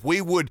words, if we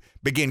would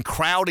begin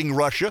crowding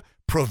Russia,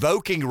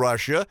 provoking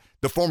Russia,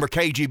 the former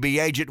KGB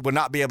agent would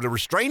not be able to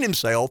restrain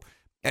himself,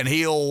 and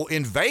he'll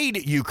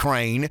invade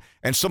Ukraine.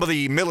 And some of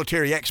the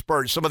military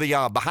experts, some of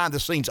the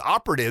behind-the-scenes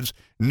operatives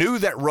knew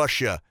that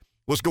Russia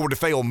was going to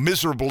fail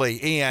miserably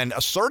in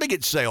asserting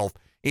itself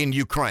in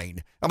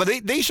Ukraine. I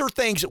mean, these are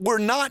things, we're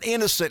not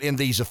innocent in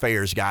these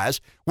affairs,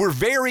 guys. We're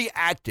very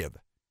active.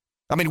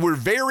 I mean, we're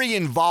very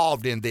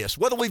involved in this,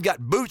 whether we've got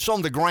boots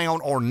on the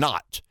ground or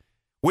not.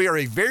 We are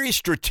a very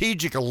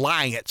strategic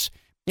alliance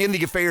in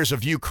the affairs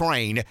of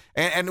Ukraine.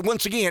 And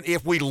once again,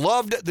 if we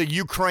loved the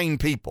Ukraine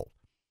people,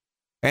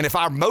 and if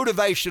our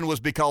motivation was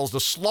because the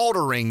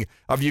slaughtering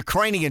of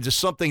Ukrainians is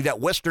something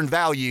that Western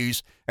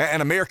values and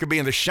America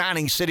being the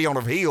shining city on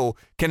a hill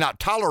cannot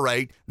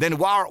tolerate, then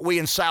why aren't we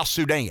in South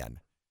Sudan?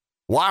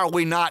 Why are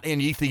we not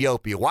in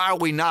Ethiopia? Why are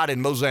we not in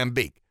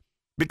Mozambique?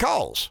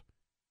 Because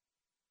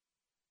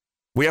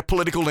we have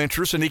political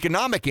interests and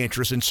economic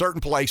interests in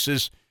certain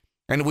places,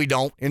 and we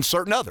don't in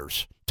certain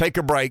others. Take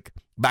a break.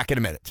 Back in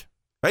a minute.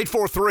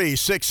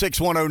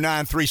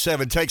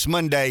 843-661-0937 takes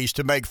Mondays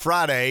to make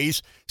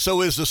Fridays.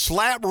 So is the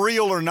slap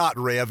real or not,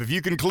 Rev? Have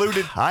you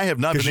concluded? I have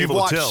not been able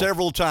to tell. Because you've watched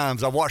several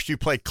times. I've watched you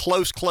pay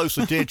close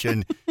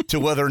attention to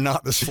whether or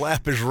not the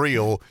slap is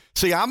real.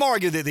 See, I'm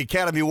arguing that the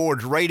Academy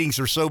Awards ratings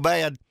are so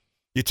bad.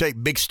 You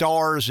take big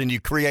stars and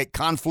you create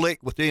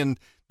conflict within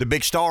the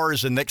big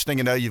stars, and next thing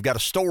you know, you've got a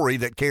story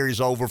that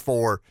carries over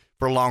for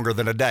longer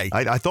than a day.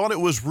 I thought it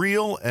was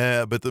real,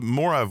 but the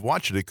more I've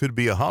watched it, it could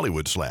be a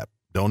Hollywood slap.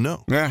 Don't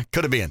know. Yeah,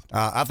 could have been.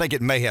 I think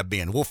it may have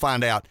been. We'll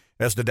find out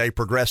as the day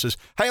progresses.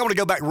 Hey, I want to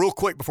go back real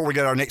quick before we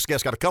get our next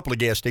guest. Got a couple of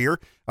guests here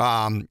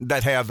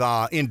that have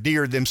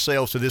endeared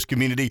themselves to this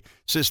community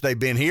since they've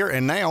been here,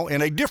 and now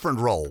in a different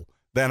role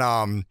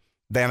than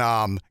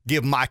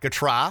give Mike a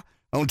try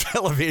on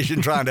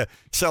television trying to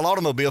sell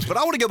automobiles. But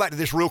I want to go back to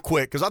this real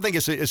quick because I think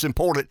it's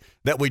important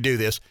that we do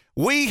this.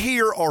 We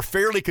here are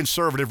fairly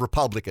conservative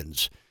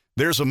Republicans.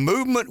 There's a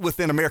movement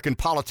within American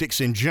politics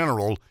in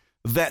general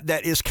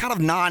that is kind of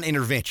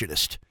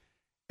non-interventionist.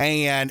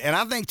 And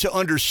I think to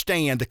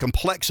understand the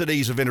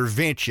complexities of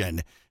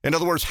intervention, in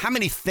other words, how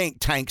many think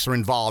tanks are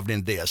involved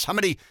in this? How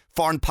many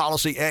foreign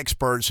policy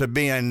experts have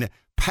been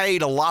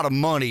paid a lot of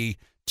money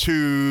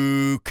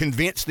to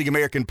convince the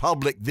American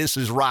public this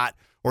is right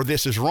or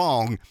this is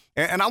wrong?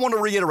 And I want to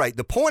reiterate,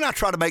 the point I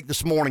tried to make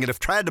this morning and have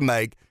tried to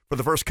make for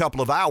the first couple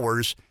of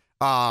hours,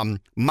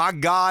 my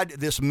God,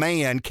 this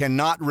man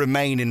cannot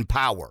remain in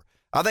power.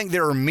 I think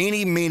there are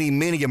many, many,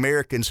 many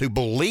Americans who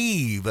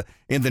believe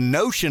in the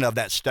notion of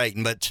that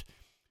statement,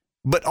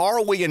 but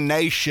are we a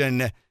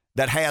nation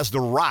that has the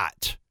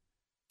right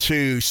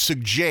to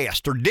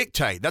suggest or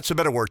dictate, that's a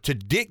better word, to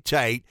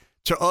dictate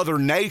to other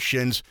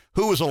nations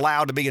who is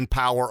allowed to be in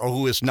power or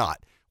who is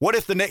not? What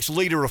if the next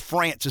leader of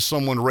France is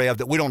someone, Rev,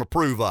 that we don't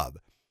approve of?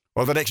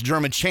 Or the next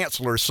German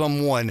chancellor is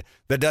someone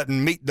that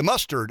doesn't meet the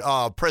mustard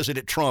of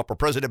President Trump or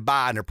President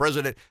Biden or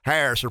President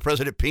Harris or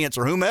President Pence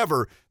or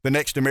whomever the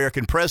next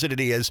American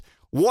president is?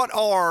 What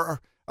are,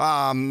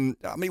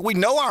 we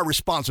know our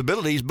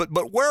responsibilities, but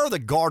where are the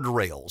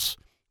guardrails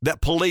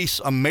that police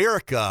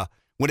America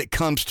when it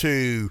comes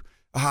to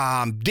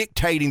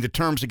dictating the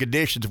terms and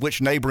conditions of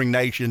which neighboring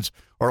nations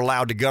are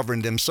allowed to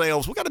govern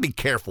themselves? We've got to be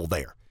careful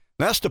there.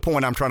 That's the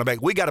point I'm trying to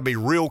make. We got to be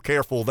real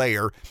careful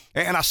there.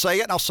 And I say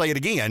it, and I'll say it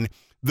again.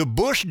 The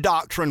Bush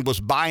doctrine was,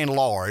 by and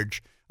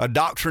large, a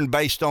doctrine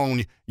based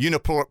on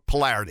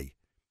unipolarity.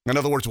 In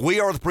other words,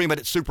 we are the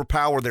preeminent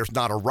superpower. There's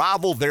not a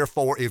rival.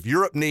 Therefore, if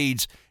Europe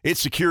needs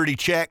its security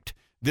checked,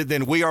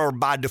 then we are,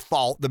 by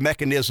default, the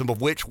mechanism of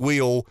which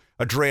will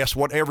address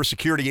whatever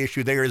security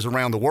issue there is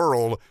around the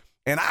world.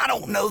 And I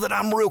don't know that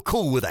I'm real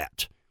cool with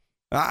that.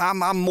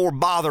 I'm more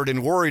bothered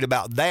and worried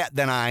about that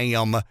than I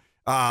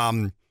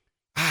am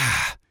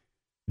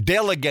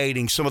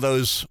delegating some of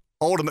those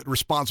ultimate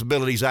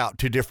responsibilities out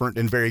to different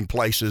and varying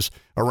places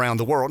around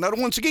the world. Now,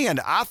 once again,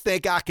 I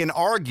think I can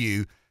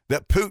argue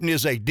that Putin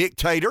is a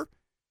dictator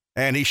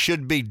and he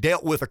should be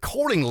dealt with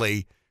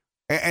accordingly,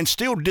 and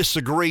still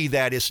disagree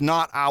that it's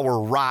not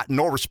our right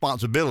nor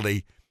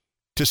responsibility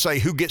to say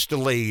who gets to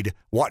lead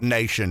what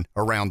nation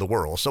around the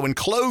world. So in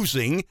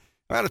closing,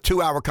 I had a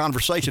 2-hour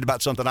conversation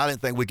about something I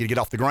didn't think we could get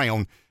off the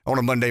ground on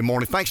a Monday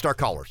morning. Thanks to our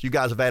callers. You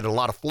guys have added a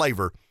lot of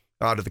flavor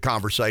to the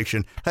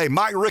conversation. Hey,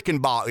 Mike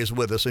Reichenbach is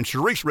with us, and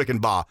Sharice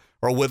Reichenbach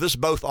are with us.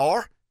 Both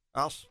are.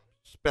 I'll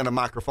spin a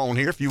microphone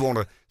here if you want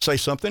to say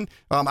something.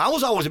 I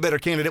was always a better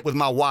candidate with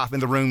my wife in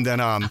the room than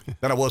I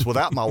was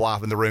without my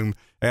wife in the room.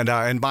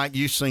 And Mike,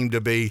 you seem to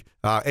be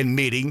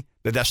admitting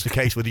that that's the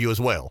case with you as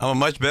well. I'm a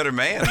much better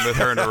man with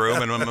her in the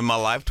room, and in my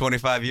life,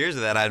 25 years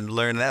of that, I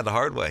learned that the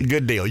hard way.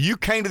 Good deal. You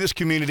came to this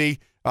community,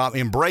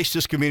 embraced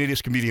this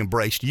community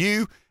embraced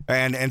you,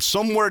 and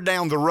somewhere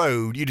down the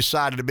road, you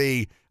decided to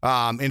be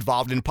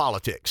involved in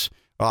politics.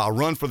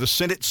 Run for the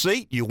Senate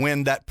seat. You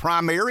win that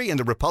primary, in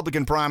the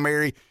Republican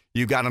primary.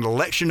 You got an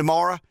election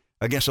tomorrow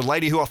against a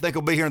lady who I think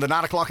will be here in the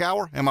 9 o'clock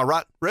hour. Am I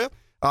right, Rev?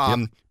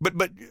 Yep.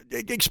 But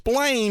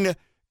explain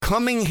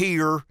coming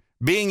here,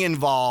 being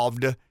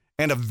involved,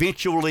 and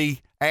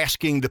eventually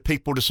asking the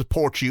people to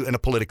support you in a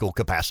political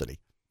capacity.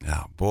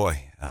 Oh,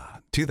 boy.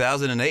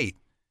 2008.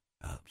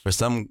 For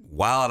some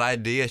wild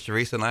idea,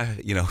 Sharice and I,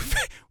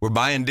 we're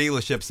buying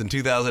dealerships in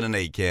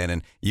 2008, Ken,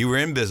 and you were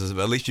in business,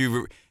 but at least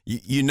you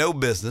know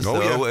business. Oh,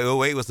 so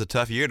yeah. 08 was a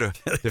tough year to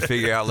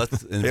figure out,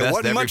 let's invest it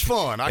wasn't much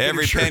fun.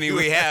 every penny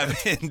we have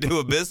into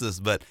a business.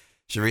 But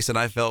Sharice and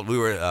I felt we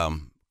were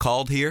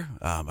called here.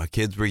 Our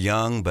kids were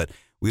young, but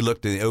we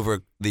looked over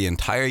the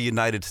entire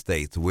United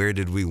States. Where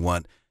did we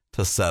want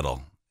to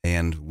settle?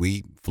 And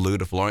we flew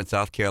to Florence,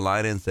 South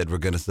Carolina, and said, we're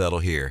going to settle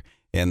here.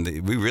 And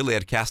we really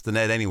had cast the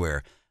net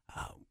anywhere.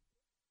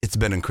 It's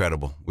been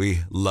incredible. We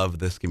love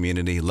this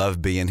community,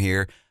 love being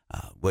here.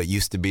 What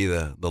used to be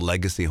the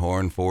legacy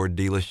Horn Ford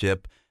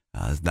dealership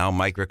is now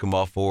Mike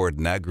Reichenbach Ford,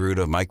 and that grew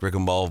to Mike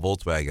Reichenbach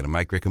Volkswagen and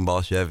Mike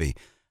Reichenbach Chevy.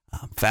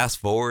 Fast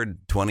forward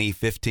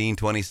 2015,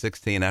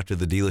 2016, after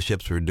the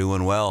dealerships were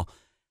doing well,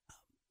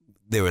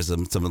 there was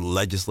some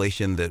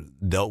legislation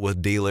that dealt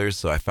with dealers,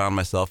 so I found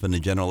myself in the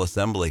General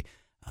Assembly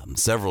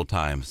several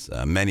times,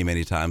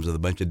 many times, with a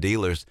bunch of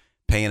dealers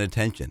paying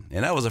attention.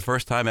 And that was the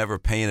first time ever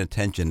paying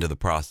attention to the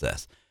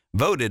process.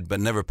 Voted, but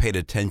never paid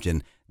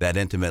attention that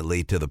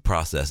intimately to the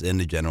process in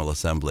the General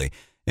Assembly,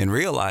 and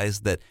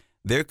realized that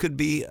there could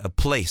be a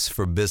place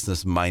for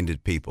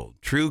business-minded people.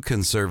 True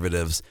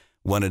conservatives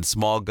wanted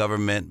small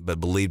government, but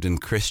believed in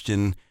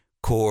Christian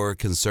core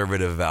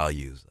conservative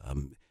values.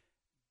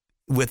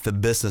 With the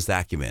business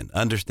acumen,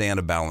 understand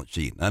a balance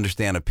sheet,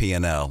 understand a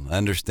P&L,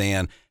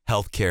 understand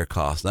healthcare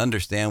costs,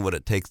 understand what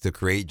it takes to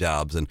create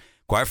jobs, and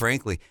quite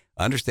frankly,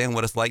 understand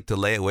what it's like to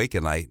lay awake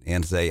at night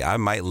and say, I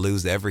might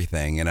lose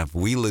everything. And if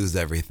we lose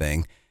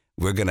everything,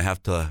 we're going to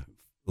have to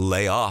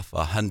lay off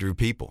 100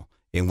 people,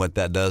 and what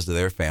that does to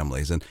their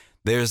families. And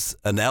there's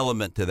an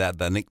element to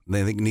that I think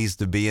needs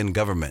to be in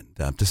government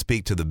to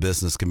speak to the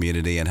business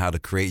community and how to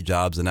create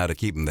jobs and how to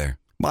keep them there.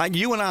 Mike,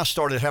 you and I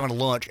started having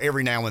lunch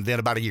every now and then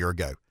about a year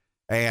ago.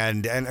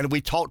 And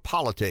we talked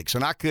politics,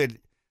 and I could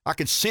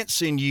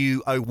sense in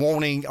you a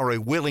wanting or a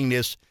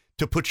willingness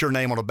to put your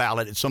name on a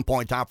ballot at some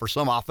point in time for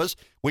some office.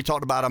 We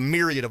talked about a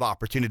myriad of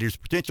opportunities,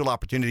 potential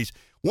opportunities.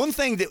 One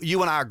thing that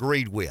you and I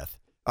agreed with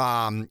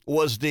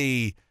was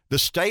the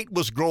state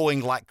was growing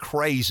like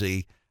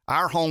crazy.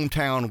 Our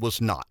hometown was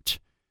not.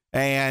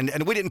 And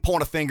we didn't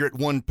point a finger at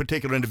one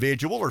particular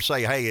individual or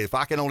say, hey, if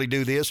I can only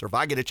do this or if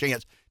I get a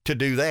chance to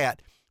do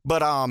that.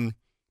 But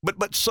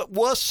so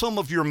was some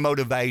of your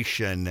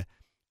motivation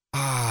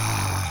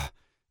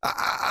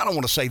I don't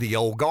want to say the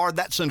old guard.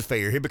 That's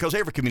unfair here because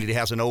every community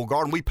has an old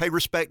guard, and we pay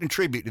respect and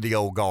tribute to the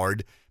old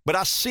guard. But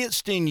I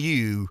sensed in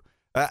you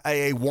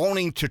a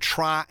wanting to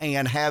try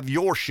and have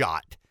your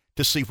shot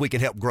to see if we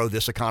can help grow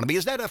this economy.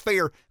 Is that a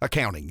fair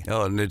accounting?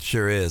 Oh, and it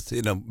sure is.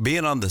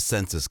 Being on the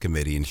Census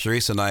Committee, and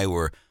Sharice and I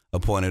were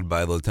appointed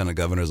by the Lieutenant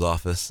Governor's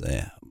office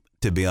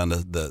to be on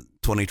the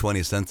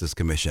 2020 Census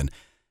Commission.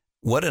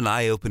 What an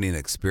eye-opening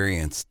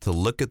experience to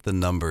look at the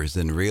numbers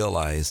and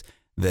realize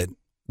that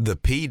the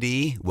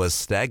PD was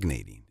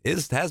stagnating.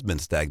 It has been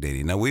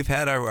stagnating. Now, we've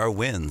had our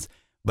wins,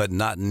 but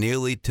not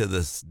nearly to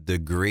the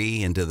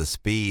degree and to the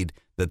speed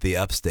that the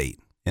upstate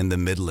and the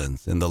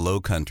Midlands and the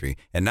Low Country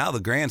and now the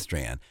Grand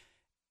Strand.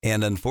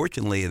 And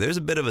unfortunately, there's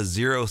a bit of a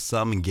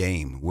zero-sum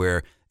game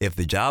where if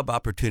the job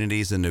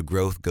opportunities and the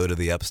growth go to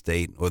the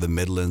upstate or the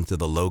Midlands to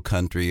the Low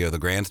Country or the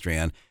Grand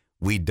Strand,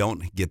 we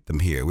don't get them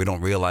here. We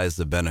don't realize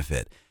the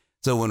benefit.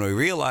 So when we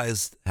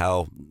realized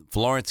how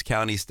Florence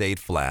County stayed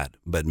flat,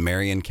 but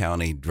Marion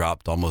County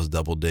dropped almost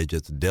double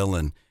digits,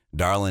 Dillon,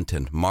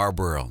 Darlington,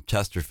 Marlboro,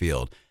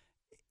 Chesterfield,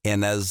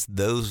 and as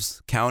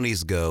those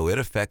counties go, it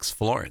affects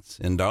Florence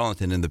and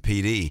Darlington and the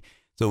PD.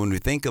 So when we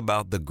think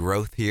about the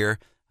growth here,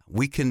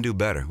 we can do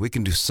better. We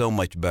can do so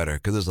much better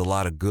because there's a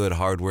lot of good,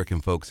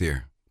 hardworking folks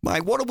here.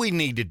 Mike, what do we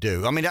need to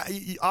do? I mean,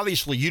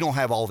 obviously you don't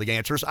have all the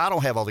answers. I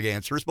don't have all the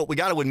answers, but we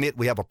got to admit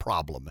we have a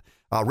problem.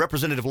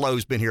 Representative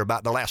Lowe's been here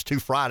about the last 2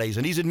 Fridays,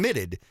 and he's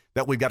admitted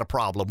that we've got a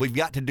problem. We've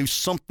got to do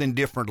something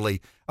differently.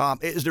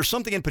 Is there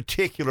something in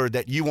particular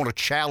that you want to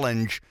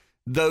challenge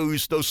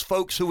those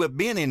folks who have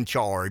been in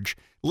charge?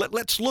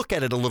 Let's look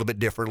at it a little bit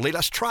differently.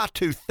 Let's try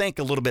to think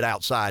a little bit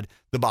outside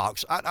the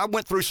box. I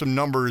went through some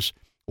numbers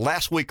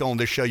last week on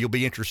this show you'll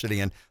be interested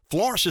in.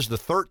 Florence is the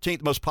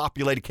 13th most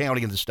populated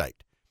county in the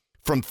state.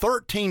 From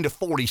 13 to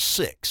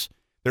 46,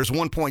 there's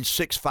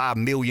 1.65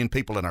 million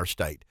people in our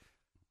state.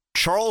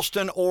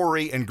 Charleston,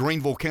 Horry, and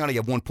Greenville County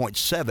have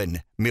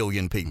 1.7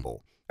 million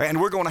people.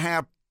 And we're going to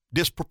have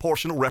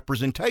disproportionate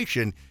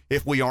representation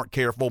if we aren't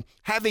careful.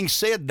 Having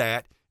said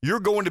that,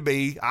 you're going to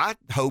be, I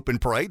hope and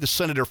pray, the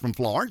senator from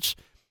Florence.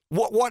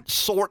 What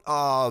sort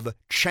of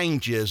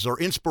changes or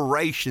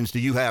inspirations do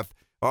you have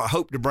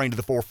hope to bring to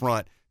the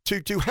forefront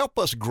to help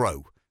us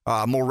grow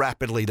more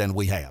rapidly than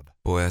we have?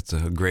 Boy, that's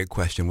a great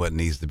question. What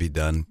needs to be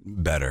done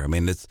better? I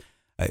mean,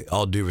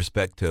 all due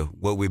respect to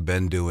what we've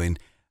been doing.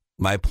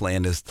 My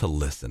plan is to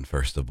listen,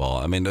 first of all.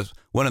 I mean, that's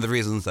one of the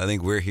reasons I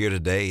think we're here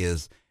today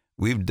is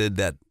we did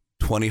that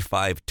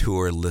 25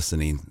 tour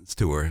listening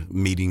tour,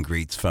 meet and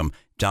greets from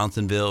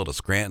Johnsonville to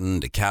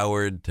Scranton to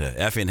Coward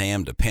to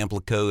Effingham to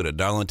Pamplico to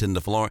Darlington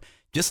to Florence.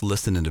 Just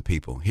listening to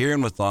people,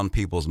 hearing what's on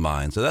people's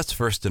minds. So that's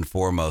first and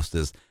foremost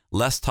is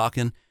less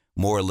talking,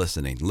 more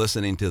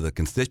listening to the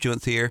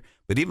constituents here,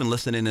 but even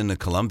listening into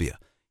Columbia,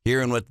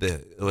 hearing what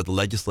the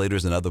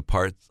legislators in other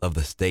parts of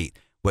the state,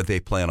 what they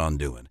plan on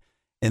doing.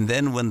 And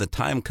then when the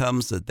time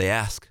comes that they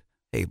ask,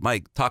 hey,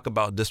 Mike, talk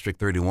about District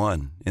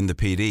 31 in the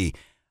PD,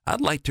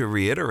 I'd like to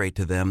reiterate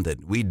to them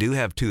that we do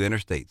have 2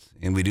 interstates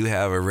and we do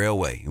have a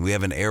railway and we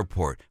have an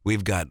airport.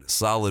 We've got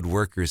solid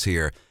workers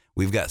here.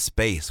 We've got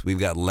space. We've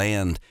got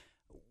land.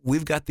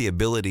 We've got the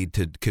ability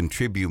to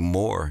contribute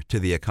more to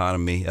the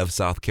economy of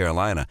South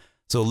Carolina.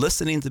 So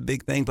listening is a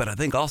big thing, but I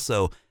think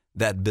also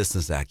that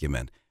business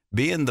acumen,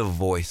 being the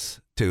voice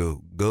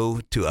to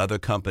go to other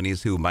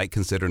companies who might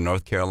consider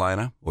North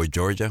Carolina or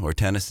Georgia or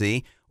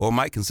Tennessee or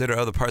might consider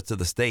other parts of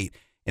the state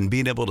and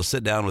being able to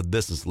sit down with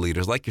business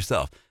leaders like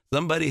yourself,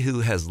 somebody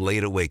who has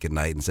laid awake at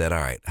night and said, all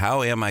right,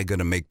 how am I going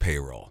to make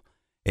payroll?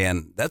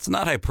 And that's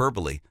not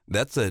hyperbole.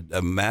 That's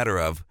a matter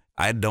of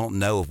I don't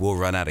know if we'll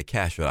run out of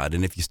cash or not.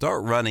 And if you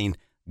start running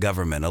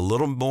government a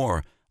little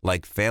more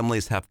like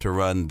families have to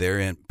run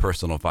their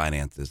personal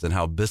finances and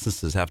how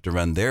businesses have to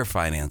run their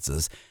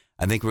finances,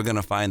 I think we're going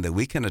to find that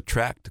we can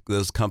attract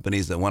those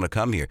companies that want to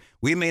come here.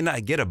 We may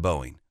not get a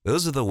Boeing.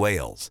 Those are the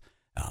whales.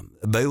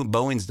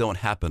 Boeings don't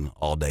happen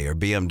all day or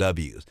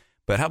BMWs.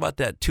 But how about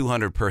that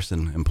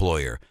 200-person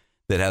employer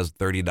that has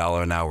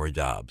 $30 an hour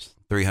jobs,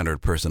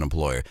 300-person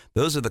employer?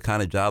 Those are the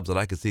kind of jobs that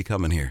I could see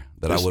coming here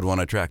that I would want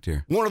to attract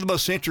here. One of the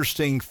most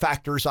interesting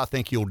factors I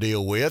think you'll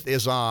deal with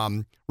is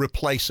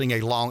replacing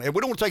and we don't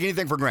want to take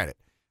anything for granted.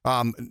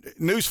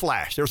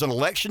 Newsflash, there's an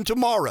election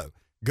tomorrow.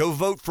 Go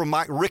vote for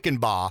Mike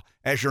Reichenbach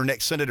as your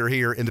next senator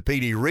here in the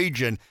PD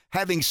region.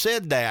 Having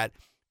said that,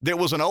 there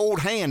was an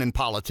old hand in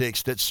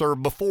politics that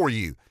served before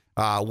you.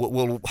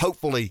 Will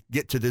hopefully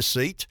get to this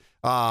seat.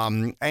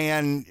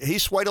 And he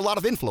swayed a lot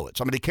of influence.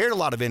 I mean, he carried a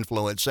lot of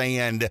influence.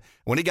 And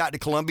when he got to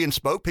Columbia and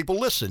spoke, people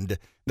listened.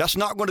 That's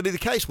not going to be the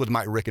case with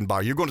Mike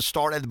Reichenbach. You're going to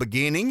start at the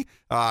beginning,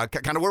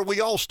 kind of where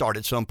we all start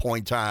at some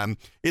point in time.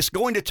 It's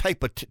going to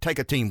take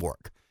a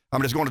teamwork. I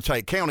mean, it's going to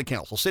take county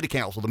council, city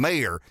council, the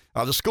mayor,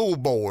 the school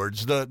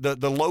boards,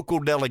 the local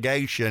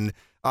delegation.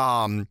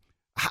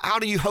 How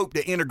do you hope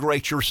to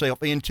integrate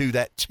yourself into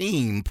that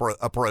team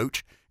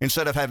approach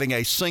instead of having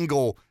a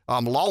single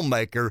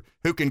lawmaker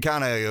who can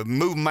kind of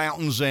move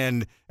mountains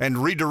and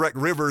redirect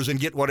rivers and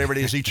get whatever it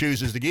is he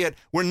chooses to get?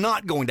 We're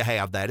not going to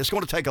have that. It's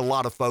going to take a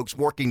lot of folks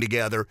working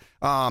together.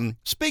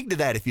 Speak to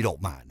that if you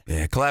don't mind.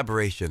 Yeah,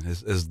 collaboration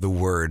is the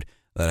word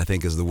that I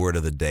think is the word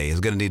of the day. It's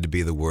going to need to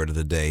be the word of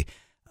the day.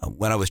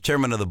 When I was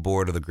chairman of the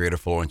board of the Greater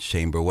Florence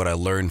Chamber, what I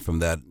learned from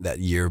that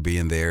year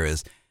being there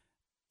is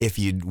if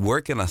you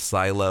work in a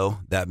silo,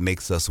 that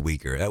makes us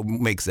weaker. That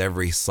makes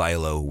every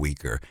silo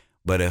weaker.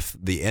 But if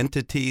the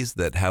entities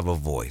that have a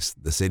voice,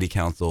 the city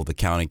council, the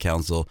county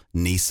council,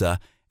 NISA,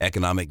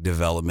 economic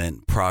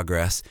development,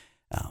 progress,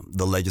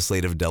 the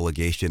legislative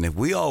delegation, if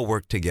we all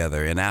work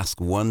together and ask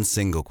one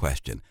single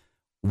question,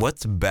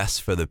 what's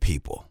best for the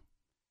people?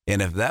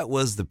 And if that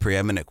was the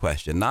preeminent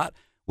question, not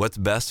what's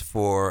best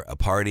for a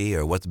party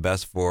or what's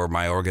best for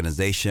my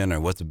organization or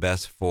what's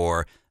best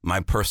for my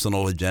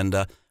personal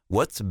agenda,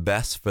 what's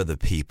best for the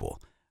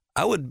people?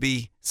 I would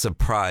be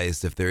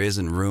surprised if there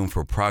isn't room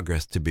for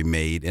progress to be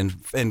made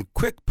and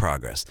quick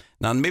progress.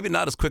 Now, maybe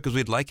not as quick as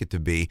we'd like it to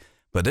be,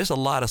 but there's a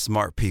lot of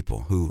smart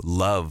people who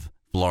love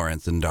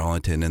Florence and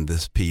Darlington and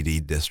this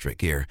PD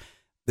district here.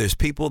 There's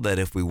people that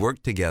if we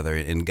worked together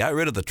and got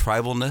rid of the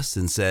tribalness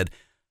and said,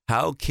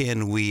 how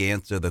can we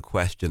answer the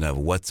question of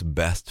what's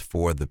best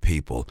for the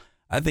people?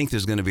 I think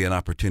there's going to be an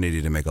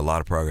opportunity to make a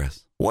lot of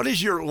progress. What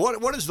is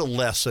the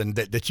lesson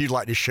that you'd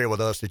like to share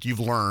with us that you've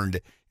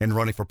learned in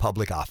running for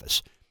public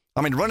office?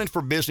 I mean, running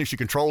for business, you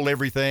control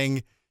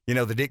everything. You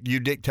know, you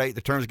dictate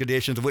the terms and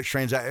conditions of which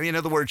transaction. In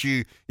other words,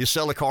 you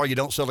sell a car, you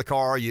don't sell a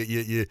car.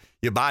 You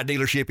buy a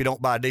dealership, you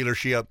don't buy a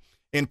dealership.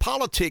 In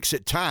politics,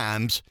 at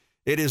times,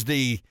 it is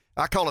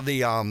I call it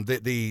the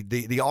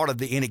art of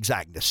the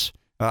inexactness.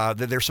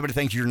 There's so many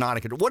things you're not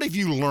in control. What have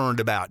you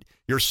learned about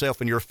yourself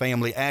and your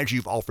family as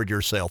you've offered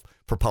yourself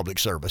for public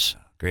service?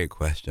 Great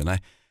question.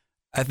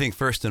 I think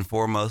first and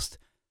foremost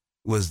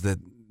was that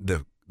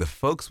the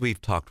folks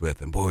we've talked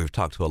with, and boy, we've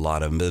talked to a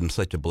lot of them, been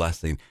such a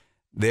blessing.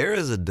 There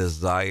is a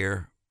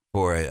desire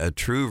for a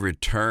true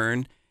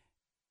return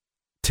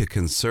to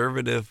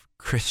conservative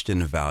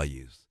Christian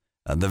values,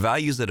 the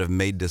values that have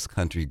made this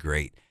country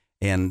great.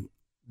 And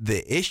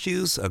the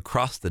issues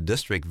across the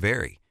district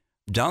vary.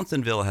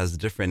 Johnsonville has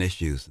different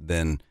issues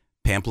than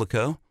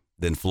Pamplico,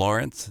 than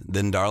Florence,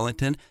 than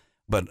Darlington.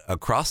 But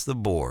across the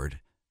board,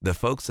 the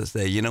folks that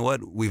say, you know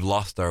what, we've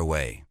lost our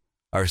way.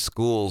 Our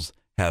schools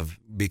have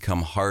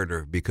become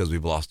harder because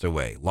we've lost our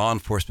way. Law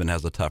enforcement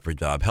has a tougher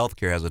job.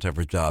 Healthcare has a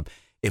tougher job.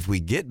 If we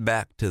get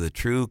back to the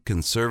true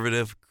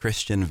conservative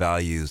Christian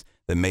values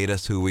that made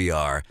us who we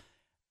are,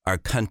 our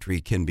country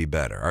can be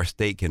better. Our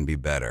state can be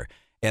better.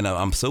 And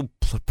I'm so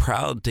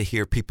proud to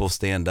hear people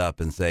stand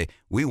up and say,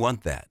 we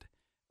want that.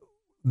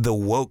 The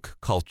woke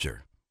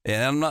culture.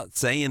 And I'm not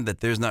saying that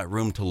there's not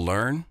room to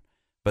learn,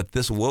 but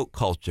this woke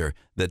culture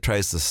that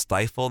tries to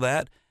stifle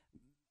that,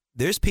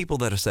 there's people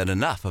that have said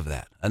enough of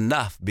that.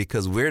 Enough,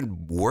 because we're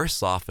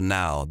worse off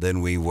now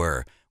than we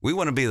were. We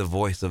want to be the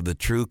voice of the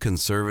true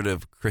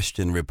conservative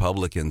Christian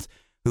Republicans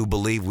who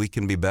believe we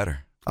can be better.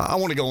 I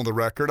want to go on the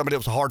record. I mean, it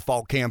was a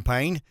hard-fought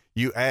campaign.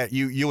 You and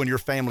your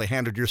family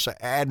handled yourself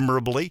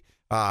admirably,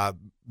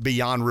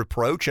 beyond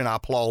reproach, and I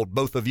applaud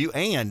both of you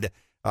and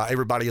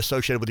everybody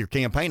associated with your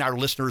campaign. Our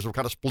listeners were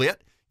kind of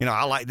split. You know,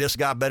 I like this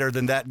guy better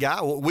than that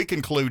guy. We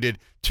concluded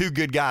two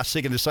good guys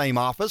seeking the same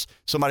office.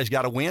 Somebody's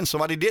got to win.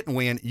 Somebody didn't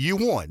win. You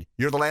won.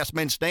 You're the last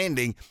man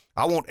standing.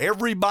 I want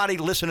everybody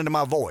listening to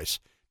my voice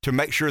to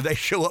make sure they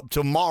show up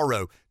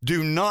tomorrow.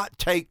 Do not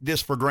take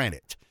this for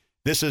granted.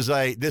 This is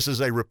a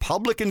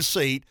Republican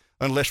seat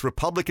unless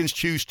Republicans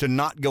choose to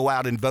not go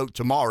out and vote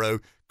tomorrow.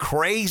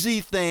 Crazy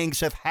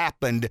things have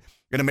happened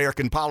in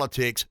American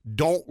politics.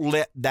 Don't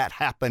let that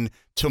happen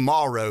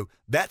tomorrow.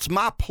 That's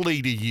my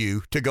plea to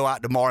you, to go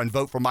out tomorrow and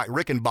vote for Mike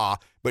Reichenbach,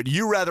 but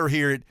you rather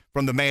hear it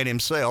from the man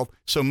himself.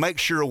 So make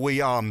sure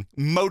we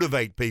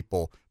motivate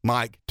people,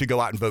 Mike, to go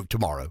out and vote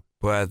tomorrow.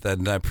 Well,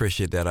 I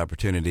appreciate that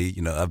opportunity.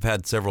 You know, I've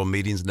had several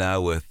meetings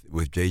now with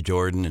Jay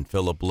Jordan and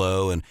Philip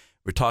Lowe, and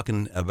we're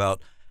talking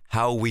about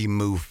how we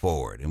move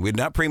forward. And we're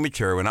not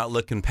premature. We're not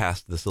looking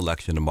past this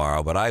election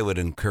tomorrow, but I would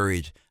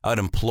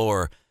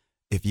implore,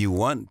 if you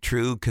want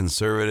true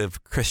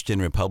conservative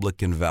Christian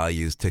Republican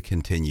values to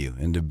continue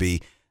and to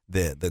be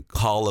the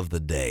call of the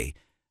day,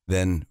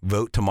 then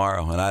vote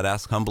tomorrow. And I'd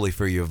ask humbly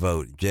for your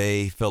vote.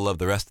 Jay, Philip,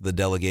 the rest of the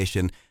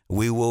delegation,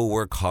 we will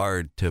work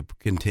hard to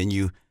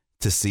continue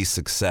to see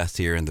success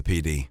here in the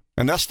PD.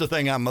 And that's the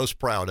thing I'm most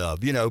proud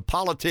of. You know,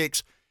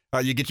 politics,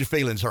 you get your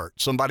feelings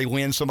hurt. Somebody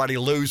wins, somebody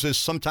loses.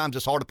 Sometimes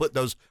it's hard to put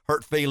those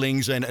hurt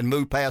feelings and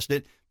move past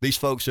it. These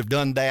folks have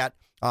done that.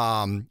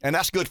 And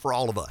that's good for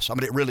all of us. I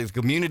mean, it really, the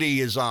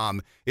community is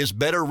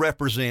better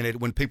represented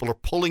when people are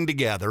pulling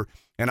together.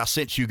 And I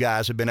sense you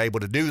guys have been able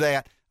to do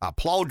that. I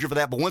applaud you for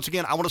that. But once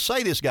again, I want to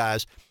say this,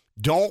 guys,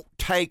 don't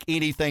take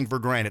anything for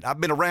granted.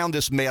 I've been around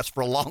this mess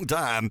for a long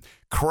time.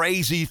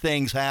 Crazy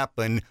things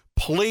happen.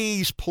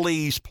 Please,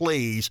 please,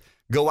 please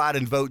go out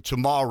and vote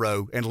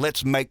tomorrow. And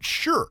let's make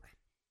sure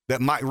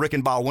that Mike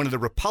Reichenbach winning the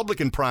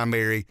Republican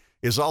primary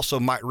is also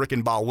Mike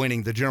Reichenbach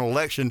winning the general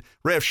election.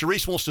 Rev,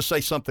 Sharice wants to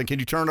say something. Can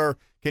you turn her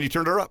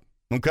up?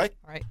 Okay.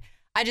 All right.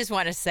 I just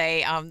want to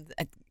say,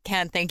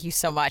 Ken, thank you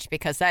so much,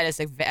 because that is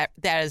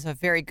a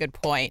very good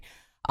point.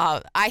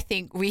 I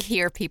think we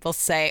hear people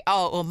say,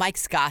 oh, well,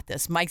 Mike's got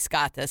this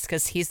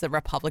because he's the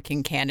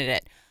Republican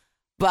candidate.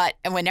 But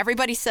when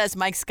everybody says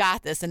Mike's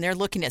got this and they're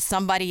looking at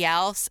somebody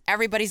else,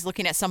 everybody's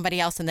looking at somebody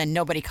else, and then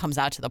nobody comes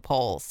out to the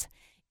polls.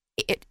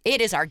 It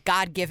is our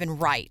God-given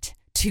right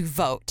to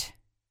vote.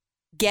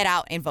 Get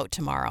out and vote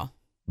tomorrow.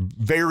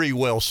 Very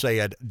well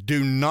said.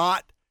 Do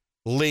not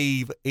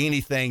leave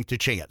anything to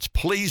chance.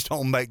 Please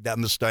don't make that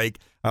mistake.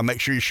 Make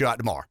sure you show out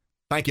tomorrow.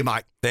 Thank you,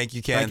 Mike. Thank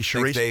you, Ken. Thank you,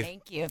 Sharice. Thanks, Dave.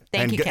 Thank you.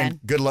 Thank you, Ken. And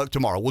good luck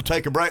tomorrow. We'll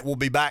take a break. We'll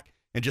be back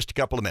in just a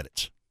couple of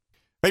minutes.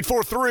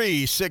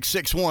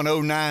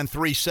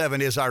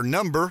 843-661-0937 is our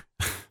number.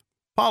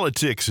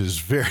 Politics is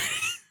very...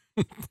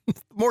 The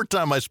more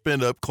time I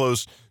spend up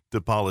close to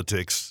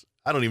politics,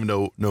 I don't even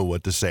know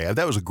what to say.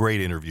 That was a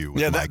great interview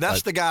with Mike.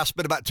 That's the guy I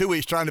spent about 2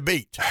 weeks trying to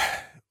beat.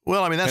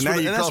 Well, I mean, that's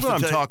what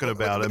I'm talking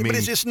about. But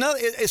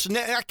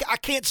I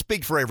can't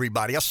speak for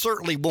everybody. I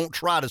certainly won't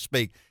try to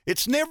speak.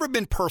 It's never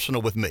been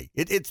personal with me.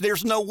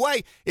 There's no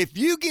way. If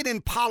you get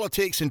in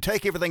politics and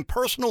take everything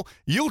personal,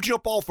 you'll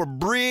jump off a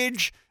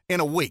bridge in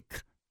a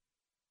week.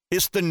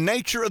 It's the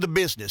nature of the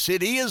business.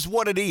 It is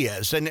what it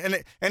is,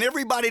 and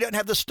everybody doesn't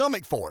have the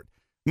stomach for it.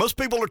 Most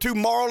people are too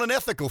moral and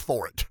ethical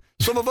for it.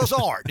 Some of us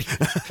aren't.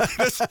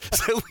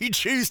 So we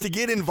choose to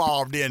get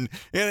involved in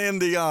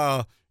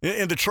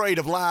the trade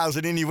of lies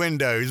and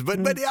innuendos. But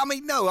I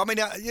mean, no. I mean,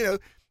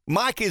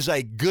 Mike is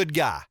a good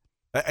guy,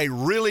 a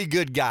really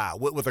good guy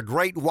with a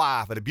great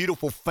wife and a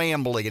beautiful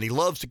family, and he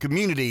loves the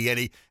community, and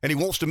he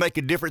wants to make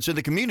a difference in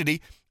the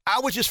community. I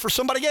was just for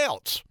somebody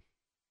else.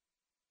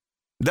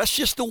 That's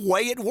just the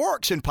way it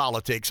works in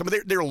politics. I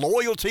mean, there are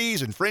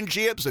loyalties and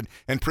friendships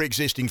and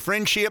pre-existing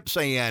friendships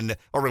and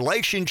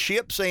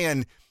relationships,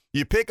 and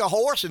you pick a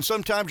horse, and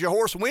sometimes your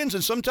horse wins,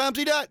 and sometimes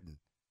he doesn't.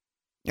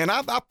 And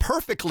I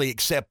perfectly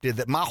accepted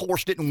that my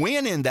horse didn't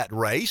win in that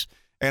race,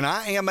 and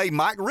I am a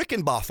Mike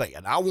Reichenbach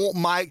fan. I want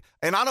Mike,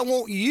 and I don't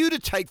want you to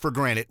take for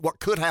granted what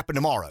could happen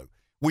tomorrow.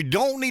 We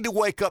don't need to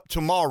wake up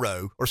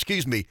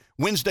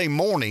Wednesday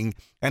morning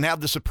and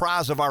have the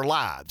surprise of our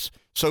lives.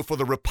 So for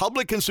the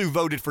Republicans who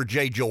voted for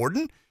Jay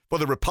Jordan, for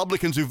the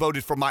Republicans who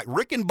voted for Mike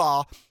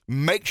Reichenbach,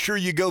 make sure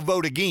you go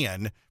vote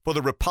again for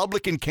the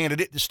Republican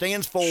candidate that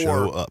stands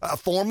for a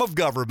form of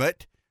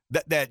government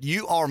that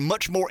you are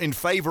much more in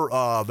favor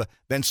of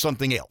than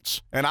something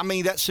else. And I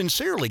mean that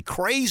sincerely.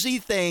 Crazy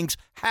things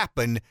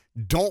happen.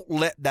 Don't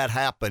let that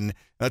happen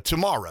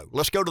tomorrow.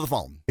 Let's go to the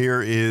phone.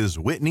 Here is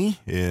Whitney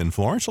in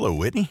Florence. Hello,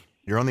 Whitney.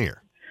 You're on the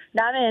air.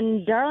 I'm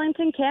in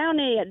Darlington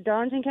County at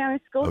Darlington County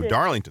School District.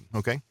 Darlington.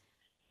 Okay.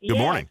 Good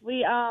morning.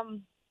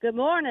 Good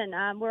morning.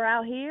 We're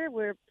out here.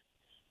 We're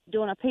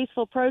doing a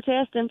peaceful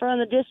protest in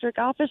front of the district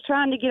office,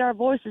 trying to get our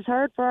voices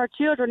heard for our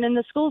children in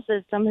the school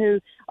system who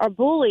are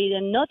bullied,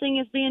 and nothing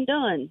is being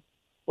done.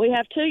 We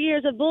have 2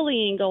 years of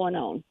bullying going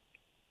on.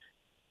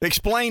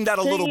 Explain that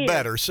a little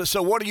better.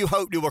 So what do you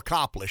hope to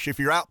accomplish if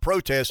you're out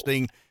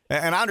protesting?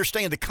 And I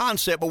understand the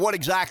concept, but what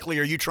exactly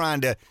are you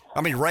trying to,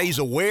 raise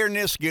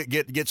awareness,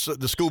 get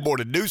the school board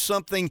to do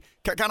something?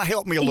 Kind of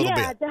help me a little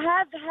bit.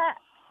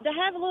 To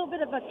have a little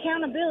bit of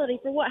accountability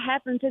for what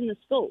happens in the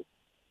school.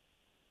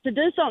 To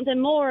do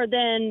something more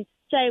than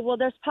say, well,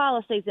 there's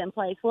policies in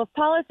place. Well, if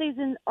policies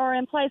are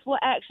in place, what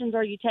actions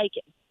are you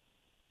taking?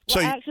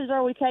 What actions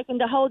are we taking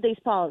to hold these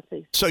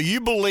policies? So you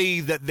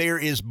believe that there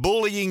is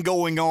bullying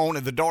going on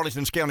in the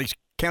Darlington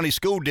County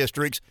school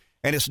districts,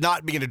 and it's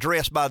not being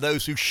addressed by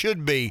those who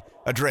should be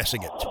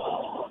addressing it?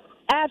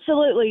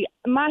 Absolutely.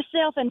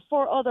 Myself and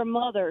 4 other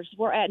mothers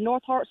were at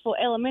North Hartsville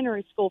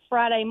Elementary School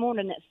Friday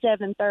morning at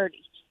 7:30,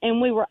 and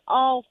we were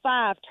all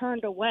 5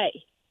 turned away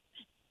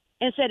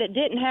and said it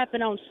didn't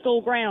happen on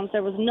school grounds.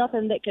 There was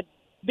nothing that could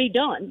be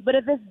done. But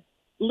if it's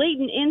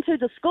leading into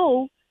the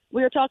school,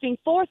 we are talking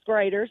 4th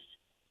graders,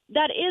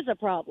 that is a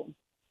problem.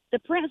 The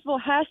principal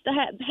has to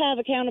have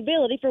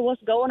accountability for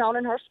what's going on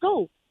in her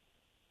school.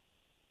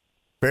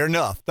 Fair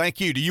enough.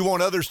 Thank you. Do you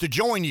want others to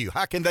join you?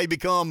 How can they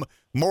become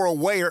more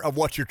aware of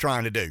what you're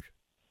trying to do?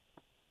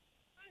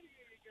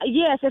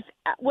 Yes.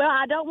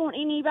 I don't want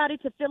anybody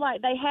to feel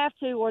like they have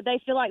to, or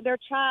they feel like their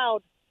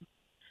child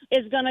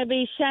is going to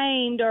be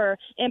shamed or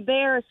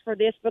embarrassed for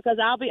this, because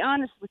I'll be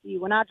honest with you,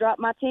 when I dropped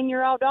my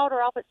 10-year-old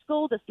daughter off at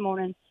school this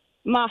morning,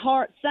 my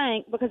heart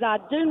sank because I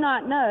do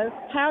not know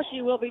how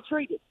she will be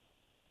treated.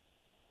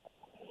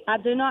 I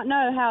do not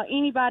know how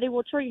anybody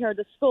will treat her at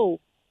the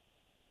school.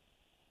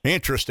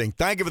 Interesting.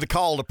 Thank you for the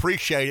call.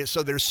 Appreciate it.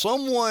 So there's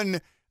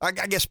someone, I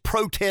guess,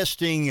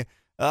 protesting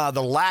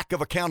the lack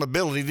of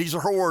accountability. These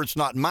are her words,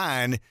 not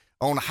mine,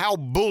 on how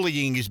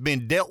bullying has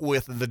been dealt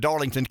with in the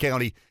Darlington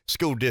County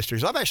school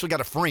districts. I've actually got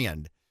a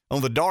friend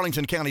on the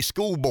Darlington County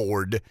School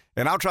Board,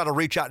 and I'll try to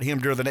reach out to him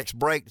during the next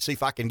break to see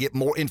if I can get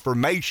more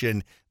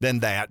information than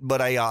that.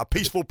 But a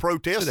peaceful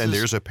protest. And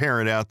there's a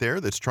parent out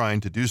there that's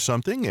trying to do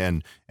something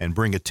and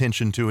bring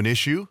attention to an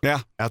issue.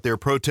 Yeah. Out there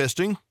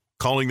protesting,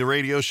 calling the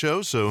radio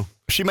show. So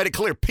she made it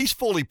clear,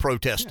 peacefully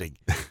protesting.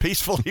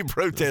 Peacefully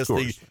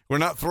protesting. We're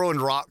not throwing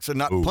rocks and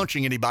not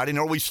punching anybody,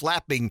 nor are we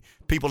slapping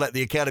people at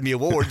the Academy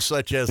Awards,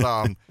 such as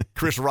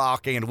Chris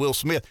Rock and Will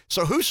Smith.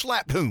 So who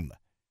slapped whom?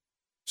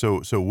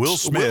 So Will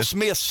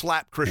Smith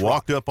slapped Chris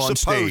walked Rock, up on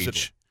supposedly.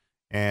 Stage,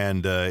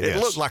 and it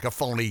looked like a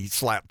phony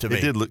slap to me.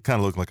 It did kind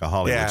of look like a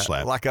Hollywood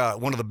slap, like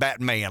one of the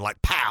Batman,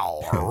 like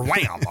pow or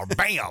wham or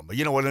bam.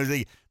 You know, when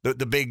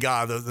the big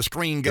guy, the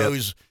screen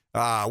goes.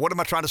 What am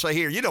I trying to say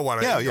here? You know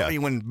what I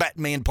mean? When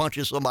Batman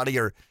punches somebody,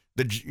 or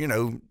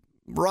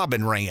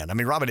Robin ran. I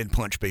mean, Robin didn't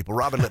punch people.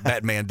 Robin let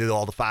Batman do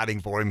all the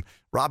fighting for him.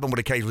 Robin would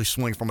occasionally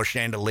swing from a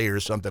chandelier or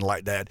something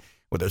like that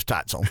with those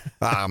tights on,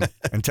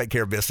 and take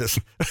care of business.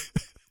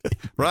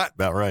 Right?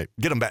 About right.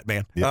 Get him,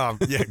 Batman. Yeah.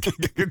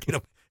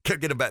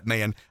 Get him,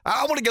 Batman.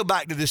 I want to go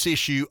back to this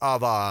issue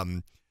of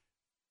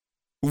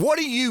what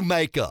do you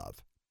make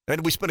of?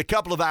 And we spent a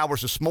couple of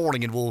hours this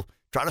morning, and we'll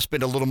try to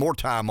spend a little more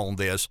time on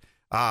this.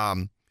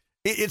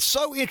 It's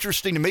so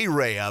interesting to me,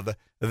 Rev,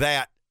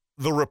 that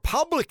the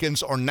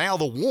Republicans are now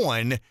the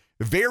one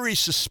very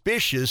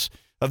suspicious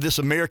of this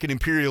American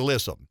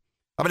imperialism.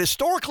 I mean,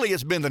 historically,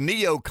 it's been the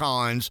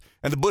neocons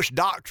and the Bush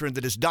doctrine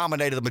that has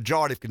dominated the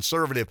majority of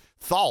conservative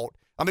thought.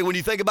 I mean, when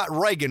you think about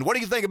Reagan, what do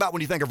you think about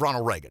when you think of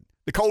Ronald Reagan?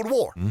 The Cold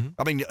War. Mm-hmm.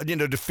 I mean,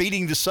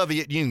 defeating the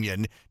Soviet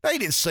Union. They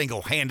didn't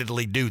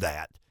single-handedly do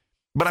that.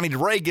 But, I mean,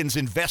 Reagan's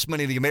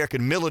investment in the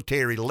American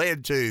military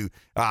led to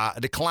a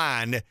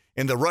decline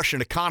in the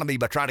Russian economy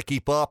by trying to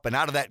keep up, and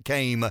out of that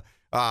came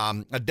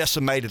a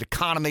decimated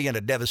economy and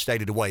a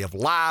devastated way of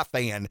life,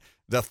 and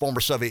the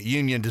former Soviet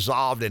Union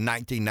dissolved in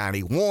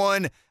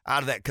 1991.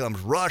 Out of that comes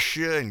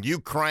Russia and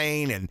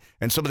Ukraine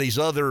and some of these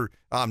other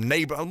a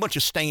bunch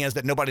of stands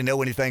that nobody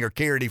know anything or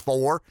care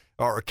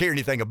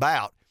anything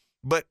about.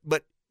 But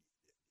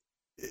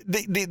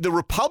the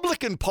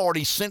Republican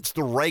Party since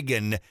the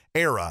Reagan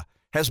era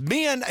has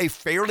been a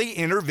fairly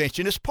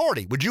interventionist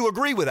party. Would you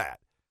agree with that?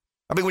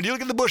 I mean, when you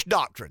look at the Bush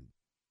Doctrine,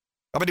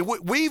 I mean,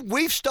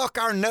 we've stuck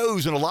our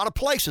nose in a lot of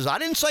places. I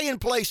didn't say in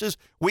places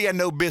we had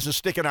no business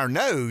sticking our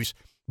nose,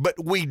 but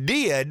we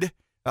did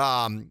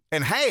and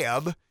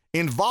have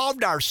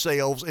involved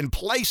ourselves in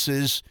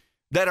places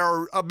that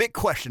are a bit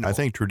questionable. I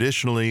think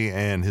traditionally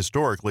and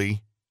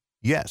historically,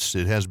 yes,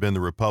 it has been the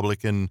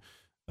Republicans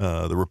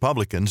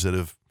that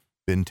have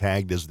been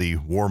tagged as the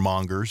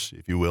warmongers,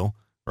 if you will,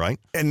 right?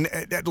 And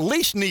at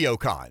least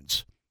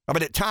neocons. I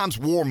mean, at times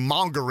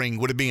warmongering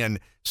would have been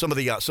some of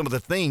the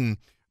thing.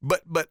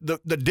 But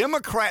the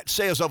Democrat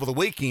says over the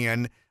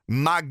weekend,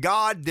 my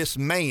God, this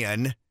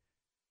man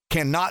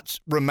cannot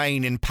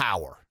remain in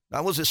power.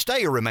 Now, was it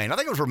stay or remain? I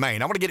think it was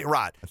remain. I want to get it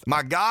right.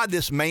 My God,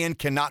 this man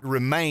cannot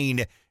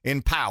remain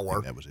in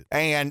power. That was it.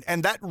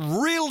 And that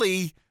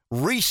really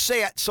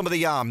reset some of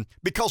the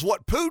because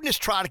what Putin is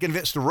trying to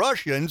convince the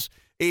Russians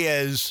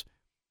is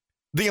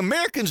the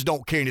Americans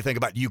don't care anything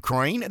about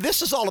Ukraine.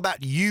 This is all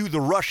about you,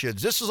 the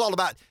Russians. This is all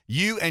about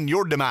you and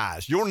your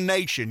demise, your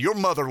nation, your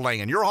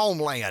motherland, your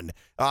homeland,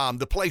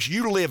 the place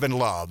you live and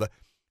love.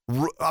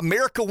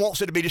 America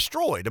wants it to be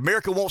destroyed.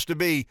 America wants to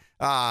be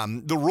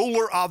the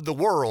ruler of the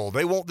world.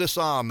 They want this,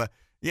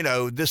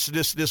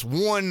 this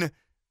one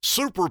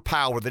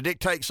superpower that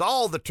dictates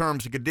all the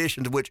terms and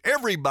conditions in which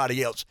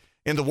everybody else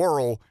in the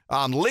world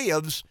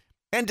lives.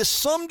 And to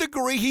some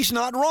degree, he's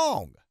not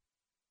wrong.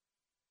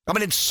 I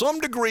mean, in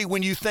some degree,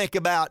 when you think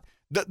about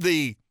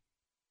and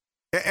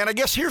I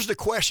guess here's the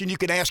question you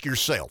can ask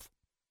yourself.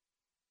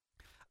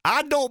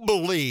 I don't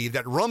believe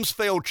that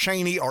Rumsfeld,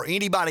 Cheney, or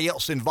anybody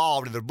else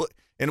involved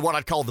in what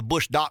I'd call the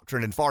Bush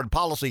Doctrine and foreign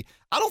policy,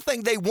 I don't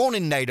think they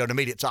wanted NATO to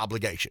meet its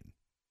obligation.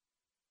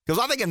 Because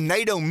I think if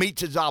NATO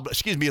meets its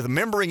obligation, if the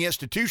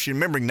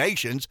membering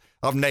nations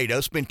of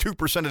NATO spend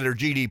 2% of their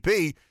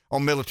GDP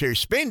on military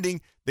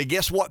spending, then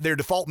guess what? Their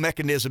default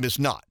mechanism is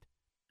not.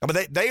 I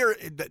mean, they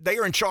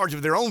are in charge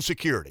of their own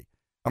security.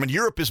 I mean,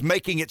 Europe is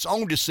making its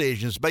own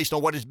decisions based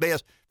on what is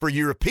best for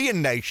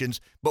European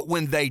nations, but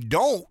when they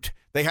don't,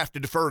 they have to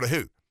defer to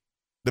who?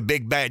 The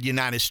big bad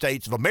United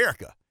States of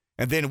America.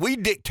 And then we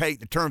dictate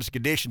the terms and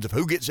conditions of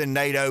who gets in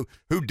NATO,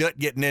 who doesn't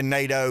get in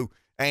NATO,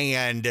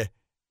 and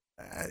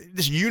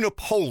this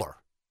unipolar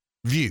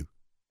view.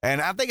 And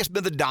I think it's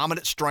been the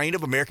dominant strain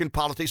of American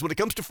politics when it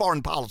comes to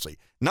foreign policy,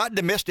 not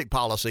domestic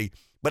policy.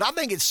 But I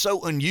think it's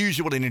so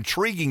unusual and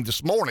intriguing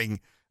this morning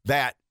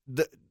that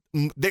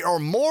there are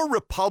more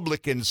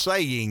Republicans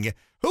saying,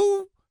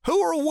 who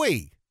are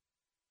we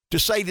to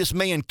say this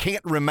man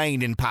can't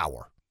remain in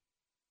power?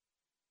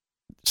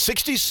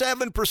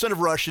 67% of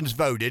Russians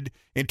voted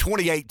in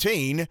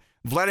 2018.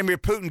 Vladimir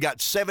Putin got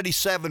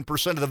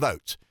 77% of the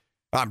votes.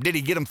 Did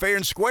he get them fair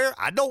and square?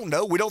 I don't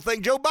know. We don't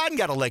think Joe Biden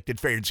got elected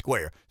fair and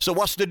square. So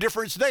what's the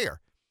difference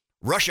there?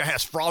 Russia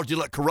has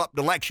fraudulent, corrupt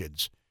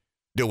elections.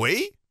 Do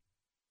we?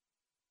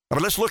 I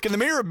mean, let's look in the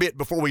mirror a bit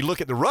before we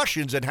look at the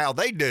Russians and how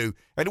they do.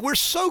 And we're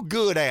so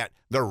good at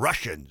the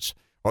Russians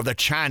or the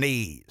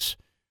Chinese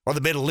or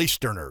the Middle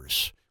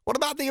Easterners. What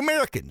about the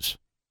Americans?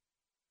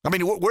 I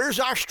mean, where's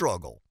our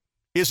struggle?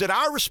 Is it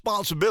our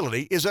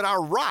responsibility? Is it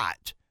our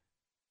right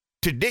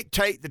to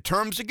dictate the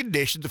terms and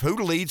conditions of who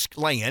leads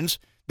lands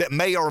that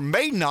may or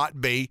may not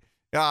be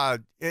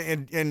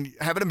in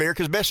having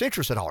America's best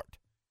interest at heart?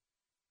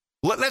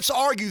 Let's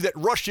argue that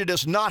Russia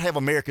does not have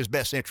America's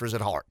best interest at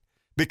heart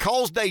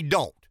because they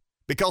don't.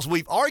 Because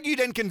we've argued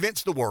and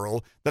convinced the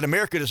world that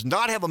America does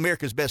not have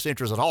America's best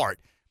interest at heart.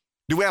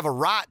 Do we have a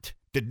right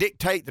to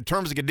dictate the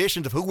terms and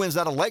conditions of who wins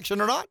that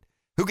election or not?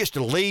 Who gets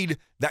to lead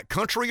that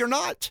country or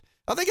not?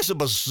 I think it's a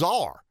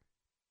bizarre.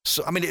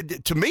 So, I mean,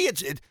 to me,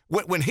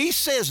 when he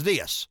says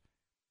this,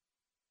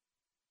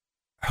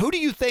 who do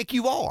you think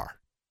you are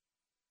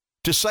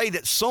to say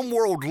that some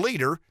world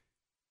leader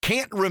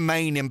can't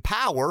remain in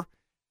power?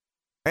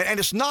 And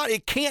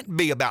it can't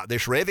be about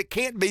this, Rev. It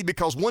can't be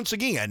because, once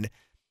again,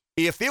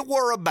 if it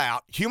were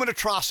about human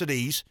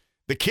atrocities,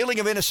 the killing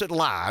of innocent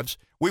lives,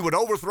 we would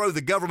overthrow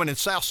the government in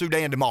South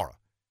Sudan tomorrow,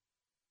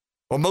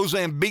 or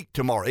Mozambique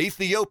tomorrow,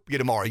 Ethiopia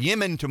tomorrow,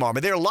 Yemen tomorrow. I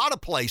mean, there are a lot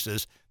of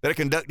places that are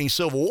conducting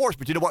civil wars,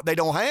 but you know what they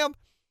don't have?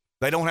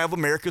 They don't have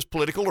America's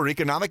political or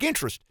economic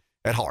interest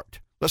at heart.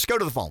 Let's go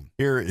to the phone.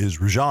 Here is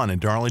Rajan in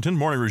Darlington.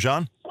 Morning,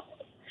 Rajan.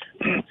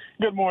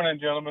 Good morning,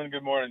 gentlemen.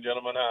 Good morning,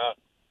 gentlemen.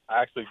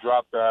 I actually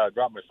dropped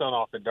my son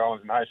off at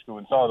Darlington High School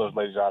and saw those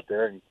ladies out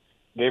there and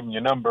gave them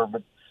your number,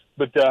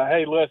 But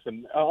hey,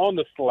 listen, on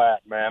the slap,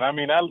 man. I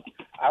mean, I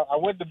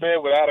went to bed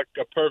without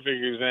a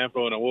perfect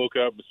example, and I woke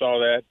up and saw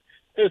that.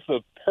 It's a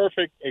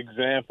perfect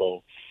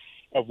example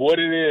of what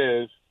it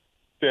is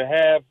to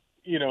have,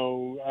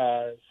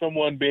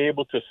 someone be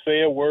able to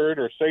say a word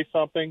or say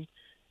something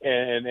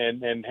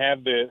and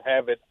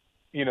have it,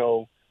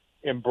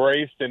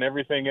 embraced and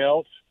everything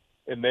else.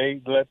 And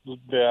they let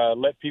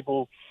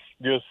people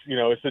just,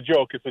 it's a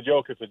joke.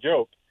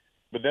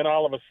 But then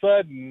all of a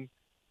sudden,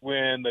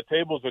 when the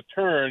tables are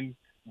turned,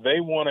 they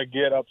want to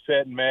get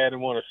upset and mad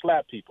and want to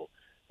slap people.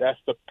 That's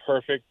the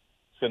perfect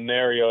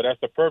scenario.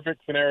 That's the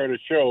perfect scenario to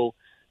show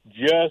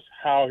just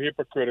how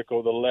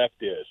hypocritical the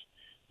left is.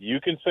 You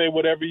can say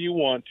whatever you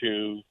want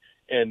to,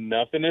 and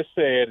nothing is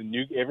said, and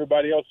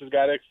everybody else has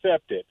got to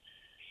accept it.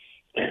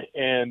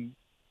 And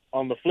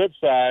on the flip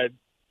side,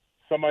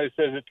 somebody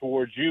says it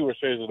towards you or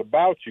says it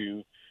about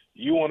you,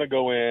 you want to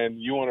go in,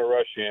 you want to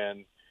rush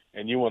in,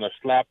 and you want to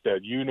slap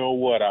that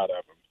you-know-what out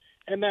of them.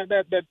 And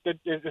that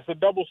it's a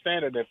double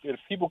standard. If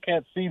people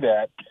can't see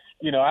that,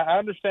 I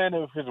understand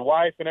it with his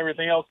wife and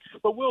everything else,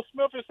 but Will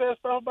Smith has said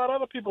stuff about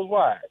other people's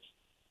wives.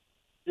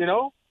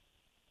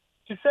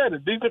 She said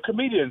it. These are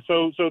comedians,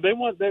 so they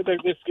want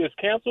it's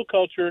cancel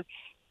culture,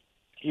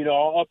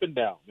 all up and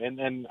down.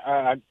 And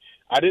I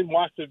didn't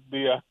watch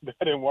the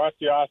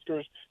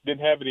Oscars.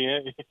 Didn't have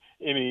any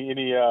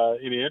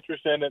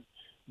interest in it.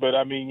 But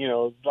I mean,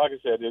 like I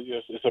said,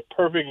 it's a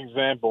perfect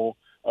example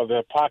of the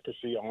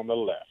hypocrisy on the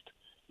left.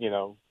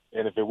 And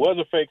if it was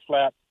a fake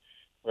slap,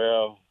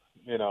 well,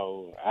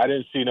 I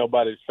didn't see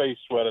nobody's face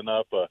swelling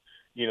up.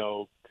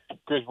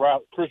 Chris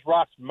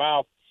Rock's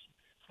mouth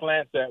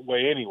slants that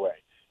way anyway.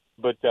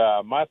 But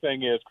my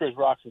thing is, Chris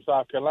Rock's from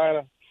South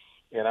Carolina,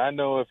 and I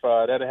know if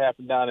that had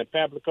happened down in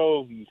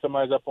Pamplico and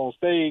somebody's up on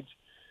stage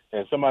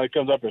and somebody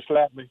comes up and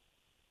slaps me,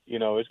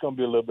 it's going to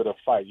be a little bit of a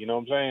fight. You know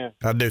what I'm saying?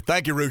 I do.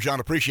 Thank you, Rujon.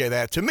 Appreciate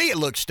that. To me, it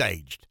looks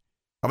staged.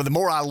 I mean, the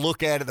more I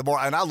look at it,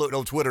 and I looked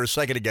on Twitter a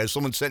second ago.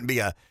 Someone sent me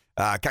a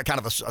kind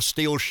of a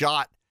still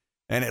shot,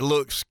 and it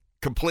looks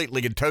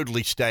completely and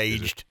totally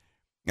staged.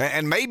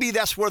 And maybe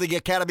that's where the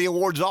Academy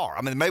Awards are.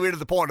 I mean, maybe to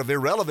the point of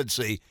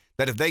irrelevancy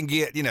that if they can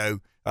get,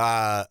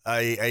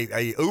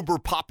 a uber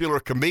popular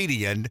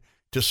comedian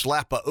to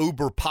slap a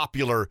uber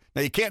popular.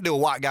 Now, you can't do a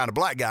white guy and a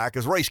black guy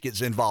because race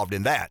gets involved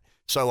in that.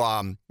 So,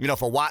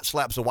 if a white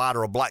slaps a white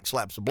or a black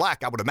slaps a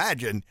black, I would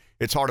imagine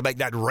it's hard to make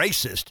that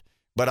racist.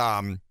 But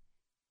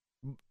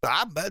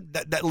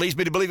that leads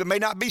me to believe it may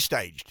not be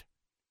staged.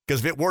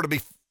 Because if it were to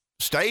be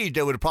staged,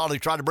 they would probably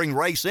try to bring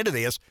race into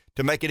this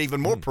to make it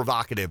even more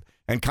provocative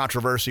and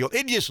controversial.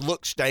 It just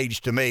looks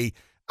staged to me.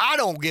 I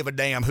don't give a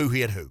damn who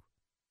hit who.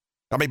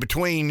 I mean,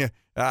 between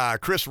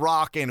Chris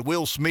Rock and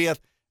Will Smith,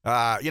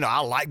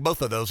 I like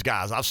both of those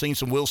guys. I've seen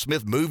some Will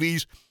Smith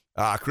movies.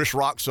 Chris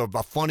Rock's a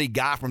funny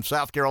guy from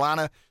South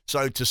Carolina.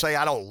 So to say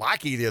I don't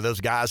like either of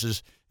those guys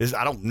is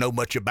I don't know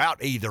much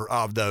about either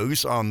of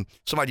those.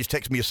 Somebody just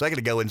texted me a second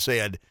ago and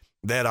said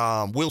that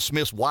Will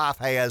Smith's wife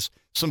has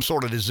some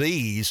sort of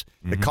disease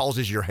that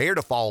causes your hair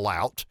to fall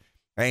out.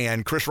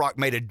 And Chris Rock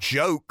made a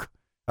joke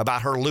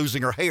about her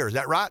losing her hair. Is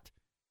that right?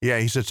 Yeah,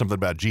 he said something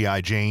about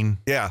G.I. Jane.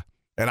 Yeah.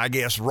 And I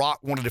guess Rock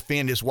wanted to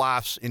defend his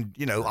wife's,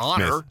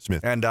 honor.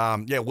 Smith. And,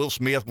 Will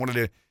Smith wanted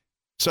to.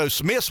 So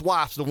Smith's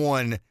wife's the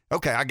one.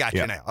 Okay, I got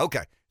you now.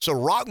 Okay. So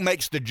Rock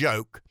makes the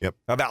joke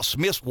about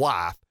Smith's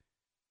wife.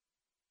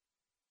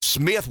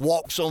 Smith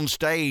walks on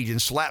stage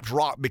and slaps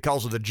Rock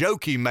because of the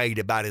joke he made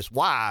about his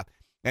wife.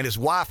 And his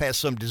wife has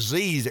some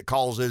disease that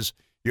causes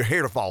your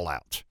hair to fall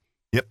out.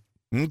 Yep.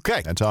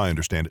 Okay. That's how I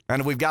understand it.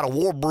 And we've got a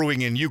war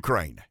brewing in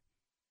Ukraine.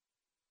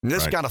 And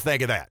this kind of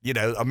think of that.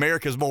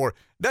 America's more.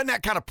 Doesn't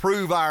that kind of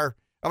prove our.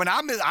 I mean,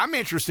 I'm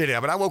interested in it.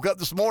 I mean, I woke up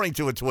this morning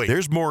to a tweet.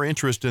 There's more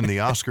interest in the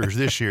Oscars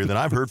this year than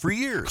I've heard for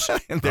years.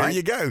 And there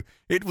you go.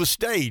 It was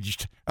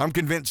staged. I'm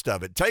convinced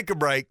of it. Take a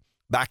break.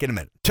 Back in a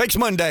minute. Takes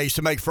Mondays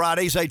to make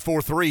Fridays.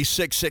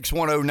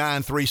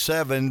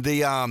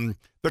 843-661-0937.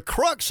 The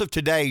crux of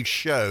today's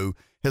show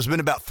has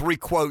been about three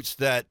quotes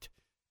that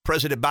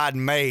President Biden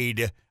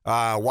made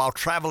while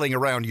traveling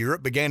around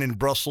Europe. Began in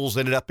Brussels,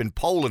 ended up in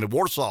Poland and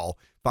Warsaw,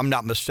 if I'm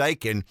not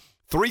mistaken.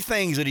 Three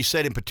things that he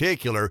said in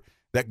particular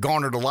that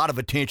garnered a lot of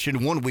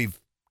attention. One we've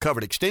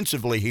covered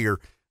extensively here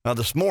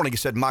this morning. He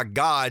said, "My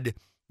God,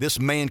 this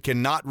man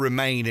cannot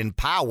remain in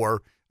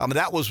power." I mean,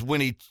 that was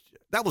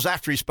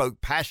after he spoke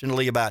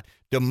passionately about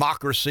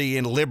democracy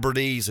and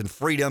liberties and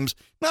freedoms.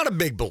 Not a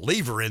big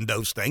believer in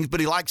those things, but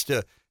he likes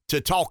to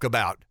talk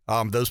about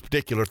those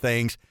particular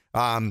things.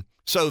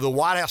 So the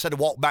White House had to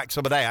walk back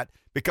some of that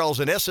because,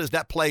 in essence,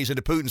 that plays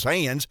into Putin's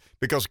hands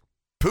because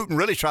Putin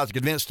really tries to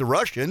convince the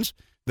Russians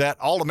that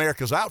all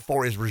America's out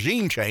for is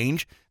regime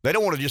change. They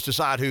don't want to just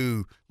decide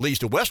who leads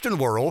the Western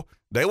world.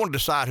 They want to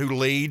decide who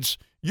leads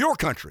your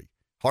country.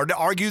 Hard to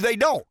argue they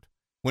don't.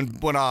 When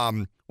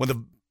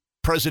the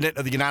President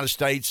of the United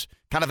States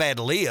kind of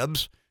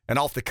ad-libs and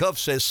off the cuff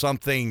says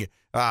something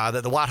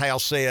that the White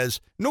House says,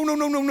 no,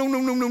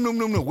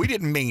 we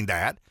didn't mean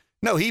that.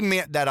 No, he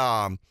meant that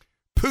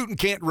Putin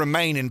can't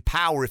remain in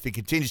power if he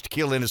continues to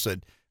kill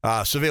innocent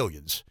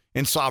civilians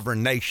in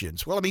sovereign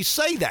nations. Well, I mean,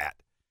 say that.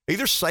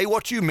 Either say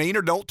what you mean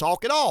or don't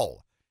talk at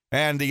all.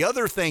 And the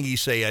other thing he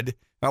said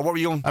What were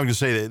you on? I'm going to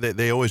say that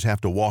they always have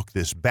to walk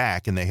this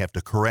back, and they have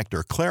to correct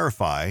or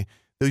clarify.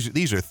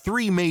 These are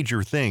three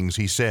major things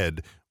he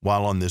said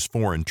while on this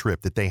foreign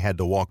trip that they had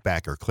to walk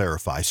back or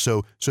clarify.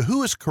 So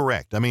who is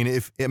correct? I mean,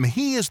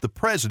 he is the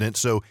president,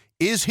 so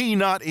is he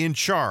not in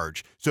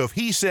charge? So if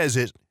he says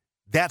it,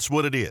 that's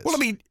what it is. Well, I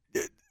mean,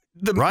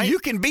 right? You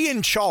can be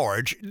in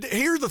charge.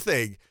 Here's the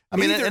thing. I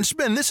mean, and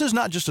Spen, this is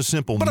not just a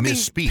simple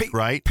misspeak,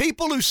 right?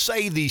 People who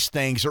say these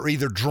things are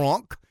either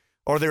drunk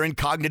or they're in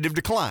cognitive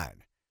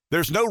decline.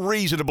 There's no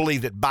reason to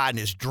believe that Biden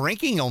is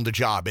drinking on the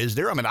job, is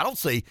there? I mean, I don't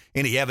see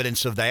any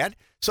evidence of that.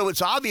 So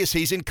it's obvious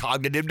he's in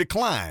cognitive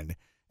decline.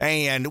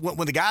 And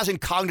when the guy's in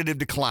cognitive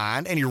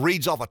decline and he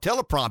reads off a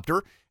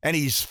teleprompter and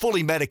he's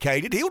fully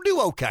medicated, he'll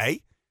do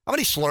okay. I mean,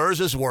 he slurs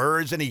his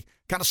words and he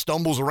kind of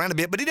stumbles around a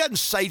bit, but he doesn't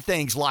say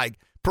things like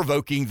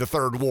provoking the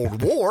Third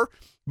World War.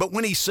 But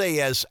when he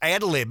says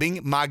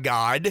ad-libbing, my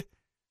God,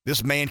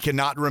 this man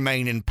cannot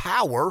remain in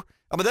power.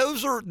 I mean,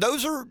 those are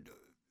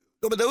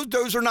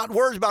not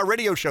words by a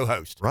radio show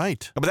host.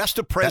 Right. But that's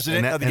the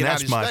president of the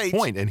United States. And that's my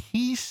point. And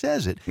he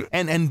says it.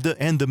 And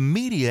the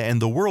media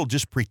and the world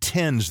just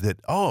pretends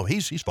that, oh,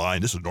 he's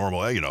fine. This is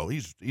normal. You know,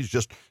 he's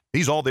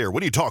all there.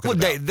 What are you talking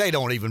about? They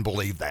don't even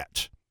believe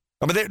that.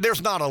 I mean,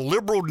 there's not a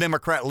liberal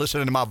Democrat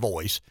listening to my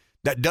voice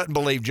that doesn't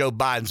believe Joe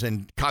Biden's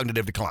in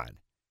cognitive decline.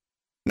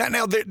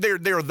 Now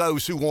there are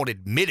those who won't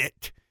admit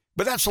it,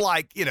 but that's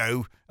like, you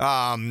know,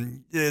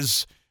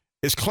 is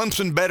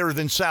Clemson better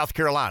than South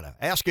Carolina?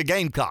 Ask a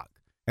Gamecock.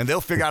 And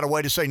they'll figure out a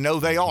way to say, no,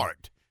 they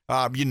aren't.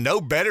 You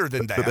know better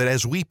than that. But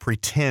as we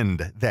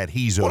pretend that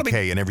he's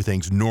okay and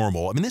everything's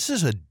normal, I mean, this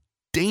is a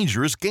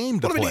dangerous game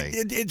to play. I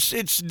mean,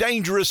 it's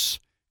dangerous.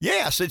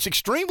 Yes, it's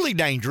extremely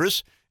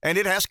dangerous, and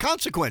it has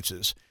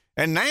consequences.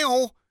 And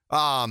now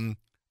the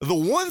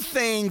one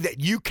thing that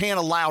you can't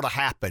allow to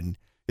happen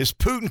is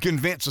Putin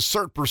convince a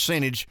certain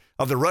percentage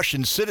of the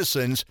Russian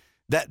citizens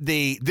that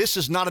this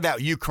is not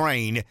about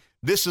Ukraine.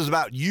 This is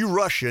about you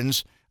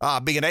Russians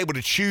being able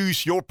to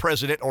choose your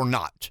president or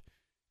not.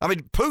 I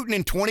mean, Putin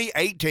in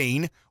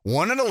 2018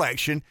 won an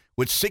election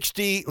with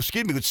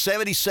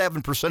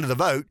 77% of the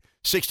vote.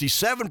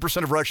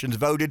 67% of Russians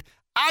voted.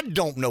 I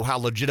don't know how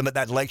legitimate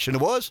that election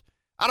was.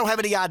 I don't have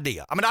any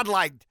idea. I mean,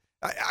 I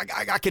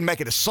can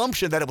make an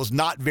assumption that it was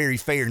not very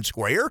fair and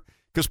square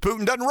because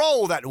Putin doesn't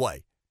roll that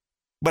way.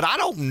 But I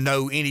don't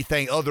know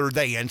anything other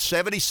than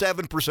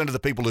 77% of the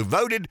people who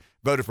voted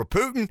for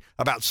Putin.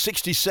 About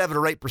 67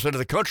 or 8% of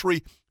the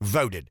country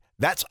voted.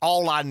 That's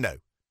all I know.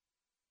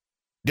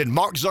 Did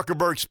Mark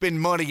Zuckerberg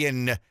spend money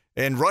in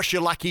Russia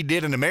like he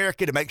did in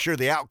America to make sure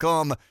the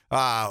outcome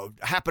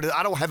happened?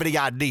 I don't have any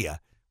idea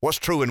what's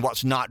true and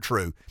what's not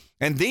true.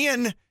 And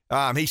then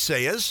he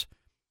says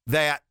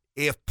that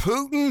if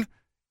Putin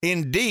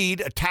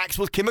indeed attacks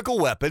with chemical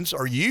weapons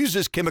or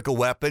uses chemical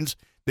weapons,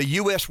 the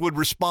U.S. would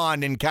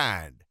respond in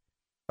kind.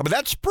 I mean,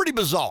 that's pretty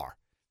bizarre.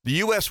 The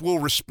U.S. will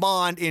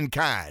respond in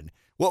kind.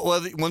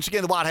 Well, once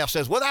again, the White House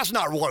says, well, that's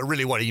not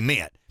really what he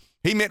meant.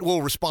 He meant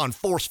we'll respond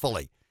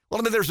forcefully. Well,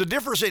 I mean, there's a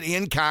difference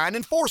in kind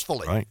and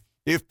forcefully. Right.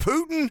 If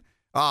Putin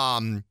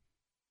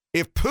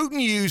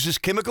uses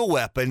chemical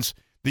weapons,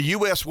 the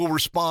U.S. will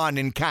respond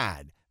in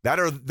kind.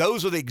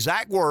 Those are the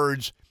exact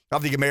words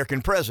of the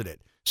American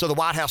president. So the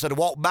White House had to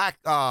walk back.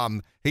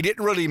 He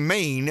didn't really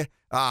mean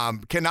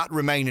cannot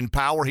remain in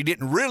power. He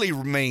didn't really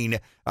mean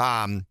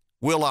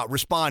will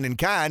respond in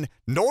kind,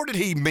 nor did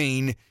he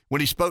mean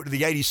when he spoke to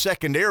the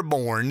 82nd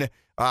Airborne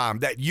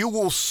that you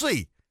will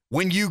see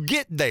when you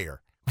get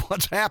there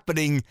what's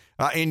happening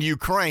in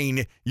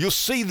Ukraine. You'll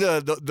see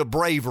the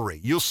bravery.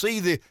 You'll see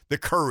the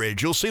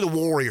courage. You'll see the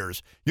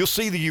warriors. You'll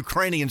see the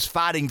Ukrainians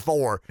fighting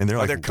for and they're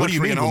like, their country what do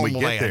you mean and when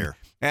homeland. we get there?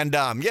 And,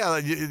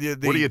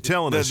 what are you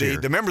telling us here?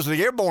 The members of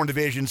the Airborne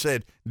Division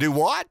said, do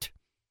what?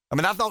 I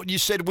mean, I thought you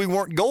said we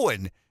weren't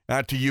going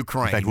to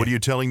Ukraine. In fact, what are you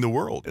telling the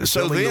world?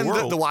 So then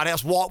the White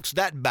House walks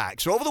that back.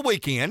 So over the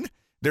weekend,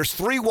 there's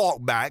 3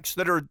 walkbacks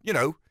that are, you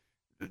know,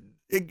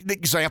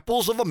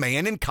 examples of a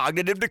man in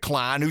cognitive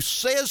decline who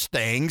says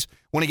things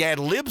when he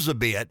ad-libs a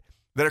bit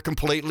that are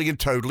completely and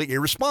totally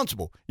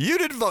irresponsible. You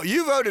didn't vote.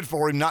 You voted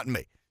for him, not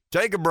me.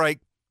 Take a break.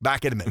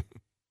 Back in a minute.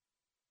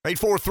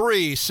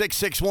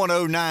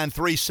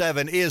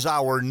 843-661-0937 is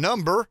our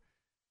number.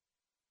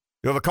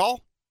 You have a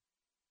call?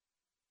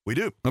 We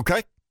do.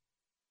 Okay.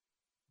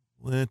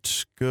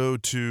 Let's go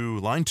to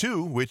line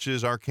 2, which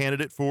is our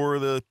candidate for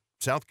the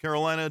South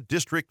Carolina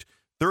District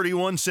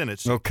 31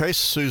 Senate. Okay,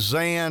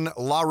 Suzanne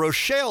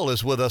Larochelle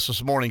is with us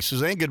this morning.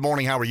 Suzanne, good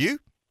morning. How are you?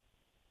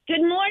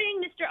 Good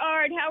morning, Mr.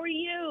 Ard. How are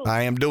you?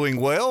 I am doing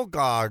well.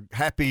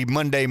 Happy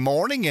Monday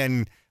morning,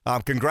 and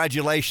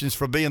congratulations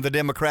for being the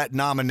Democrat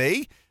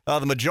nominee.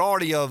 The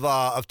majority of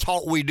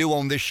talk we do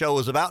on this show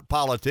is about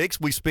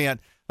politics. We spent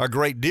a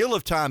great deal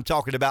of time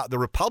talking about the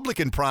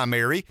Republican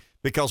primary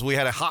because we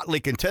had a hotly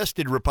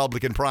contested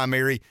Republican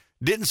primary.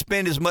 Didn't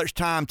spend as much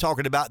time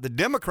talking about the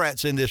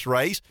Democrats in this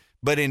race,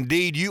 but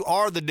indeed you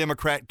are the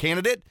Democrat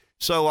candidate.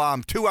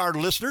 So to our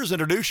listeners,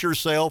 introduce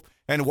yourself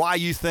and why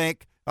you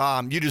think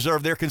you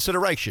deserve their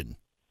consideration.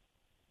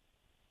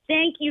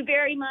 Thank you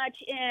very much,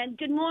 and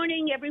good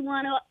morning,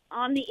 everyone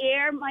on the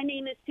air. My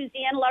name is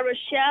Suzanne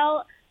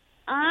Larochelle.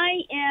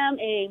 I am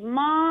a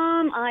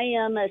mom. I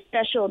am a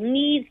special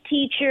needs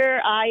teacher.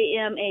 I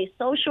am a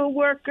social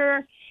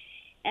worker,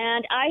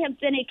 and I have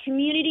been a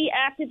community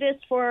activist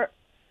for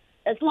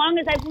as long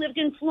as I've lived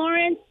in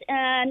Florence.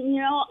 And,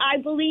 I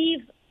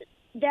believe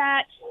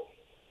that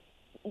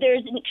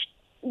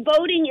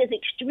voting is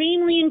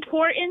extremely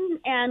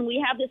important, and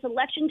we have this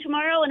election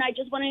tomorrow, and I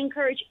just want to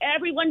encourage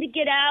everyone to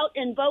get out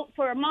and vote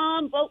for a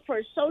mom, vote for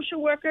a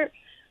social worker,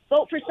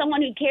 vote for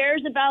someone who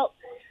cares about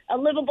a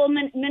livable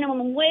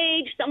minimum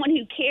wage, someone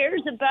who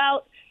cares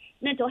about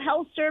mental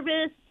health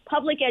service,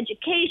 public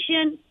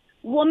education,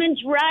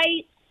 women's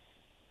rights,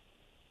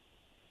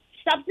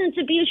 substance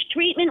abuse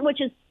treatment,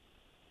 which is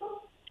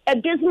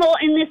abysmal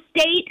in this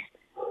state.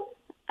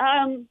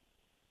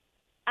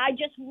 I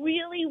just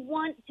really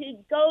want to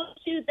go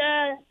to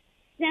the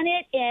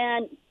Senate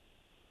and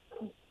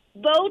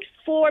vote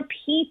for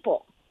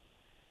people,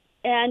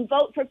 and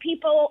vote for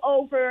people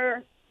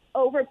over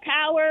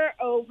power,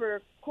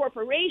 over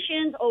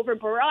corporations, over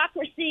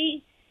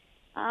bureaucracy.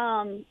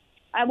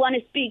 I want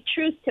to speak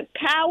truth to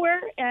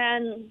power,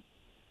 and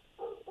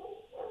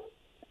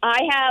I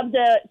have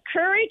the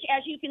courage,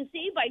 as you can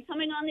see, by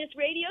coming on this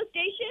radio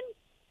station,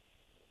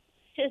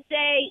 to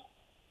say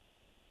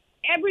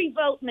every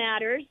vote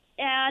matters,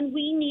 and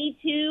we need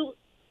to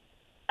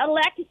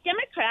elect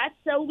Democrats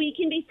so we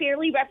can be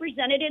fairly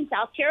represented in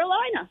South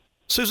Carolina.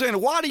 Suzanne,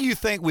 why do you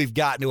think we've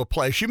gotten to a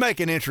place? You make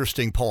an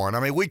interesting point. I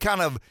mean,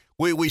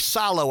 we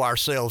silo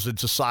ourselves in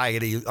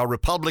society.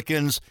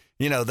 Republicans,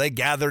 they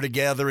gather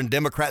together, and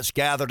Democrats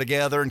gather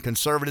together, and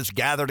conservatives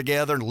gather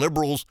together, and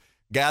liberals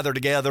gather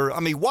together. I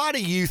mean, why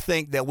do you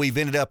think that we've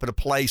ended up at a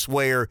place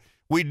where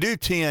we do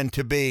tend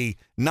to be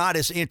not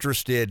as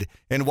interested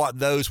in what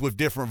those with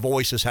different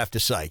voices have to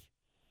say?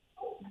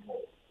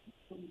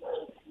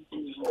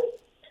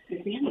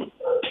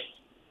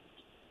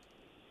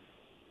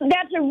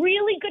 That's a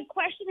really good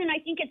question, and I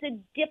think it's a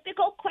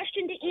difficult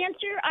question to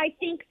answer. I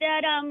think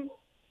that,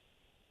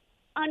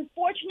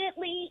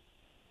 unfortunately,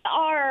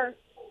 our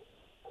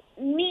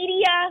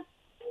media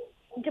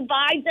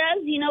divides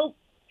us.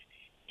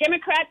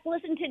 Democrats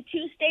listen to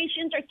 2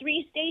 stations or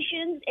 3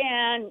 stations,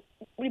 and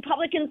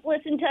Republicans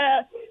listen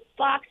to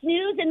Fox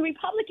News, and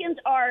Republicans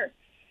are,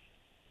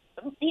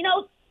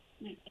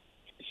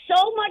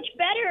 so much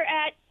better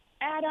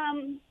at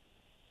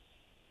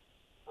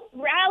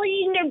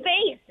rallying their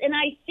base. And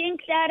I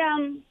think that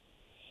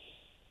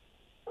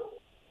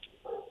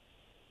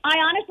I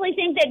honestly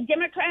think that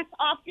Democrats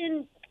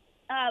often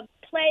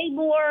play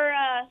more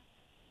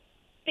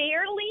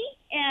fairly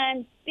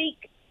and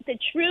speak the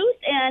truth.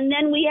 And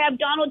then we have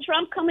Donald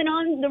Trump coming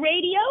on the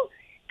radio,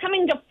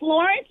 coming to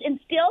Florence and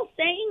still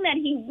saying that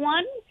he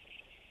won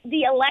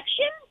the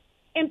election,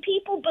 and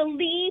people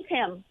believe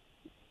him.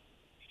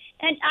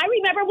 And I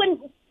remember when,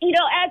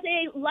 as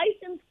a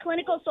licensed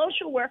clinical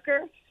social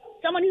worker,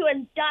 someone who has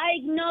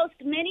diagnosed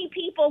many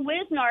people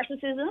with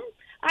narcissism,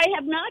 I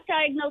have not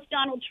diagnosed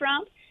Donald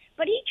Trump,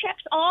 but he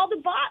checks all the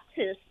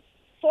boxes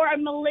for a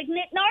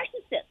malignant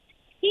narcissist.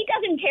 He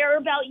doesn't care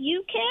about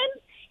you,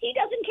 Ken. He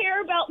doesn't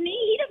care about me.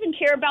 He doesn't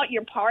care about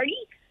your party.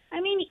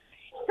 I mean,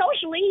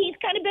 socially, he's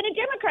kind of been a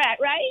Democrat,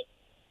 right?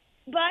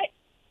 But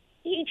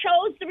he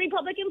chose the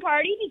Republican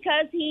Party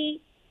because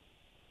he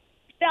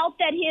felt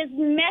that his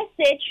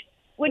message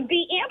would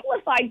be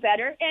amplified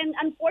better. And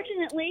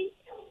unfortunately,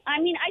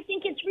 I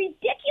think it's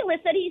ridiculous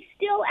that he's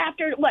still,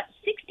 after,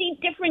 60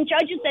 different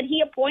judges that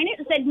he appointed,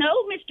 and said,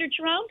 no, Mr.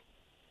 Trump,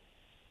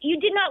 you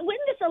did not win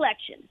this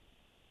election.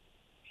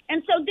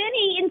 And so then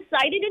he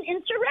incited an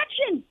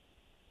insurrection.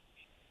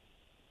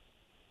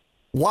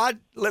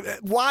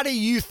 Why do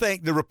you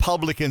think the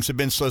Republicans have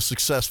been so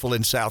successful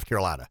in South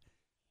Carolina?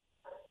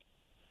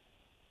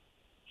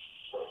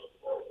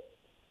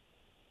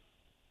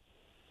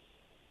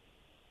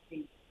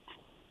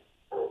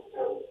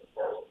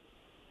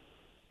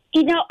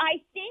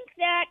 I think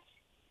that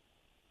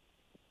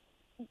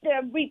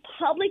the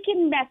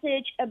Republican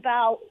message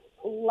about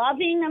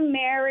loving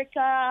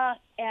America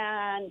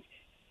and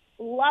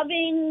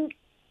loving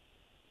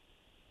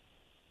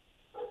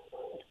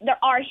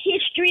our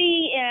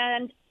history,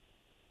 and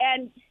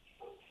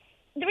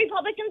the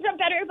Republicans are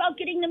better about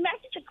getting the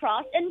message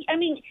across. And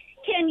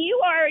Ken, you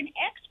are an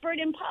expert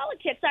in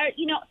politics.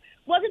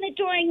 Wasn't it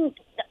during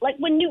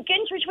when Newt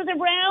Gingrich was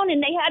around,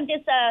 and they had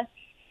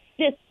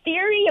this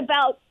theory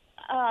about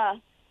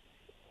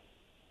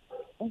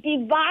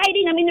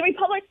dividing? The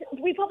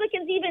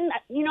Republicans even,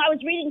 I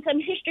was reading some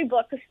history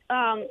books.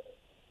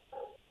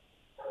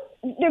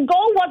 Their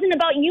goal wasn't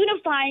about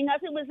unifying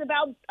us; it was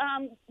about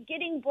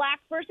getting black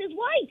versus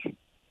white,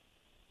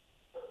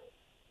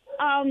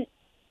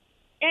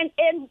 and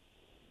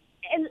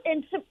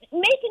so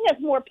making us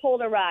more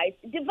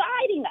polarized,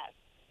 dividing us.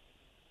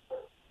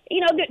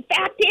 The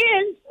fact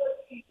is,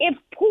 if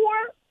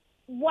poor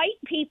white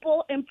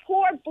people and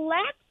poor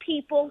black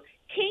people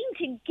came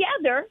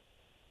together,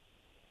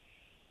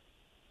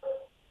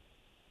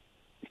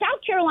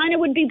 South Carolina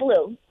would be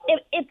blue.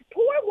 If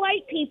poor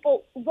white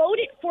people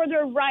voted for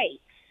their rights,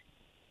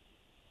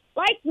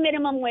 like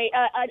minimum wage.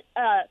 I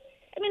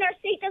mean, our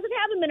state doesn't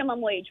have a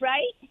minimum wage,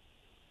 right?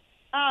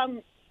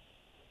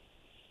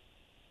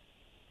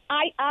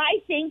 I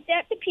think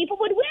that the people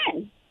would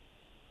win.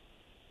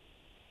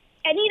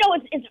 And,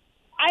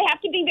 I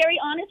have to be very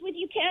honest with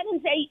you, Ken,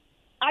 and say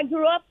I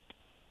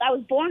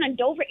was born on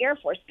Dover Air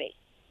Force Base.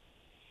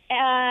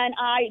 And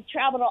I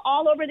traveled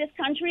all over this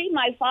country.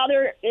 My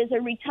father is a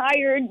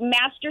retired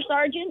master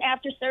sergeant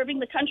after serving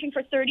the country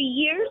for 30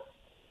 years.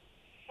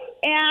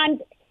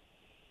 And,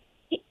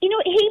 he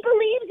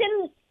believes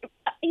in,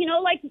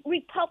 like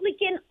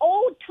Republican,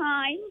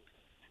 old-time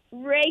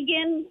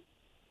Reagan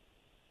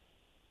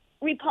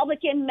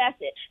Republican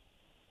message.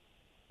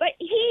 But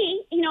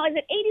he, as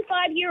an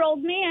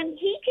 85-year-old man,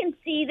 he can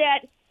see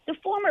that the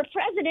former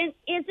president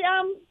is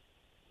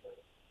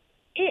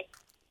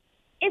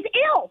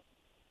ill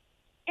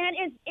and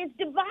is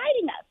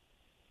dividing us.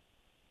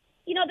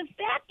 The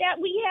fact that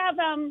we have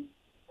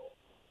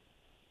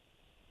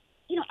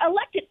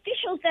elected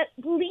officials that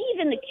believe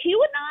in the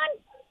QAnon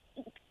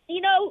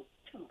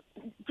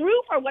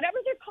group or whatever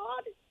they're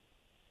called.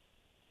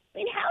 I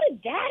mean, how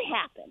did that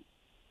happen?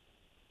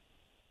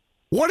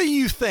 What do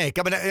you think?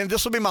 I mean, and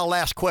this will be my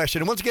last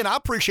question. And once again, I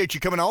appreciate you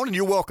coming on, and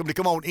you're welcome to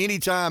come on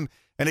anytime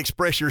and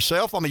express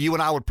yourself. I mean, you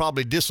and I would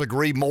probably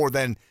disagree more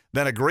than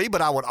agree,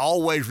 but I would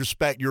always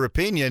respect your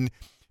opinion.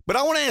 But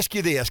I want to ask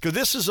you this, because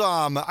this is,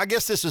 I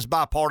guess this is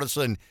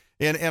bipartisan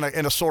in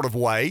a sort of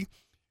way.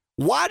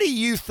 Why do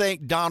you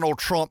think Donald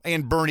Trump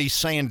and Bernie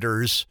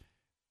Sanders'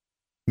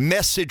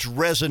 message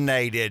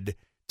resonated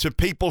to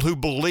people who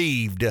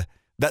believed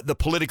that the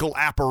political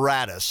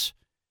apparatus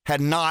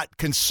had not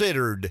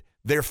considered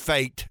their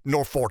fate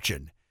nor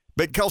fortune?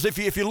 Because if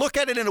you look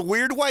at it in a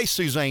weird way,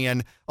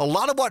 Suzanne, a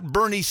lot of what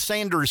Bernie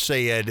Sanders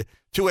said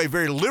to a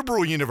very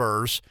liberal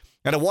universe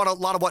and a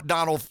lot of what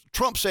Donald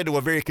Trump said to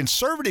a very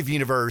conservative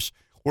universe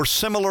were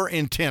similar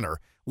in tenor.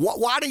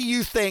 Why do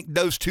you think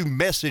those two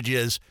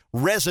messages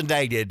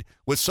resonated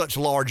with such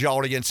large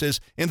audiences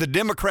in the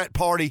Democrat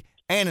Party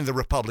and in the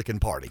Republican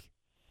Party?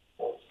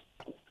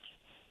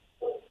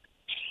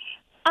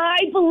 I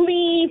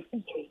believe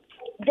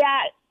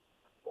that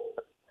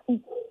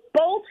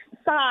both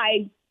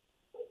sides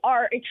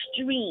are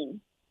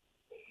extreme,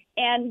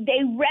 and they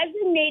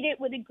resonated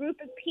with a group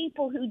of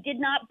people who did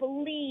not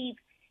believe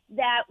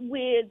that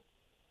with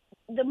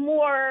the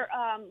more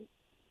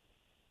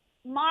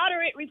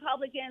moderate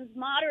Republicans,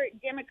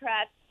 moderate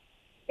Democrats,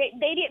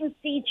 they didn't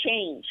see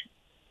change.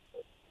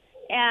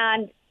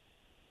 And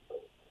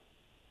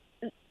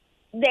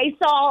they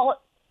saw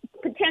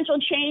potential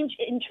change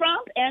in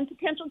Trump and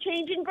potential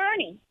change in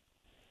Bernie.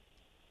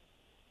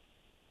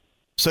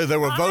 So they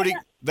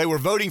were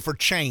voting for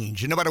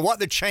change. And no matter what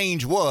the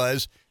change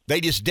was, they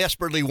just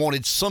desperately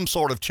wanted some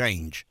sort of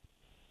change.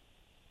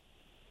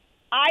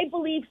 I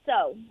believe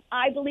so,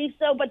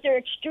 but they're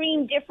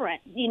extreme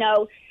different.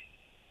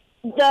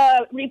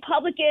 The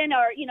Republican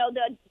or,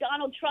 the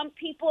Donald Trump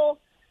people,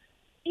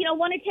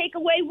 want to take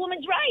away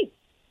women's rights.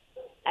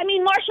 I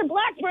mean, Marsha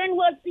Blackburn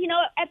was,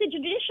 at the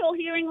judicial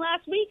hearing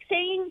last week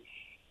saying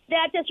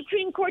that the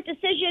Supreme Court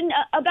decision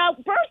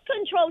about birth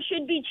control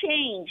should be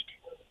changed.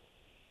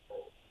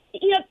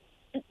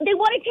 They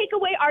want to take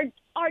away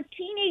our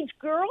teenage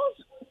girls'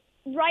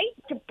 right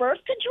to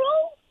birth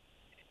control.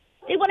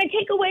 They want to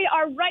take away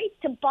our right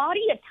to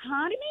body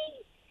autonomy.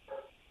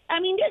 I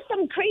mean, there's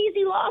some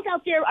crazy laws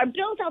out there, are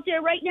bills out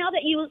there right now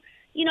that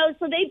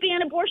so they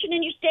ban abortion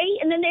in your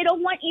state, and then they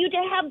don't want you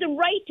to have the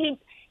right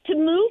to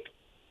move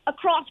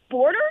across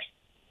borders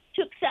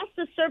to access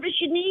the service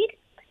you need.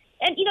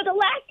 And, the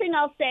last thing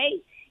I'll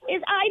say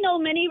is I know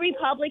many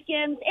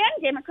Republicans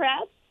and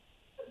Democrats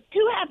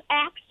who have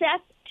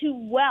access to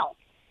wealth.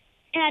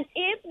 And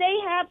if they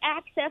have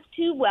access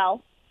to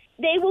wealth,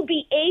 they will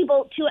be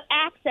able to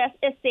access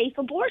a safe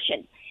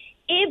abortion.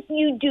 If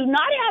you do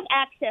not have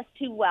access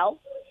to wealth,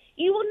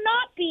 you will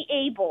not be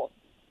able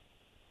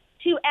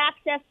to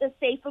access a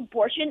safe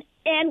abortion,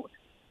 and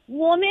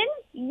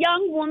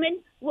young women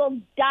will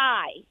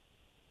die.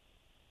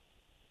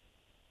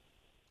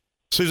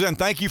 Suzanne,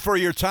 thank you for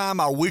your time.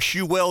 I wish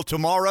you well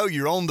tomorrow.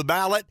 You're on the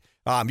ballot.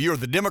 You're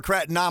the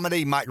Democrat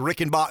nominee. Mike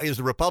Reichenbach is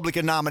the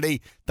Republican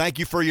nominee. Thank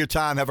you for your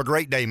time. Have a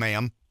great day,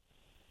 ma'am.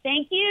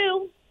 Thank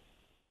you.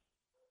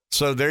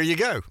 So there you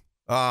go.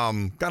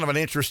 Kind of an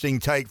interesting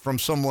take from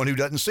someone who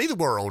doesn't see the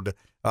world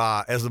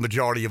as the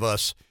majority of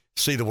us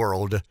see the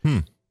world.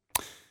 And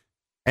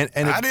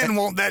I didn't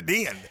want that to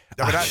end.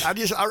 I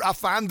mean, I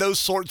find those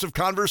sorts of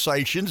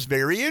conversations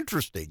very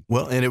interesting.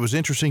 Well, and it was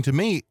interesting to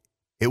me.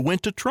 It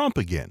went to Trump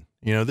again.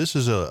 This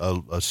is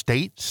a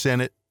state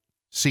Senate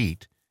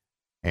seat,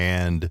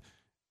 and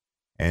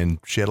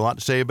she had a lot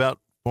to say about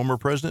former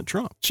President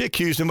Trump. She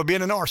accused him of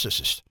being a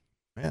narcissist.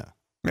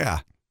 Yeah.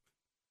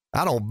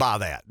 I don't buy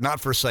that.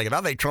 Not for a second.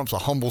 I think Trump's a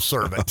humble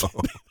servant.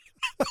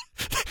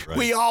 Right.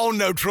 We all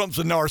know Trump's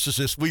a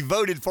narcissist. We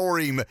voted for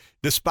him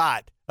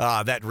despite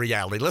that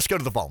reality. Let's go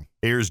to the phone.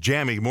 Here's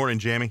Jamie. Good morning,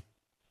 Jamie.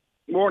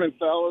 Morning,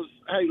 fellas.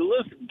 Hey,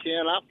 listen,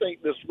 Ken, I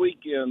think this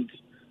weekend's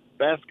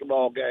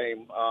basketball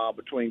game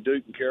between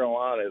Duke and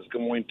Carolina is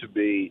going to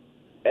be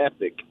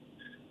epic.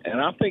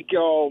 And I think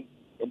y'all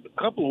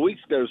a couple of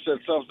weeks ago said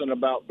something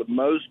about the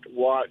most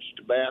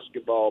watched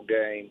basketball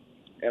game,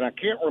 and I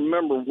can't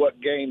remember what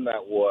game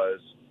that was,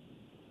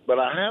 but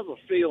I have a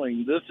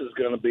feeling this is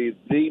going to be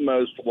the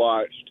most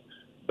watched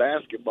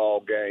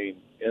basketball game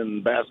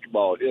in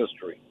basketball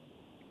history.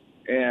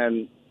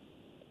 And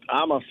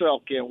I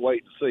myself can't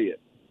wait to see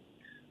it.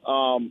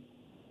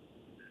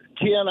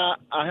 Ken,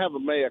 I have a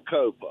mea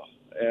culpa,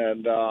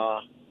 and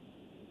I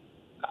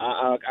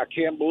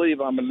can't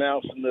believe I'm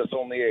announcing this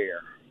on the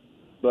air,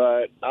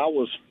 but I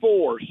was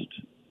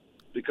forced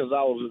because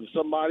I was in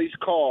somebody's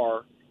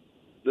car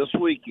this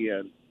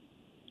weekend,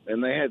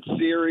 and they had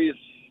Sirius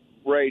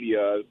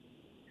radio,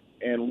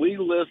 and we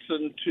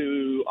listened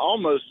to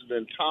almost an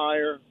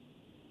entire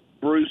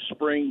Bruce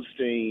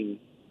Springsteen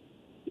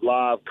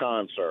live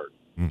concert.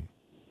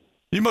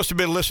 You must have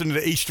been listening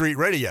to East Street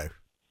Radio.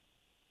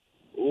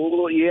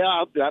 Well,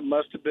 yeah, that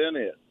must have been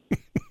it.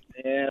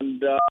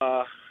 And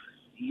I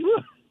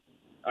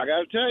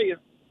got to tell you,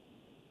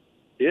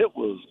 it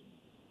was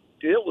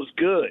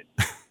good.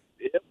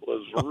 It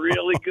was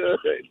really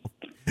good.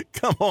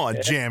 Come on,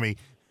 Jammy.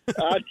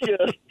 I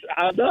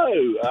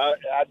know.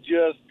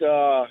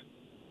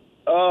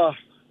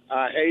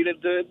 I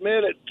hated to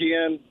admit it,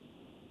 Ken,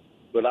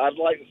 but I'd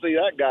like to see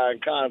that guy in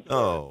concert.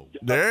 Oh,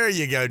 there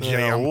you go,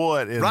 Jam.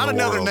 What in Write the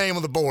another world? name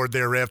on the board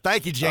there, Ref.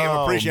 Thank you, Jam.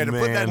 Oh, Appreciate it.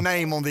 Put that man.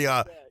 name on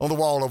the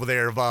wall over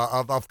there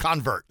of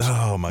converts.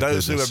 Oh, my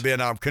Those goodness. who have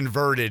been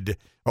converted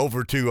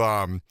over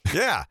to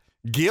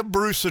give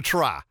Bruce a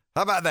try.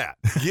 How about that?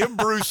 Give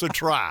Bruce a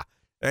try,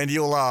 and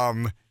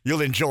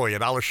you'll enjoy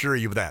it. I'll assure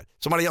you of that.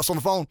 Somebody else on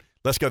the phone?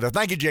 Let's go there.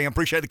 Thank you, Jam.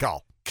 Appreciate the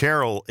call.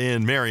 Carol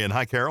in Marion.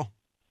 Hi, Carol.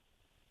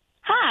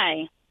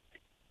 Hi.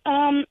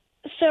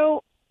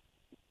 So,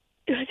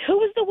 who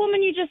was the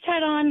woman you just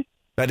had on?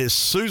 That is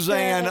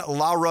Suzanne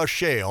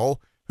Larochelle,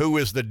 who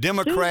is the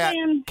Democrat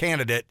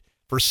candidate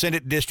for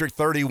Senate District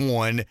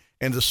 31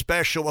 in the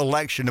special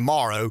election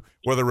tomorrow,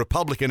 where the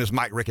Republican is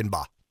Mike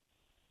Reichenbach.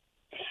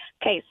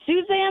 Okay,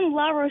 Suzanne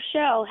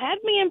Larochelle had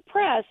me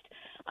impressed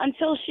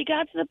until she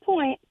got to the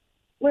point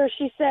where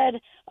she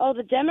said, oh,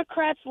 the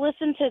Democrats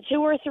listen to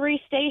 2 or 3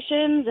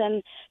 stations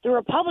and the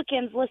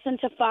Republicans listen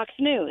to Fox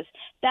News.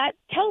 That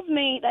told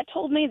me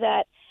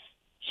that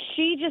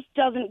she just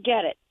doesn't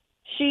get it.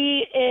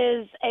 She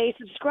is a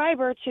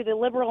subscriber to the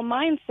liberal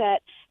mindset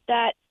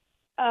that,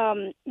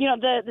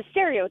 the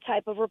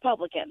stereotype of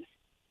Republicans.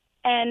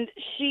 And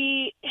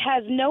she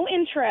has no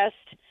interest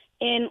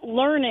in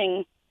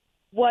learning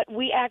what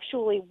we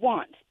actually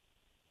want.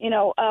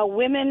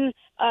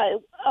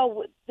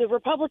 The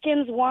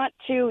Republicans want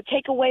to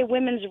take away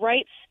women's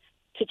rights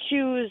to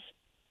choose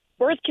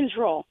birth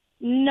control.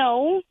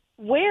 No.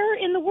 Where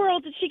in the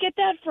world did she get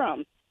that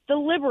from? The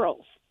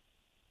liberals.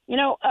 They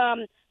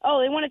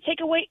want to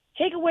take away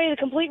the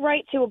complete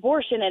right to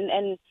abortion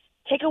and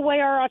take away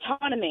our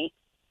autonomy.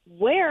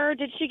 Where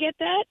did she get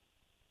that?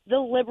 The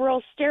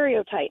liberal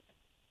stereotype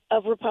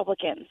of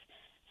Republicans.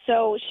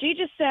 So she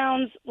just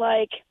sounds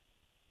like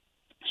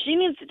she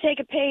needs to take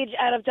a page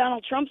out of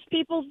Donald Trump's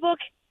People's Book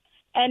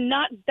and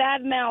not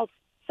badmouth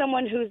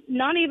someone who's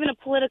not even a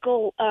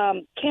political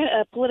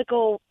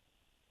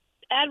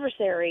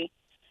adversary,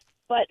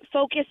 but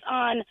focus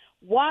on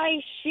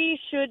why she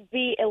should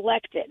be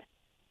elected.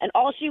 And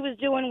all she was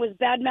doing was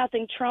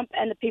badmouthing Trump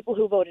and the people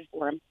who voted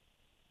for him.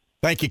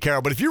 Thank you,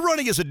 Carol. But if you're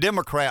running as a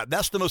Democrat,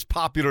 that's the most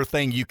popular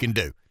thing you can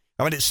do.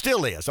 I mean, it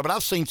still is. I mean,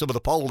 I've seen some of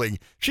the polling.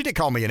 She did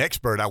call me an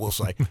expert, I will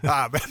say.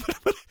 But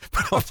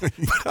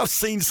I've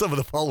seen some of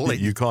the polling.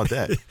 You caught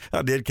that.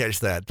 I did catch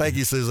that. Thank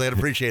you, Suzanne.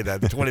 Appreciate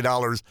that. The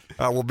 $20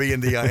 will be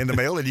in the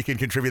mail, and you can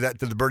contribute that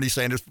to the Bernie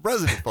Sanders for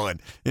President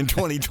Fund in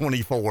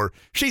 2024.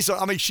 She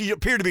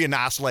appeared to be a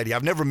nice lady.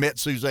 I've never met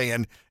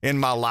Suzanne in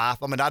my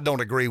life. I mean, I don't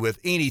agree with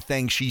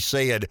anything she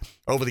said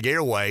over the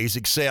airways,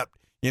 except,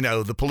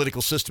 the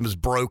political system is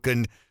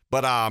broken.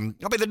 But,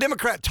 the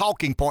Democrat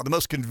talking point, the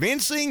most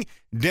convincing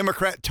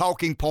Democrat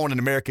talking point in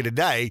America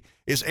today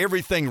is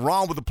everything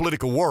wrong with the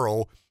political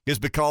world is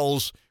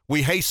because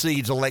we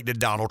hayseeds elected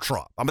Donald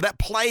Trump. I mean, that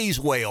plays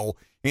well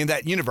in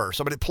that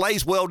universe. I mean, it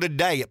plays well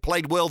today. It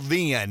played well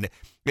then.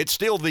 It's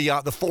still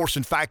the force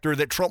and factor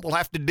that Trump will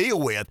have to deal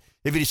with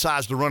if he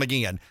decides to run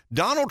again.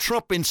 Donald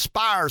Trump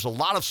inspires a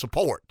lot of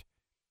support.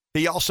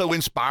 He also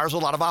inspires a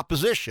lot of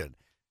opposition.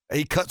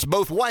 He cuts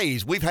both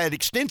ways. We've had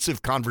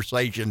extensive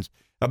conversations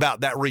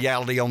about that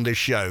reality on this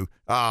show.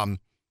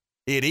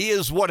 It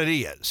is what it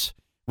is.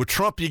 With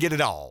Trump, you get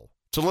it all.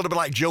 It's a little bit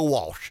like Joe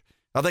Walsh.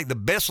 I think the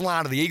best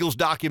line of the Eagles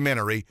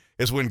documentary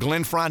is when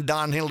Glenn Frey and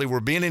Don Henley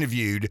were being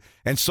interviewed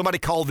and somebody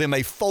called them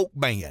a folk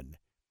band.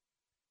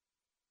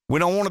 We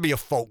don't want to be a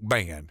folk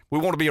band. We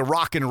want to be a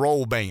rock and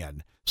roll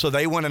band. So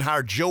they went and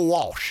hired Joe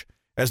Walsh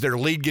as their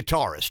lead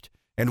guitarist.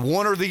 And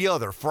one or the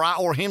other, Frey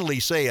or Henley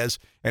says,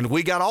 and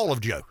we got all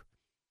of Joe.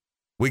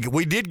 We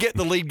did get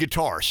the lead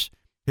guitarist.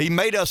 He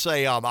made us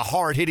a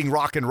hard-hitting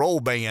rock and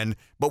roll band,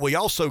 but we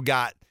also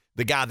got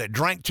the guy that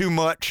drank too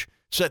much,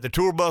 set the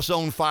tour bus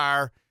on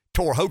fire,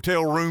 tore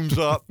hotel rooms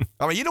up.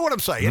 I mean, you know what I'm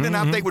saying? And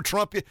I think with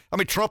Trump,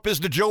 Trump is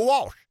the Joe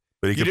Walsh.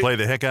 But he could play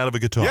the heck out of a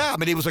guitar. Yeah, I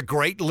mean, he was a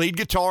great lead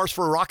guitarist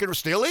for rock and roll,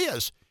 still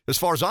is. As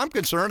far as I'm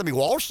concerned, I mean,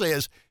 Walsh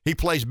says he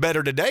plays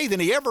better today than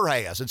he ever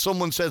has. And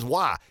someone says,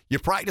 why? You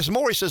practice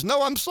more? He says,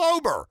 no, I'm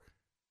sober.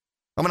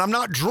 I mean, I'm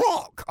not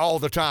drunk all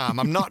the time.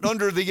 I'm not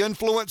under the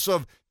influence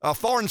of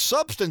foreign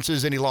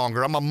substances any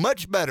longer. I'm a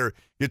much better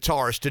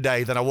guitarist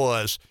today than I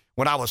was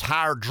when I was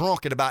higher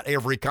drunk at about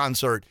every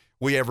concert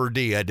we ever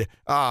did.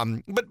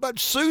 But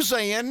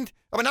Suzanne,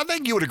 I mean, I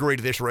think you would agree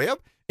to this, Rev,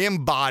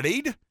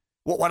 embodied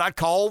what I'd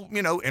call,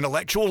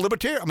 intellectual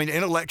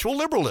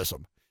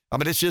liberalism. I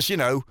mean, it's just,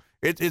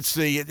 it's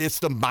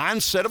the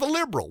mindset of a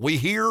liberal. We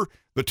hear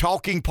the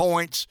talking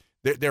points.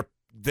 They're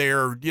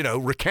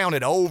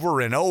recounted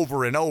over and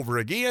over and over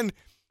again.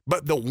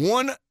 But the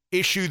one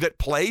issue that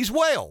plays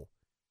well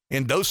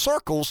in those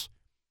circles,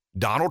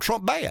 Donald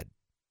Trump bad.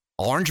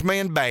 Orange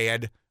man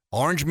bad.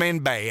 Orange man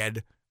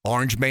bad.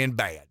 Orange man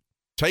bad.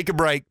 Take a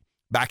break.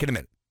 Back in a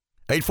minute.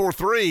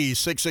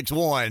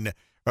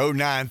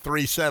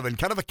 843-661-0937.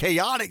 Kind of a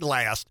chaotic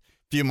last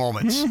few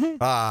moments.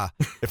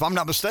 If I'm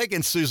not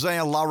mistaken,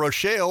 Suzanne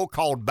Larochelle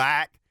called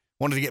back,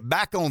 wanted to get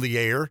back on the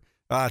air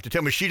to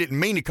tell me she didn't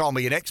mean to call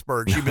me an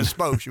expert. She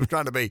misspoke. She was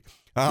trying to be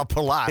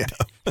polite.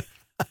 Yeah.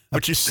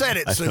 But you said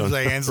it,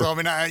 Suzanne. So, I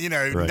mean,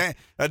 right.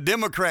 A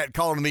Democrat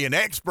calling me an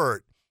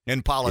expert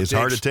in politics. It's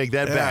hard to take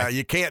that back.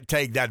 You can't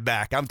take that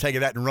back. I'm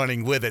taking that and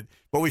running with it.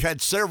 But we've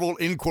had several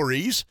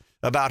inquiries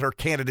about her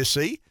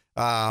candidacy.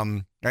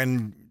 And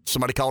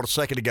somebody called a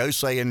second ago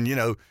saying,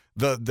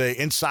 the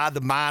inside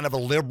the mind of a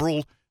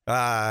liberal.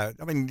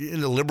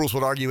 The liberals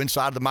would argue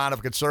inside the mind of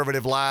a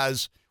conservative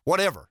lies,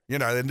 whatever,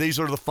 and these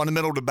are the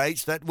fundamental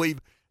debates that we've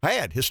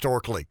had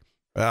historically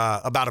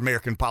about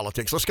American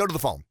politics. Let's go to the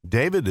phone.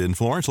 David in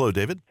Florence. Hello,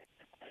 David.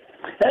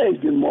 Hey,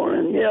 good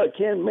morning. Yeah,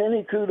 Ken,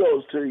 many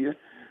kudos to you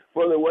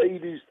for the way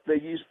you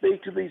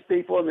speak to these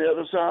people on the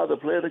other side of the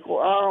political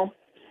aisle.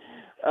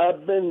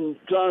 I've been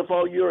trying to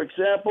follow your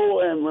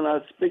example, and when I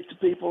speak to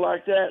people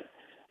like that,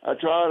 I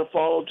try to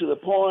follow to the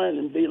point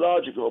and be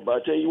logical. But I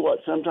tell you what,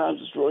 sometimes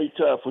it's really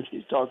tough when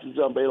you talk to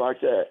somebody like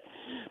that.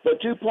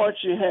 But 2 points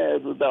you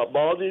had about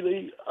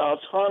bodily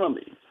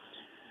autonomy.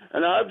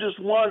 And I've just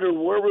wondered,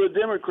 where were the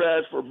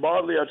Democrats for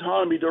bodily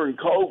autonomy during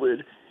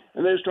COVID?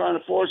 And they're just trying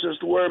to force us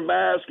to wear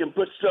masks and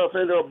put stuff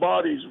into our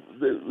bodies.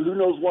 Who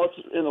knows what's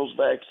in those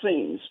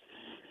vaccines?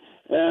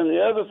 And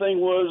the other thing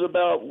was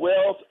about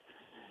wealth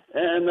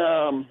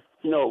and,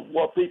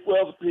 what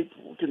wealthy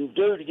people can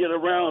do to get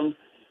around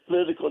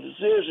political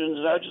decisions.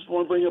 And I just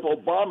want to bring up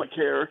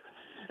Obamacare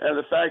and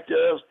the fact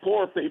that us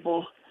poor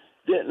people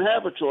didn't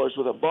have a choice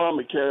with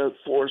Obamacare,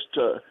 forced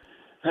to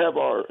have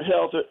our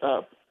health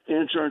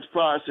insurance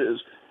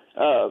prices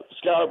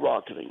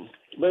skyrocketing.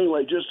 But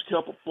anyway, just a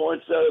couple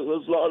points.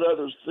 There's a lot of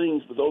other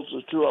things, but those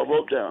are the two I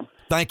wrote down.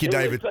 Thank you,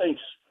 David.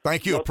 Thanks.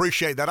 Thank you.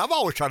 Appreciate that. I've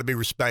always tried to be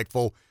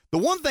respectful. The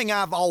one thing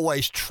I've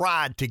always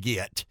tried to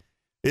get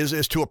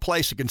is to a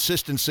place of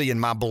consistency in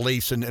my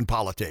beliefs in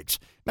politics.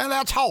 Now,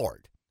 that's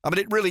hard. I mean,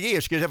 it really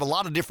is, because you have a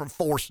lot of different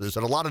forces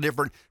and a lot of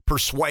different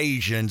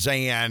persuasions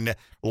and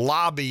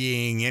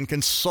lobbying and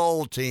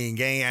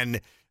consulting and,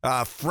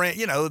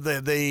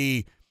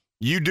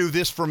 you do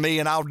this for me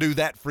and I'll do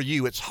that for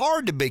you. It's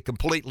hard to be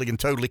completely and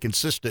totally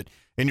consistent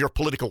in your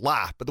political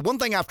life. But the one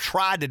thing I've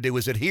tried to do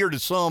is adhere to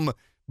some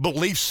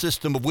belief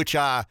system of which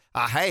I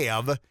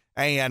have,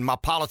 and my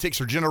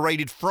politics are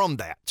generated from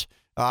that.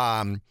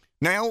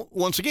 Now,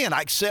 once again,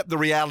 I accept the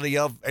reality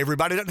of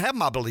everybody doesn't have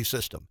my belief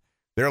system.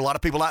 There are a lot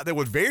of people out there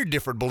with very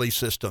different belief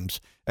systems,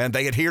 and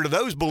they adhere to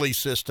those belief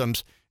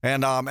systems.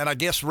 And I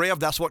guess, Rev,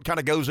 that's what kind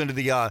of goes into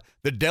the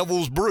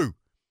devil's brew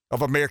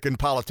of American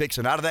politics.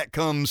 And out of that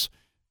comes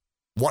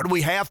what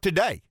we have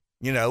today,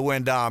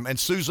 and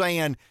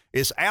Suzanne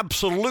is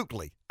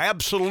absolutely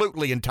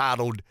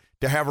entitled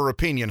to have her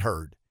opinion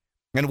heard.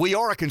 And we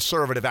are a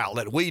conservative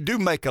outlet. We do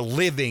make a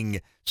living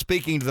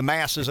speaking to the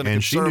masses in a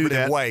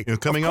conservative way.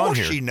 Coming of course on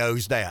here. She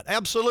knows that.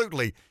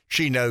 Absolutely,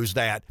 she knows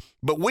that.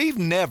 But we've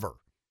never,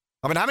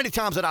 how many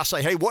times did I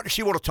say, hey, what does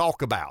she want to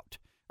talk about?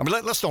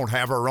 Let's don't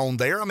have her on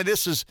there.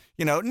 This is,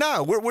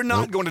 no, we're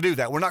not going to do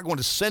that. We're not going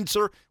to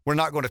censor. We're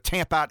not going to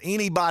tamp out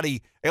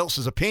anybody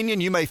else's opinion.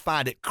 You may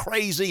find it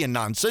crazy and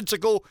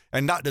nonsensical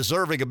and not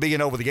deserving of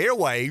being over the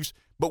airwaves,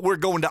 but we're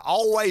going to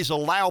always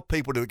allow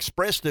people to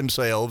express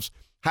themselves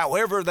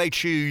however they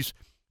choose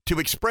to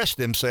express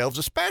themselves,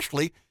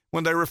 especially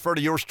when they refer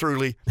to yours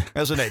truly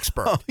as an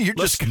expert. You're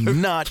just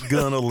not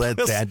going to let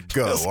that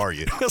go, are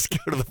you? Let's go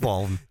to the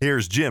phone.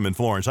 Here's Jim in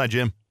Florence. Hi,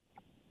 Jim.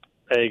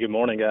 Hey, good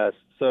morning, guys.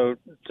 So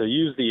to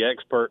use the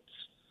experts,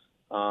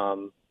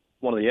 one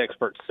of the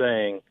experts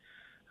saying,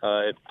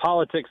 if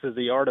politics is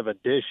the art of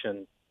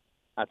addition,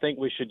 I think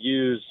we should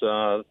use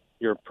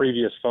your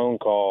previous phone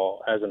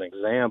call as an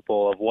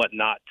example of what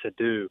not to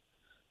do.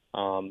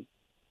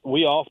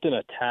 We often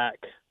attack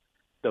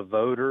the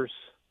voters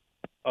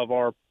of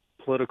our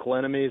political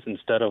enemies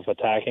instead of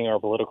attacking our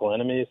political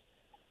enemies.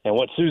 And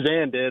what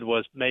Suzanne did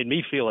was made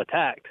me feel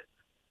attacked.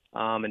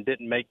 and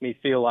didn't make me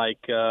feel like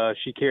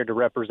she cared to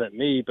represent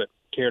me, but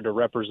cared to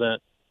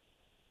represent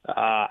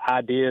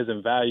ideas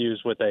and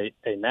values with a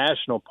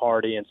national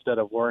party instead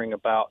of worrying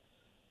about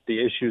the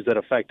issues that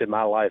affected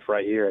my life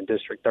right here in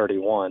District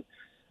 31.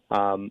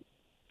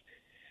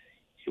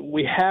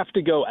 We have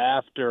to go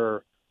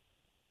after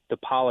the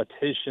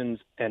politicians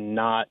and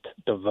not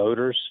the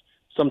voters.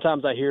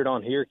 Sometimes I hear it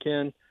on here,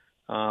 Ken.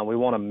 We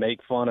want to make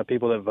fun of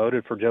people that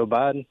voted for Joe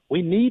Biden.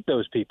 We need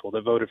those people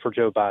that voted for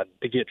Joe Biden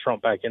to get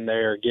Trump back in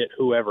there, get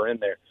whoever in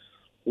there.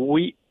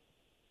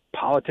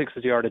 Politics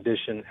is the art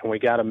edition, and we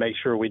got to make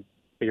sure we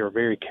are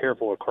very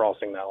careful of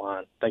crossing that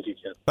line. Thank you,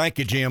 Ken. Thank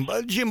you, Jim.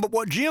 Jim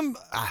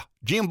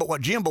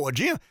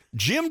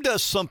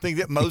does something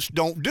that most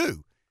don't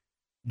do.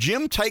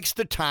 Jim takes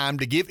the time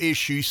to give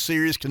issues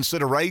serious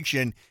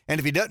consideration, and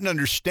if he doesn't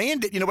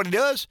understand it, you know what he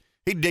does?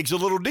 He digs a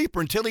little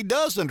deeper until he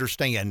does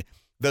understand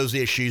those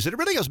issues. And it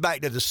really goes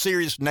back to the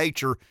serious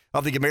nature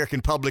of the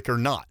American public or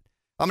not.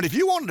 I mean, if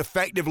you want an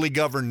effectively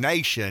governed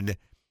nation,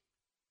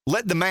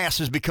 let the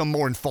masses become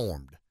more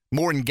informed,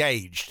 more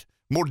engaged,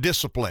 more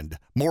disciplined,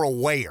 more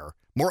aware,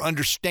 more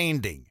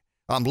understanding,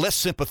 less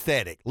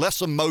sympathetic,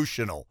 less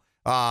emotional,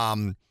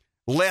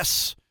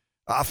 less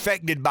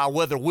affected by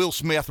whether Will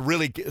Smith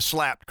really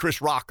slapped Chris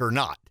Rock or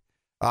not.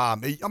 I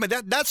mean,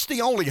 that's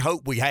the only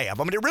hope we have.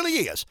 I mean, it really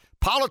is.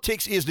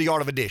 Politics is the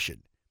art of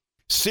addition.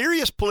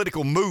 Serious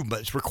political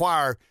movements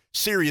require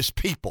serious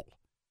people.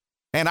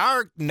 And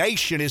our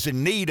nation is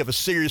in need of a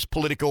serious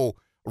political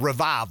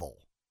revival.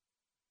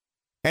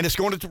 And it's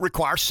going to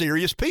require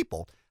serious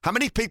people. How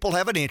many people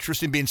have an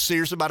interest in being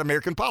serious about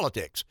American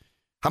politics?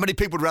 How many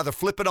people would rather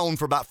flip it on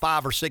for about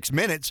 5 or 6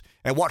 minutes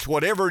and watch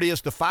whatever it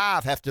is the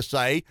Five have to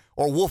say,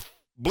 or Wolf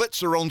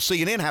Blitzer on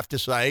CNN have to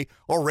say,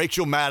 or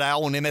Rachel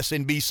Maddow on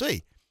MSNBC?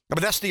 I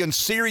mean, that's the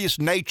unserious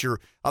nature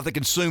of the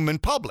consuming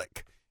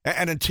public.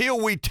 And until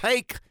we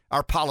take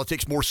our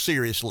politics more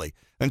seriously,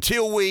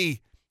 until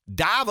we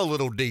dive a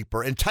little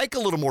deeper and take a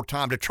little more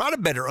time to try to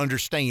better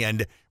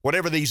understand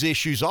whatever these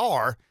issues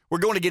are, we're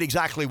going to get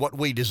exactly what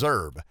we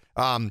deserve.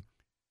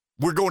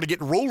 We're going to get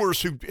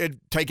rulers who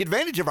take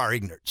advantage of our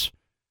ignorance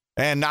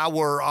and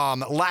our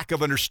lack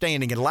of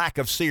understanding and lack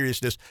of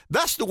seriousness.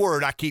 That's the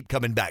word I keep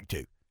coming back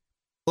to.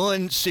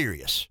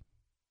 Unserious.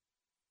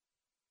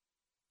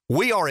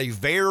 We are a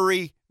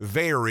very,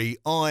 very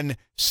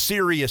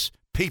unserious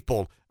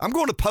people. I'm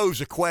going to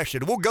pose a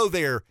question. We'll go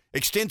there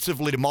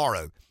extensively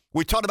tomorrow.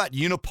 We talked about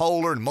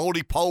unipolar and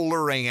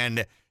multipolar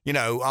and,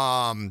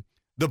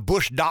 the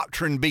Bush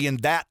doctrine being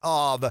that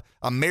of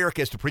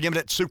America as the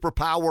preeminent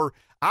superpower.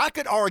 I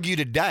could argue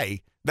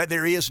today that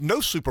there is no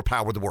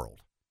superpower in the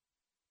world.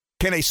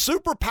 Can a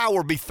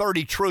superpower be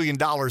 $30 trillion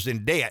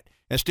in debt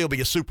and still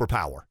be a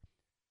superpower?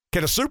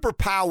 Can a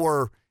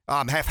superpower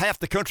have half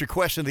the country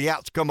question the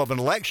outcome of an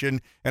election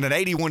and an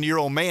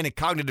 81-year-old man in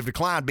cognitive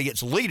decline be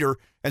its leader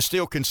and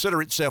still consider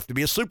itself to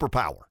be a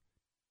superpower?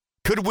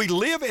 Could we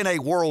live in a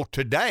world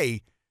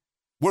today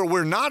where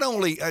we're not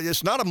only,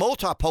 it's not a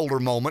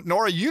multipolar moment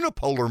nor a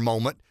unipolar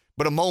moment,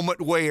 but a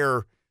moment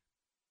where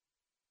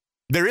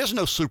there is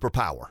no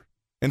superpower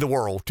in the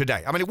world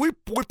today? I mean, we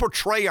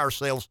portray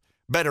ourselves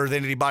better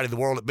than anybody in the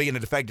world at being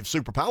an effective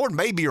superpower,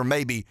 maybe or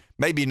maybe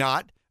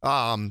not.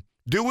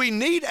 Do we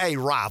need a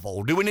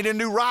rival? Do we need a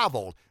new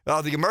rival?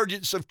 The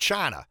emergence of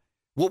China.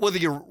 Will the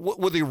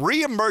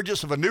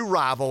reemergence of a new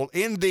rival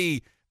in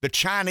the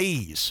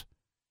Chinese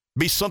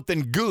be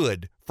something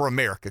good for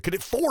America? Could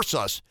it force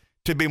us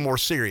to be more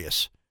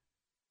serious?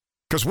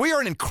 Because we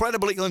are an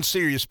incredibly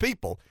unserious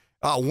people.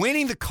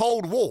 Winning the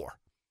Cold War,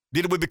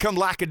 did we become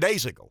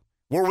lackadaisical?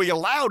 Were we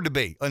allowed to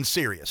be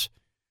unserious?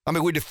 I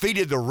mean, we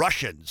defeated the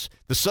Russians.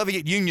 The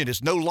Soviet Union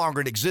is no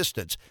longer in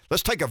existence.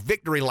 Let's take a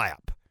victory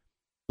lap.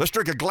 Let's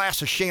drink a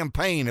glass of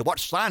champagne and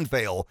watch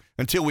Seinfeld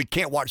until we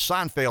can't watch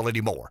Seinfeld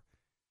anymore.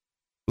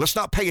 Let's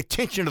not pay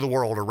attention to the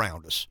world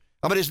around us.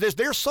 I mean,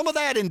 there's some of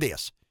that in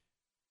this.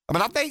 I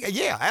mean, I think,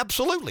 yeah,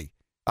 absolutely.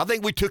 I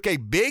think we took a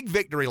big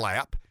victory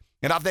lap,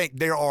 and I think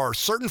there are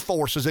certain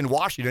forces in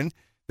Washington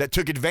that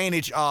took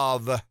advantage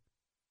of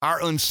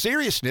our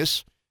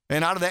unseriousness,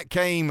 and out of that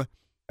came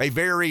a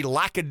very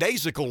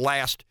lackadaisical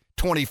last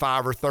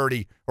 25 or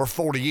 30 or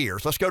 40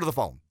 years. Let's go to the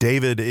phone.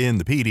 David in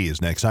the PD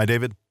is next. Hi,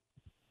 David.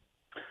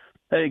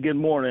 Hey, good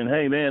morning.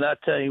 Hey, man, I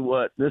tell you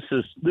what, this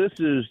is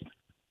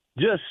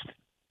just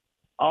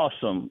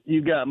awesome.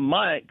 You got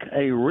Mike,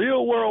 a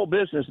real world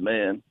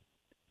businessman,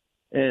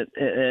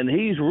 and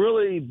he's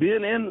really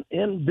been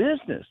in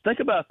business. Think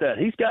about that.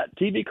 He's got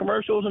TV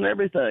commercials and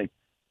everything.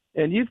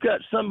 And you've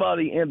got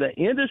somebody in the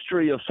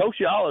industry of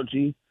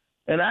sociology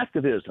and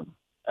activism.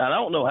 I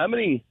don't know how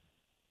many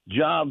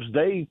jobs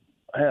they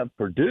have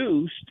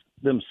produced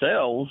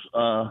themselves,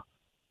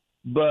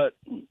 but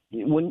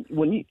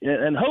when you,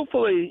 and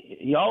hopefully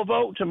y'all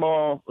vote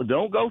tomorrow.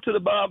 Don't go to the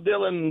Bob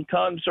Dylan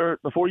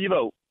concert before you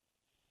vote.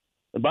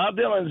 The Bob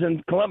Dylan's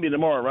in Columbia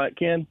tomorrow, right,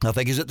 Ken? I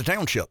think he's at the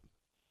township.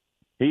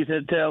 He's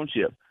at the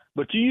township.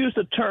 But you use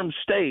the term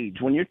stage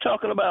when you're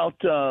talking about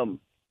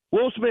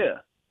Will Smith.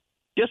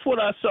 Guess what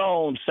I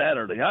saw on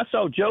Saturday? I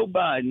saw Joe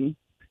Biden.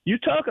 You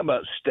talk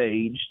about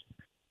staged.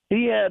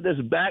 he had this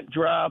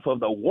backdrop of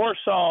the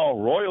Warsaw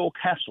Royal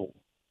Castle.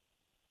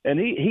 And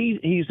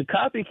he's a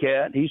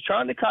copycat. He's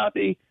trying to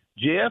copy.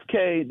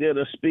 JFK did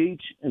a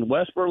speech in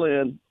West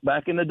Berlin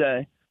back in the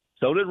day.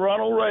 So did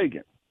Ronald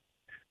Reagan.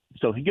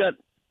 So he got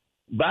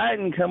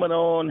Biden coming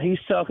on. He's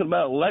talking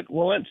about Lech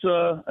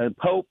Walesa and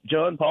Pope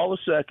John Paul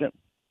II.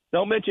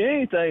 Don't mention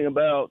anything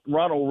about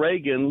Ronald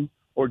Reagan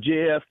or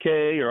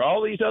JFK or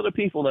all these other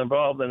people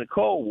involved in the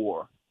Cold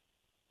War.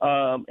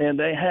 And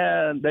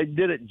they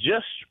did it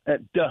just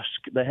at dusk.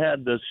 They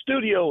had the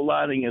studio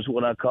lighting is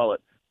what I call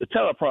it, the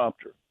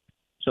teleprompter.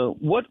 So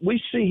what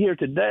we see here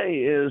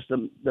today is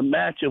the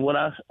match of what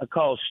I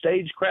call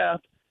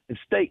stagecraft and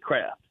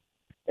statecraft.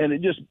 And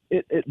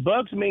it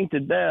bugs me to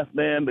death,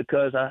 man,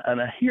 because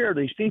I hear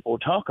these people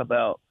talk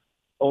about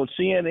on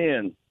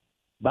CNN,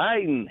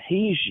 Biden,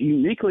 he's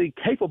uniquely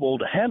capable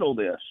to handle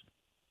this.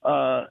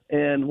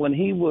 And when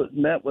he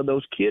met with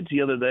those kids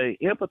the other day,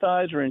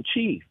 empathizer in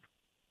chief.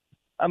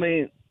 I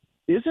mean,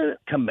 isn't it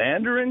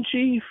commander in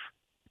chief?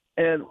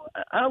 And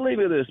I'll leave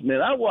you this,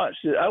 man. I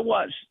watched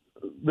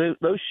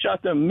those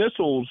shot them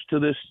missiles to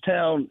this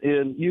town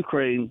in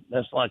Ukraine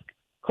that's like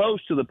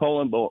close to the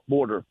Poland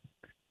border.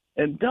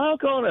 And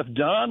doggone if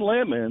Don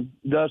Lemon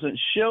doesn't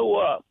show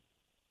up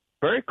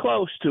very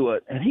close to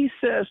it, and he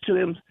says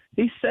to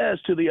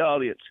the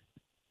audience,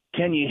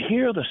 "Can you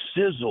hear the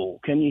sizzle?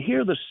 Can you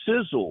hear the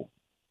sizzle?"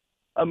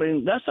 I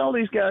mean, that's all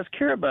these guys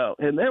care about.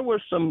 And there were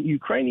some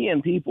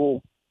Ukrainian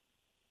people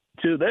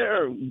to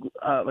their,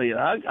 I mean,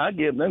 I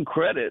give them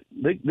credit.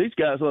 These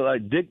guys look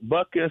like Dick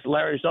Butkus,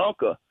 Larry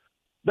Zonka.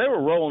 They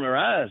were rolling their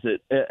eyes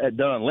at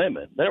Don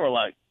Lemon. They were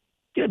like,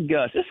 good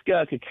gosh, this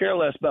guy could care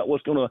less about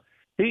what's going to.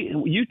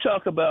 You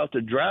talk about the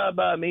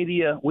drive-by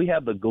media. We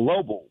have the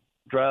global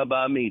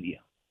drive-by media.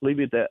 Leave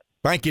it at that.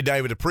 Thank you,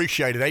 David.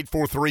 Appreciate it.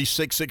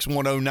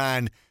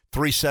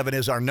 843-661-0937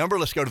 is our number.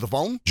 Let's go to the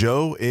phone.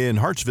 Joe in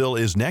Hartsville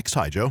is next.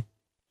 Hi, Joe.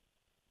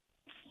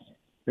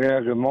 Yeah,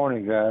 good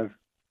morning, guys.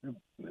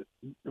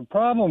 The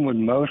problem with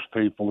most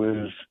people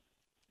is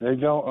they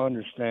don't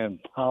understand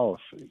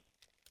policy.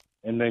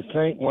 And they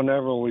think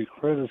whenever we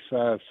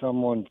criticize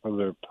someone for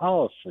their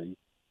policy,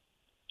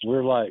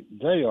 we're like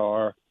they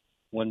are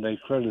when they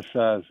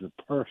criticize the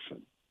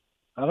person.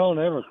 I don't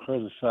ever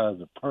criticize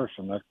the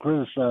person. I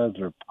criticize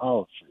their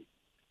policy.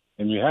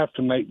 And you have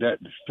to make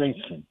that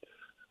distinction.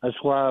 That's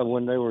why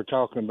when they were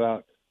talking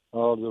about,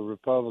 the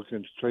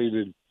Republicans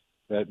treated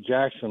that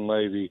Jackson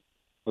lady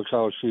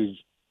because she's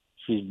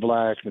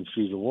black and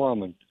she's a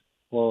woman.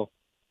 Well,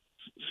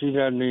 she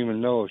doesn't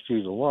even know if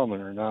she's a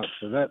woman or not,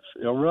 so that's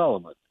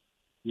irrelevant.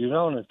 You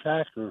don't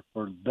attack her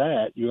for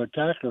that. You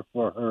attack her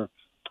for her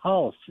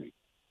policy.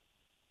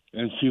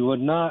 And she would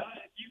not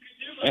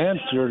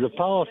answer the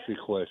policy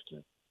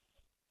question.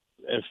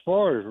 As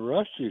far as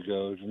Russia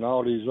goes and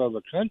all these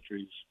other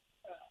countries,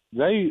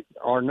 they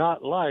are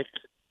not like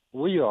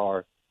we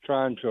are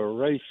trying to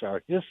erase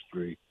our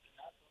history.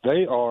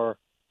 They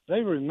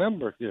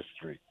remember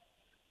history.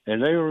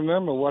 And they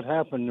remember what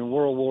happened in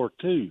World War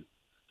II.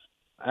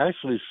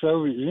 Actually,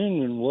 Soviet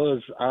Union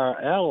was our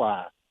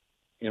ally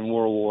in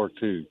World War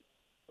II.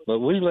 But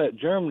we let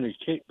Germany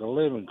kick the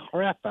living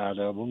crap out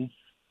of them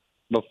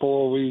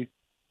before we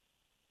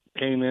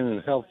came in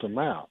and helped them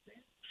out.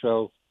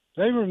 So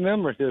they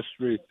remember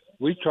history.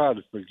 We try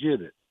to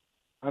forget it.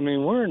 I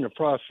mean, we're in the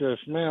process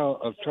now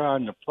of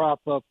trying to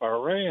prop up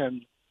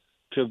Iran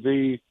to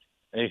be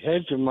a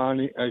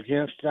hegemony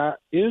against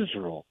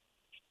Israel.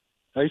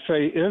 They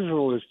say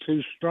Israel is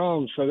too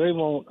strong, so they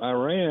want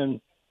Iran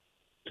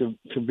to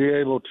be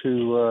able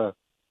to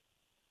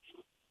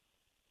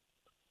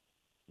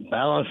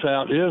balance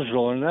out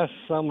Israel, and that's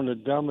some of the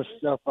dumbest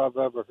stuff I've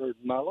ever heard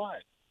in my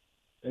life.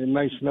 It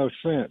makes no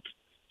sense.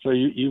 So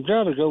you've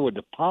got to go with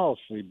the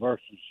policy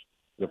versus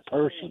the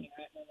person.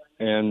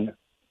 And,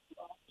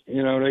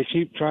 they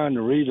keep trying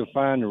to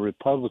redefine the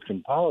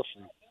Republican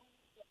policy.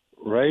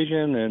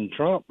 Reagan and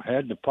Trump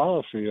had the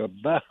policy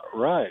about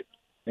right,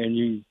 and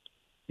you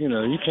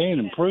can't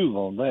improve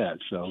on that.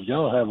 So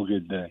y'all have a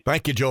good day.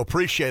 Thank you, Joe.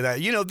 Appreciate that.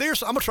 I'm going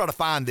to try to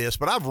find this,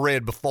 but I've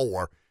read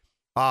before.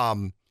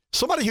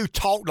 Somebody who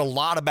talked a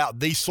lot about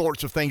these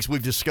sorts of things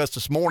we've discussed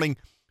this morning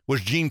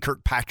was Jean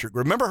Kirkpatrick.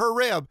 Remember her,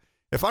 Reb?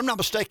 If I'm not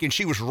mistaken,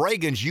 she was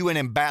Reagan's UN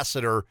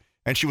ambassador,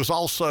 and she was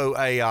also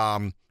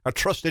a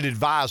trusted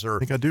advisor I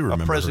think I do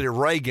remember of President her.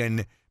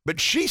 Reagan. But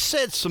she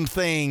said some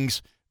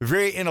things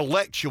very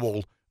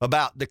intellectual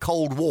about the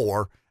Cold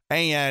War,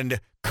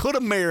 and could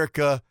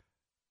America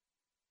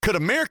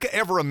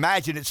ever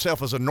imagine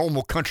itself as a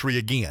normal country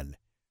again?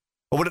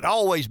 Or would it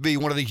always be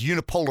one of these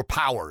unipolar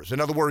powers?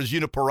 In other words,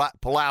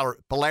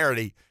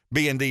 unipolarity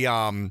being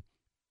the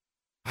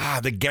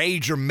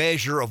gauge or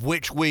measure of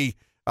which we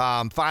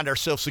find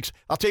ourselves.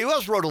 I'll tell you who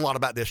else wrote a lot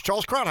about this.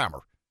 Charles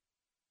Krauthammer.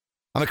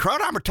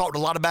 Krauthammer talked a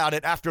lot about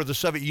it after the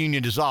Soviet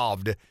Union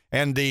dissolved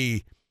and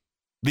the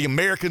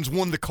Americans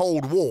won the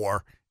Cold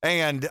War.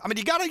 And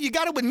you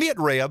gotta admit,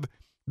 Reb,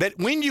 that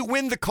when you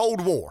win the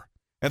Cold War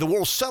and the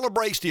world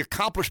celebrates the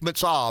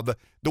accomplishments of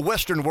the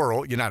Western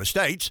world, United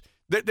States,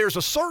 that there's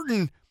a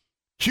certain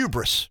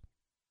hubris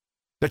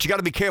that you got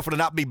to be careful to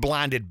not be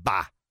blinded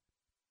by.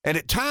 And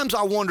at times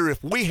I wonder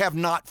if we have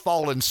not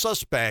fallen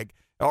suspect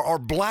or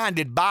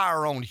blinded by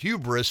our own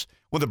hubris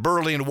when the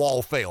Berlin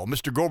Wall fell.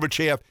 Mr.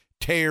 Gorbachev,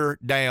 tear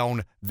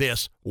down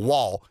this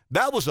wall.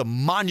 That was a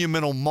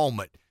monumental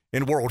moment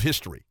in world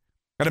history.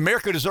 And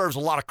America deserves a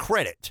lot of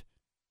credit.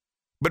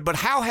 But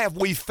how have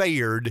we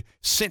fared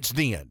since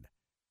then?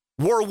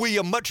 Were we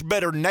a much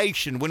better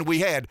nation when we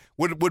had,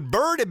 would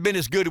Bird have been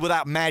as good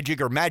without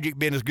Magic or Magic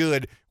been as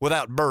good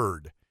without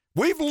Bird?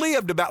 We've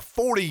lived about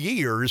 40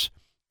 years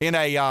in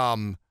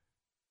a,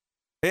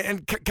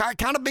 and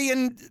kind of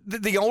being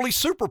the only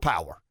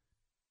superpower.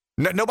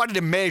 Nobody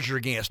to measure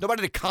against,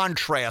 nobody to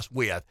contrast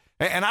with.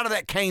 And out of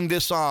that came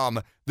this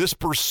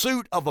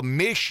pursuit of a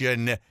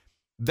mission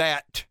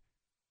that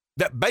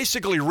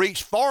basically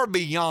reached far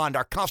beyond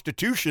our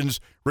Constitution's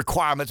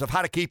requirements of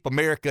how to keep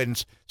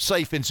Americans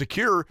safe and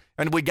secure,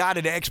 and we got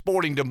into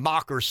exporting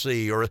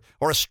democracy or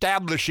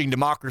establishing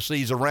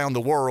democracies around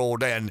the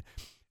world and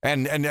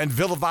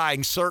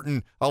vilifying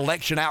certain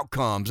election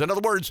outcomes. In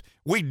other words,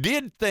 we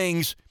did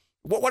things.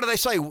 What do they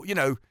say?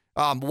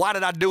 Why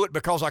did I do it?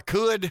 Because I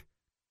could.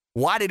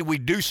 Why did we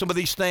do some of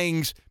these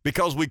things?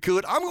 Because we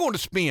could. I'm going to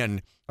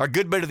spend a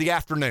good bit of the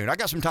afternoon. I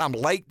got some time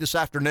late this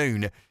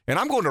afternoon, and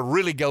I'm going to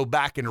really go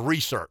back and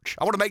research.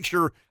 I want to make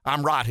sure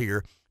I'm right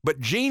here.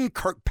 But Gene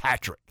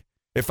Kirkpatrick,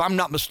 if I'm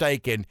not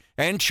mistaken,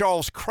 and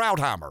Charles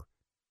Krauthammer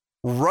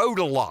wrote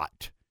a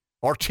lot,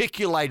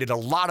 articulated a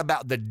lot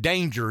about the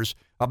dangers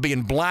of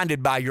being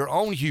blinded by your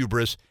own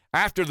hubris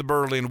after the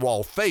Berlin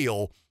Wall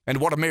fell and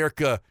what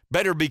America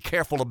better be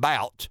careful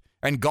about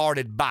and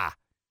guarded by.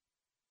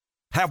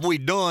 Have we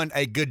done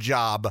a good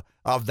job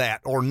of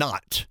that or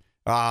not?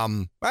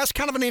 That's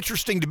kind of an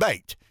interesting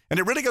debate.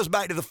 And it really goes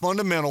back to the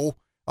fundamental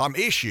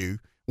issue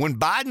when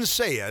Biden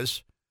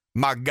says,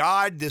 my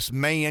God, this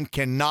man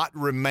cannot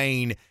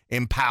remain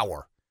in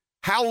power.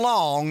 How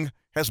long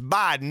has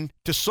Biden,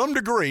 to some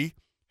degree,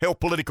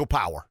 held political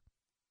power?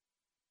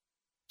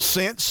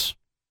 Since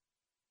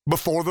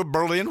before the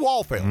Berlin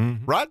Wall fell,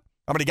 right?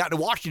 I mean, he got to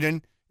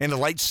Washington in the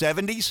late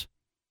 70s.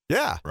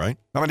 Yeah. Right.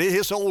 I mean,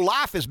 his whole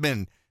life has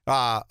been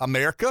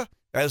America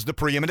as the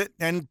preeminent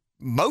and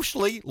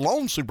mostly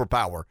lone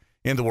superpower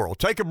in the world.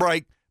 Take a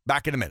break.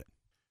 Back in a minute.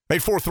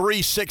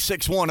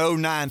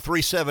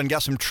 843-661-0937.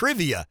 Got some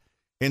trivia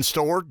in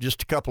store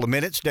just a couple of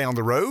minutes down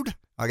the road.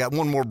 I got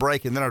one more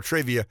break and then our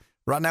trivia.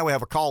 Right now we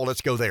have a call.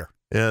 Let's go there.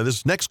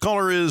 This next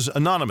caller is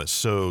Anonymous.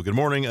 So good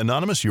morning,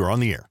 Anonymous. You are on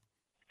the air.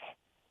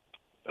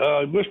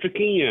 Mr.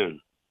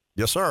 Ken.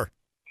 Yes, sir.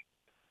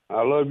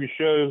 I love your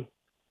show.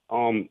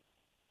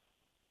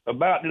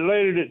 About the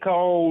lady that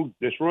called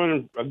that's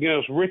running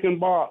against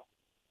Reichenbach,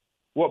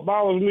 what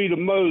bothers me the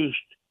most,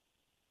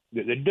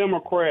 that the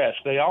Democrats,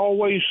 they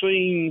always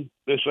seem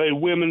to say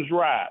women's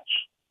rights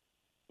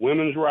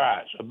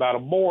about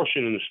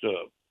abortion and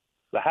stuff.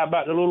 But how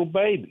about the little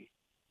baby?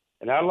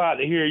 And I'd like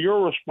to hear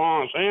your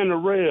response and the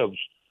Revs.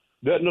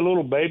 Doesn't the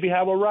little baby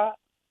have a right?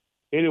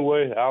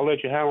 Anyway, I'll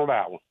let you handle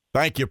that one.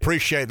 Thank you.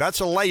 Appreciate it. That's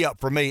a layup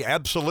for me.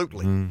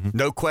 Absolutely.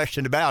 No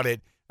question about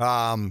it.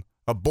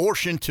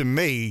 Abortion to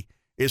me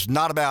is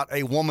not about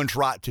a woman's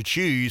right to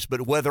choose,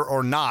 but whether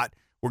or not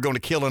we're going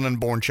to kill an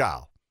unborn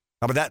child.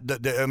 I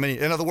mean,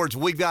 in other words,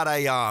 we've got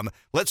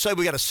let's say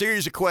we got a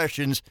series of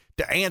questions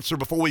to answer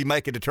before we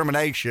make a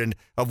determination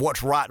of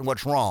what's right and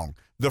what's wrong.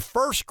 The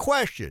first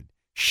question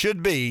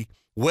should be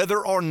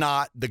whether or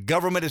not the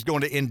government is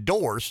going to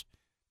endorse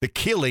the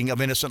killing of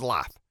innocent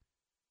life.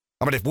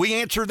 I mean, if we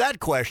answer that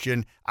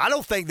question, I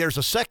don't think there's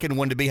a second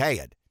one to be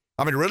had.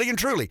 I mean, really and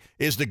truly,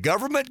 is the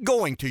government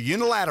going to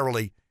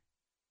unilaterally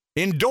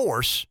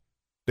endorse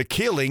the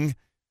killing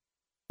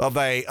of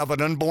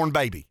an unborn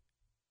baby?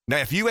 Now,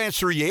 if you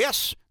answer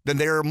yes, then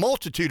there are a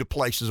multitude of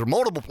places or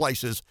multiple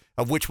places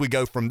of which we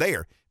go from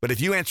there. But if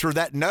you answer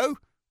that no,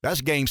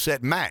 that's game,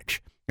 set,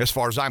 match as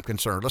far as I'm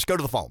concerned. Let's go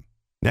to the phone.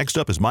 Next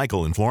up is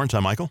Michael in Florence. Hi,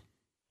 Michael.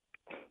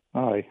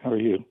 Hi, how are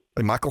you?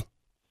 Hey, Michael.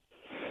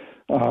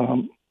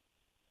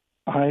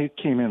 I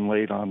came in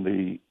late on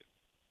the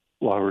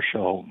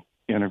Larochelle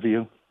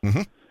interview,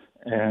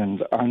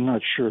 and I'm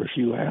not sure if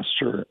you asked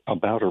her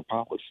about her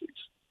policies.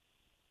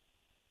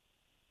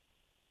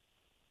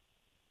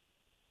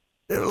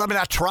 I mean,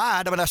 I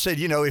tried. I mean, I said,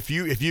 if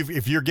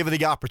you're given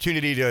the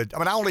opportunity to, I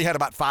mean, I only had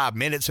about 5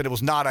 minutes, and it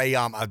was not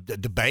a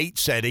debate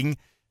setting.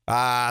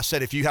 I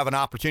said, if you have an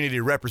opportunity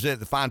to represent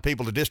the fine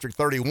people of District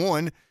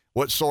 31,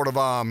 what sort of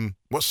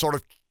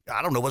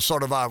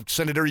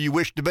senator you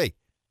wish to be.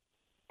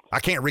 I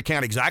can't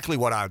recount exactly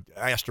what I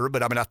asked her,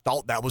 but I mean, I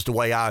thought that was the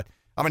way I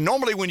mean,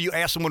 normally when you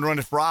ask someone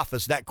running for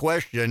office that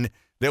question,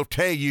 they'll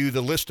tell you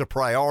the list of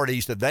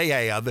priorities that they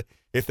have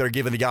if they're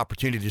given the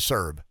opportunity to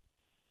serve.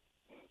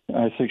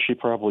 I think she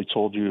probably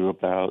told you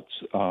about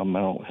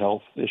mental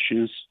health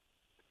issues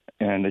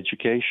and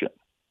education.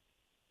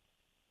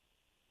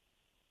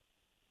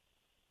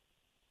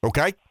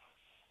 Okay.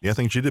 Yeah, I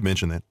think she did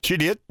mention that. She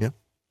did? Yeah.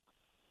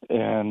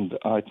 And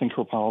I think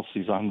her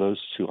policies on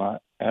those two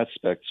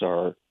aspects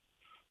are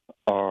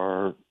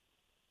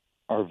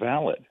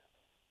valid.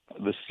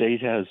 The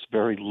state has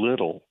very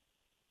little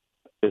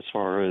as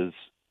far as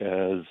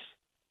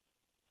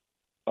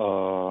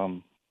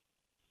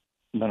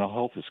mental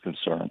health is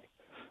concerned.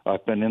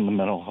 I've been in the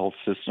mental health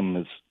system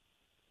as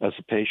a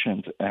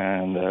patient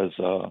and as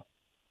a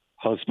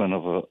husband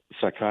of a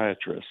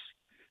psychiatrist,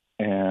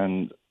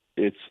 and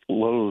it's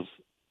loathing.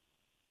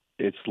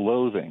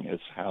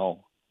 It's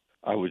how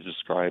I would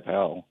describe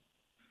how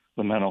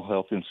the mental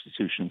health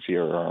institutions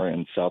here are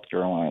in South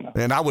Carolina.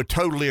 And I would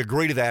totally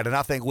agree to that. And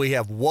I think we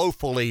have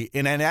woefully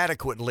and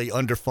inadequately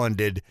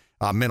underfunded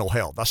mental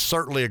health. I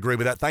certainly agree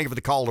with that. Thank you for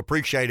the call.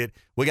 Appreciate it.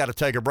 We got to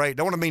take a break.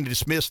 Don't want to mean to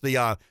dismiss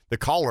the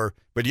caller,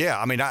 but yeah,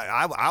 I mean,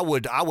 I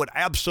would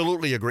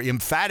absolutely agree,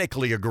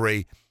 emphatically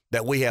agree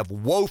that we have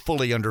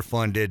woefully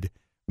underfunded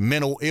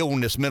mental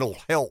illness, mental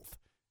health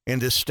in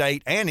this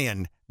state and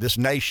in this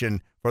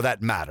nation for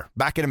that matter.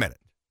 Back in a minute.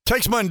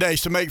 Takes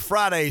Mondays to make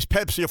Fridays.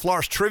 Pepsi of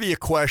Florence trivia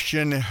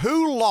question.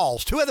 Who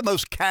lost? Who had the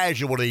most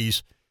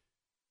casualties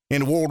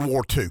in World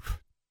War II?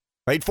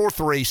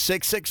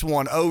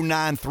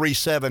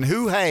 843-661-0937.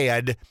 Who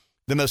had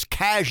the most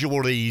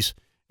casualties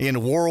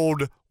in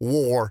World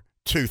War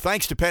II?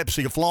 Thanks to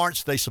Pepsi of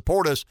Florence. They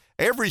support us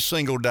every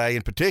single day,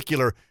 in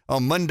particular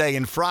on Monday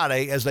and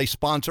Friday, as they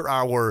sponsor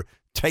our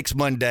Takes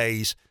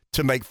Mondays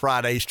to make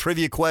Fridays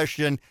trivia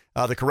question.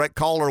 The correct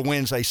caller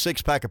wins a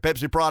six-pack of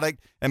Pepsi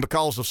product, and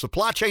because of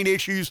supply chain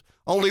issues,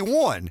 only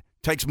one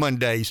Takes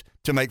Mondays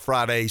to make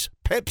Fridays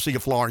Pepsi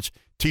of Florence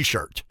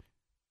t-shirt.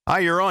 Hi,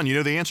 you're on. You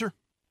know the answer?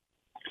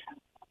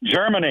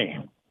 Germany.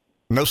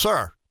 No,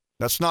 sir.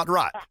 That's not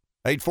right.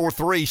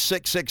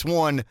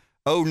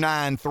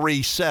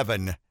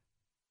 843-661-0937.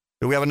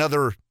 Do we have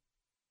another?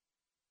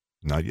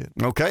 Not yet.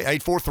 Okay,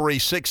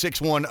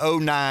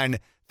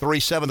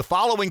 843-661-0937. The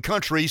following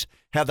countries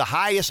have the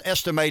highest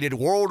estimated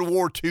World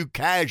War II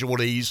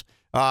casualties.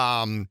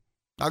 I'll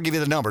give you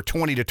the number.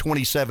 20 to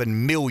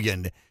 27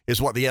 million is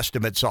what the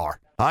estimates are.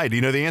 Hi, do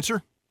you know the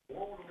answer?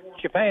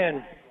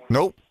 Japan.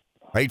 Nope.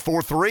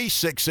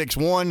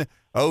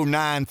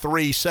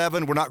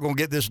 843-661-0937. We're not going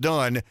to get this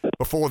done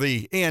before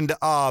the end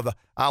of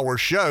our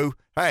show.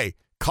 Hey,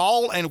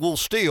 call and we'll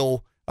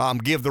still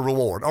give the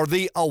reward or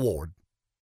the award.